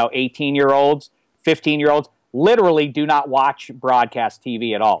 18-year-olds, 15-year-olds literally do not watch broadcast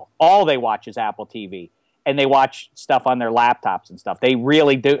TV at all. All they watch is Apple TV, and they watch stuff on their laptops and stuff. They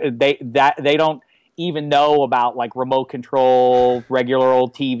really do. They don't even know about like remote control, regular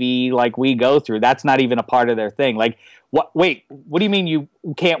old TV like we go through. That's not even a part of their thing. Like, what do you mean you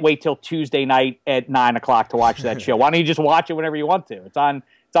can't wait till Tuesday night at 9 o'clock to watch that show? Why don't you just watch it whenever you want to? It's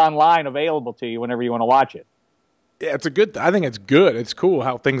online, available to you whenever you want to watch it. Yeah, I think it's good. It's cool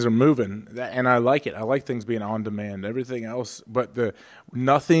how things are moving, and I like it. I like things being on demand. Everything else, but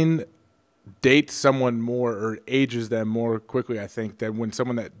nothing dates someone more or ages them more quickly, I think, than when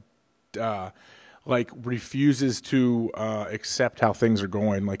someone that refuses to accept how things are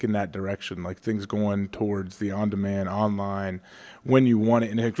going, like in that direction, like things going towards the on-demand, online, when you want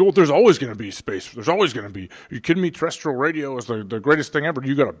it. And it's, well, there's always going to be space. There's always going to be. Are you kidding me? Terrestrial radio is the greatest thing ever.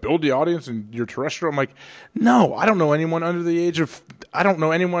 You got to build the audience and your terrestrial. I'm like, no, I don't know anyone under the age of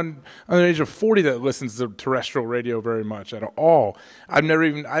 40 that listens to terrestrial radio very much at all. I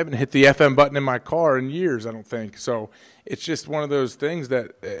haven't hit the FM button in my car in years, I don't think. So it's just one of those things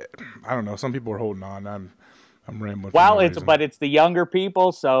that I don't know. Some people are holding on. I'm rambling. Well, it's the younger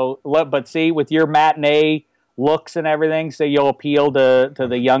people. So, but see, with your matinee looks and everything, so you'll appeal to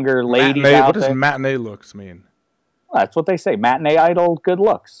the younger ladies matinee, out what there. does matinee looks mean? Well, that's what they say. Matinee idol, good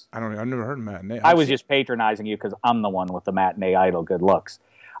looks. I've never heard of matinee. I was just patronizing you because I'm the one with the matinee idol, good looks.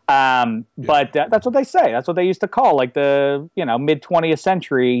 But that's what they say. That's what they used to call like the mid 20th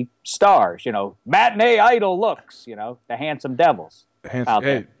century stars. Matinee idol looks. The handsome devils.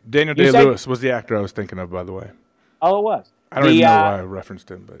 Hey, Daniel Day-Lewis was the actor I was thinking of, by the way. Oh, it was. I don't even know why I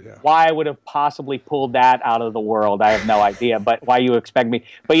referenced him, but yeah. Why I would have possibly pulled that out of the world, I have no idea. But why you expect me?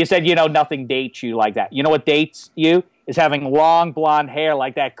 But you said nothing dates you like that. You know what dates you is having long blonde hair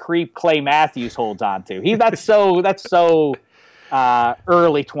like that creep Clay Matthews holds on to. That's so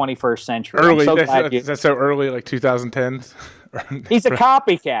early 21st century. Early. That's so early, like 2010s. He's a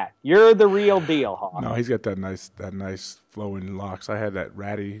copycat. You're the real deal, Hawk. No, he's got that nice flowing locks. I had that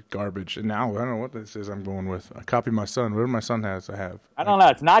ratty garbage, and now I don't know what this is. I'm going with. I copy my son. Whatever my son has, I have. I don't know.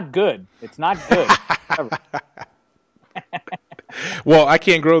 It's not good. It's not good. Well, I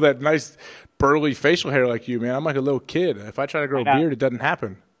can't grow that nice burly facial hair like you, man. I'm like a little kid. If I try to grow a beard, it doesn't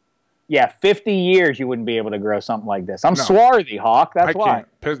happen. Yeah, 50 years you wouldn't be able to grow something like this. I'm swarthy, Hawk. That's why.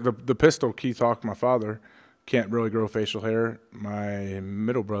 The pistol, Keith Hawk, my father, can't really grow facial hair. My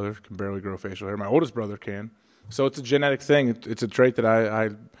middle brother can barely grow facial hair. My oldest brother can. So it's a genetic thing. It's a trait that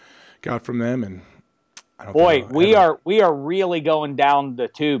I got from them. And we are really going down the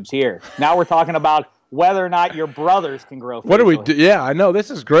tubes here. Now we're talking about whether or not your brothers can grow facial hair. What do we do? Yeah, I know. This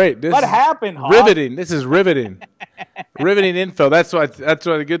is great. What happened, Hawk? Riveting. This is riveting. Riveting info. That's why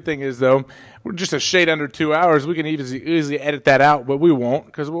the good thing is, though. We're just a shade under 2 hours. We can easily edit that out, but we won't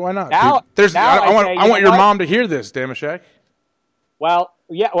because why not? I want your mom to hear this, Dameshek. Well,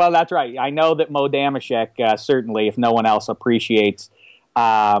 yeah, that's right. I know that Mo Dameshek certainly, if no one else, appreciates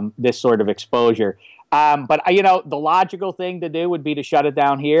this sort of exposure. But the logical thing to do would be to shut it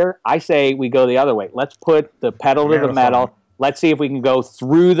down here. I say we go the other way. Let's put the pedal to the metal. Let's see if we can go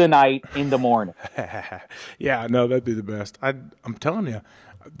through the night in the morning. Yeah, no, that'd be the best. I'm telling you.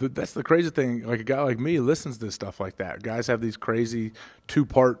 That's the crazy thing. Like a guy like me listens to stuff like that. Guys have these crazy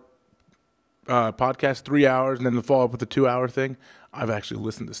 2-part podcasts, 3 hours, and then they follow up with a 2-hour thing. I've actually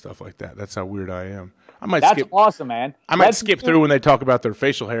listened to stuff like that. That's how weird I am. That's awesome, man. I might skip through when they talk about their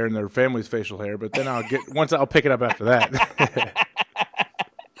facial hair and their family's facial hair, but then I'll pick it up after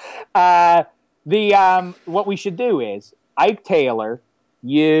that. What we should do is Ike Taylor,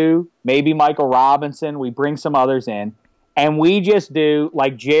 you, maybe Michael Robinson. We bring some others in. And we just do,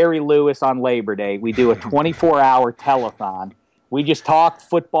 like Jerry Lewis on Labor Day, we do a 24-hour telethon. We just talk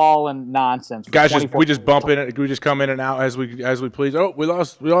football and nonsense. Guys, we just bump in it. We just come in and out as we please. Oh, we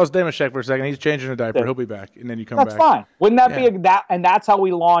lost Dameshek for a second. He's changing a diaper. He'll be back, and then you come back. That's fine. Wouldn't that be that? And that's how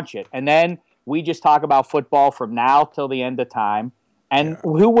we launch it. And then we just talk about football from now till the end of time. And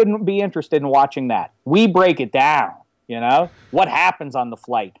who wouldn't be interested in watching that? We break it down. What happens on the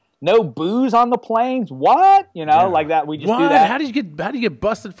flight? No booze on the planes. What? Like that. We just do that. How do you get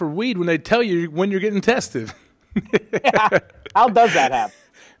busted for weed when they tell you when you're getting tested? How does that happen?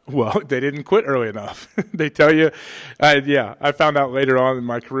 Well, they didn't quit early enough. They tell you. I found out later on in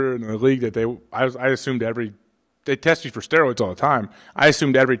my career in the league that I assumed they test you for steroids all the time. I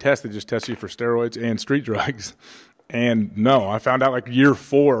assumed every test they just test you for steroids and street drugs. And no, I found out like year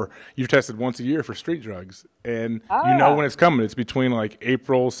 4, you're tested once a year for street drugs. And when it's coming. It's between like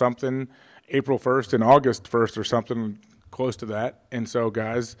April April 1st and August 1st or something close to that. And so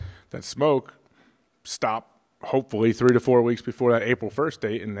guys that smoke stop hopefully 3 to 4 weeks before that April 1st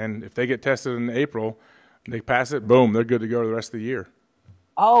date. And then if they get tested in April, they pass it, boom, they're good to go the rest of the year.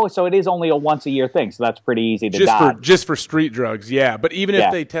 Oh, so it is only a once-a-year thing, so that's pretty easy to dodge. Just for street drugs, yeah. But even if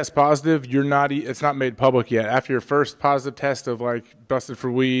they test positive, it's not made public yet. After your first positive test of, like, busted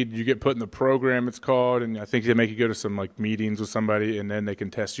for weed, you get put in the program, it's called, and I think they make you go to some, like, meetings with somebody, and then they can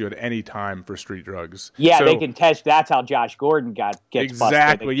test you at any time for street drugs. Yeah, so, they can test. That's how Josh Gordon gets busted.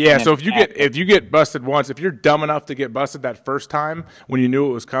 Exactly, yeah. So if you get busted once, if you're dumb enough to get busted that first time when you knew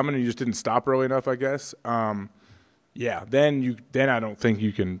it was coming and you just didn't stop early enough, I guess, yeah, then I don't think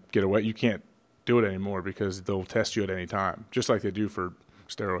you can get away. You can't do it anymore because they'll test you at any time, just like they do for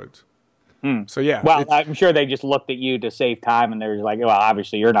steroids. So yeah. Well, I'm sure they just looked at you to save time, and they're like, "Well,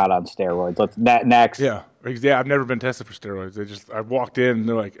 obviously you're not on steroids. Let's next." Yeah. I've never been tested for steroids. I walked in, and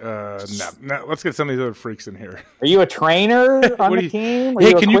they're like, no, let's get some of these other freaks in here." Are you a trainer on the team?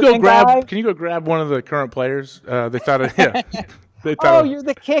 Hey, can you go grab one of the current players? They thought, yeah. You're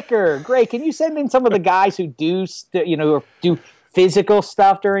the kicker. Great. Can you send in some of the guys who do physical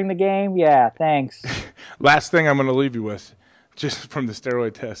stuff during the game? Yeah, thanks. Last thing I'm going to leave you with, just from the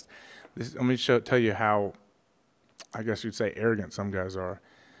steroid test. Let me tell you how, I guess you'd say, arrogant some guys are,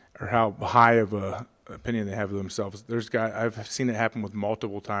 or how high of a opinion they have of themselves. I've seen it happen with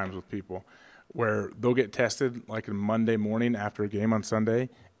multiple times with people, where they'll get tested like a Monday morning after a game on Sunday.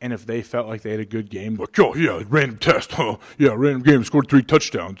 And if they felt like they had a good game, like, oh, yeah, random test. Oh, yeah, random game, scored 3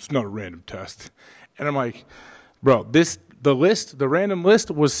 touchdowns. It's not a random test. And I'm like, bro, the random list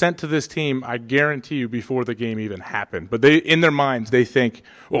was sent to this team, I guarantee you, before the game even happened. But in their minds, they think,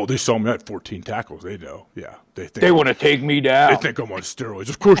 oh, they saw me at 14 tackles. They know. Yeah. They want to take me down. They think I'm on steroids.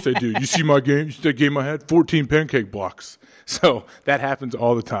 Of course they do. You see my game? You see that game I had? 14 pancake blocks. So that happens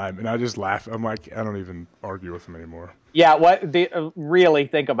all the time. And I just laugh. I'm like, I don't even argue with them anymore. Yeah, really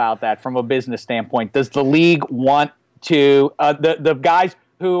think about that from a business standpoint. Does the league want to the guys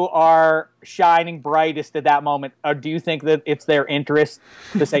who are shining brightest at that moment, or do you think that it's their interest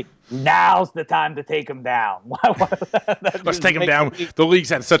to say, now's the time to take them down? Let's take them down. The league's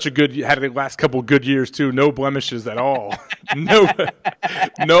had the last couple of good years too. No blemishes at all.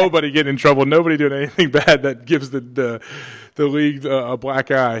 Nobody getting in trouble. Nobody doing anything bad that gives the league a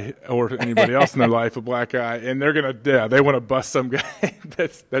black eye, or anybody else in their life a black eye, and they want to bust some guy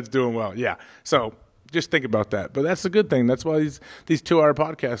that's doing well. Yeah, so just think about that. But that's a good thing. That's why these 2-hour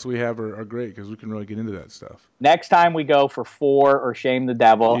podcasts we have are great, because we can really get into that stuff. Next time we go for 4 or Shame the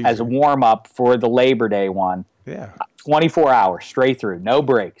Devil as a warm up for the Labor Day one. Yeah, 24 hours straight through, no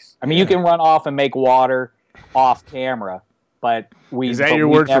breaks. I mean, you can run off and make water off camera, but is that your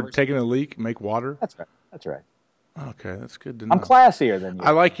word for taking a leak? Make water? That's right. Okay, that's good to know. I'm classier than you.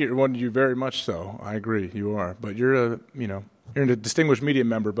 I like you very much so. I agree, you are. But you're a distinguished media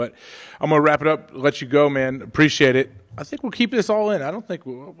member. But I'm going to wrap it up, let you go, man. Appreciate it. I think we'll keep this all in. I don't think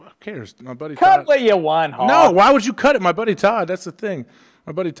who cares? My buddy Todd. Cut what you want, Hawk. No, why would you cut it? My buddy Todd, that's the thing.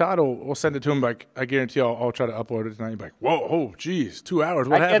 My buddy Todd will send it to him. Like, I guarantee I'll try to upload it tonight. He'll be like, whoa, oh, geez, 2 hours.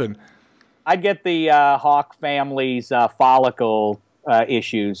 What happened? I'd get the Hawk family's follicle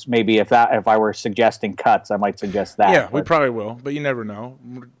issues. Maybe if I were suggesting cuts, I might suggest that. Yeah, we probably will, but you never know.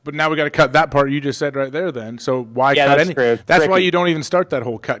 But now we got to cut that part you just said right there. Then, so why cut any? That's why you don't even start that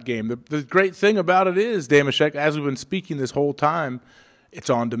whole cut game. The great thing about it is, Dameshek, as we've been speaking this whole time, it's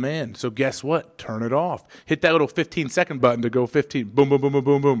on demand. So guess what? Turn it off. Hit that little 15-second button to go 15. Boom, boom, boom, boom,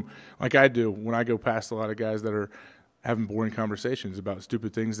 boom, boom. Like I do when I go past a lot of guys that are having boring conversations about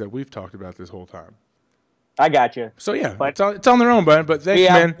stupid things that we've talked about this whole time. I got you. So, yeah, but it's on their own, bud. But thanks,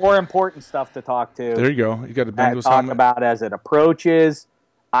 man. We have more important stuff to talk to. There you go. You got a Bengals talk about as it approaches.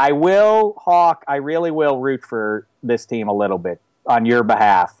 I really will root for this team a little bit on your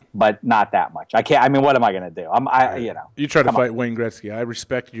behalf, but not that much. I can't. I mean, what am I going to do? You try to fight Wayne Gretzky. I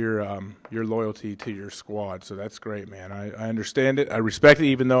respect your loyalty to your squad, so that's great, man. I understand it. I respect it,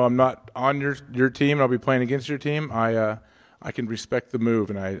 even though I'm not on your team and I'll be playing against your team. I can respect the move,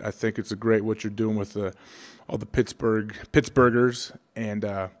 and I think it's great what you're doing with all the Pittsburghers and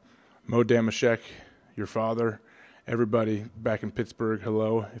Mo Dameshek, your father, everybody back in Pittsburgh.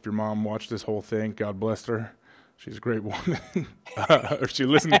 Hello. If your mom watched this whole thing, God bless her. She's a great woman. If she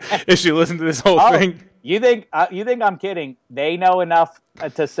listened to this whole thing. You think I'm kidding? They know enough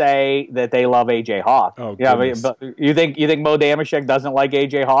to say that they love AJ Hawk. Oh, goodness. But you think Mo Dameshek doesn't like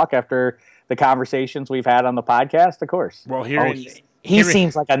AJ Hawk after the conversations we've had on the podcast? Of course. Well, he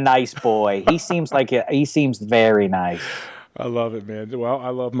seems like a nice boy. He seems very nice. I love it, man. Well, I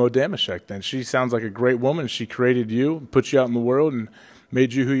love Mo Dameshek then. She sounds like a great woman. She created you, put you out in the world, and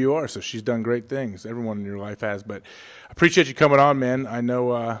made you who you are. So she's done great things. Everyone in your life has. But I appreciate you coming on, man. I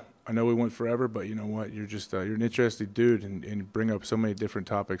know we went forever, but you know what? You're just you're an interesting dude, and bring up so many different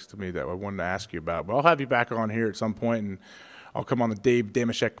topics to me that I wanted to ask you about. But I'll have you back on here at some point, and I'll come on the Dave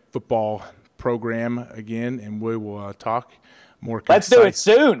Dameshek Football program again, and we will talk more concise. Let's do it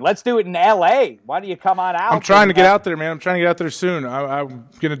soon. Let's do it in L.A. Why don't you come on out? I'm trying to get out there, man. I'm trying to get out there soon. I'm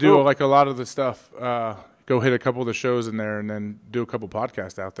going to do like a lot of the stuff. Go hit a couple of the shows in there, and then do a couple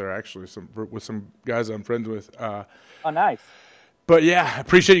podcasts out there, actually, with some guys I'm friends with. Oh, nice. But, yeah, I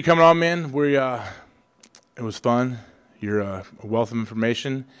appreciate you coming on, man. It was fun. You're a wealth of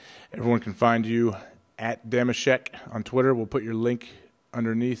information. Everyone can find you at Dameshek on Twitter. We'll put your link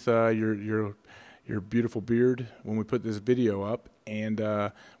underneath your beautiful beard when we put this video up, and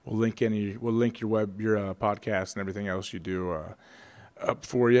we'll link your podcast and everything else you do up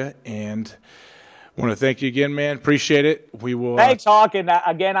for you. And I want to thank you again, man. Appreciate it. We will. Thanks, Hawk. And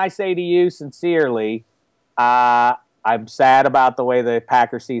again, I say to you sincerely, I'm sad about the way the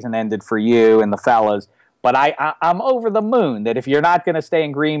Packers season ended for you and the fellas. But I'm over the moon that if you're not going to stay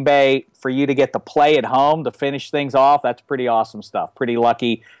in Green Bay, for you to get to play at home to finish things off, that's pretty awesome stuff. Pretty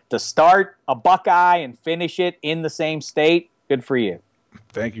lucky to start a Buckeye and finish it in the same state. Good for you.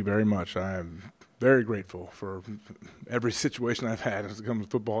 Thank you very much. I am very grateful for every situation I've had as it comes to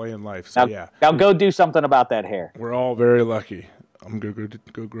football and life. So, Now go do something about that hair. We're all very lucky. I'm going to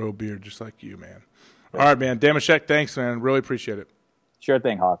go grow a beard just like you, man. All right, man. Dameshek, thanks, man. Really appreciate it. Sure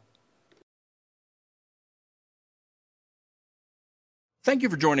thing, Hawk. Thank you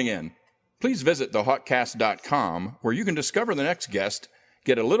for joining in. Please visit thehawkcast.com, where you can discover the next guest,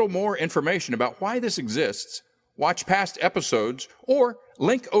 get a little more information about why this exists, watch past episodes, or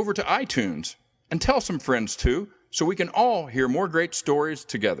link over to iTunes. And tell some friends too, so we can all hear more great stories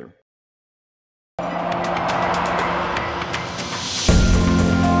together.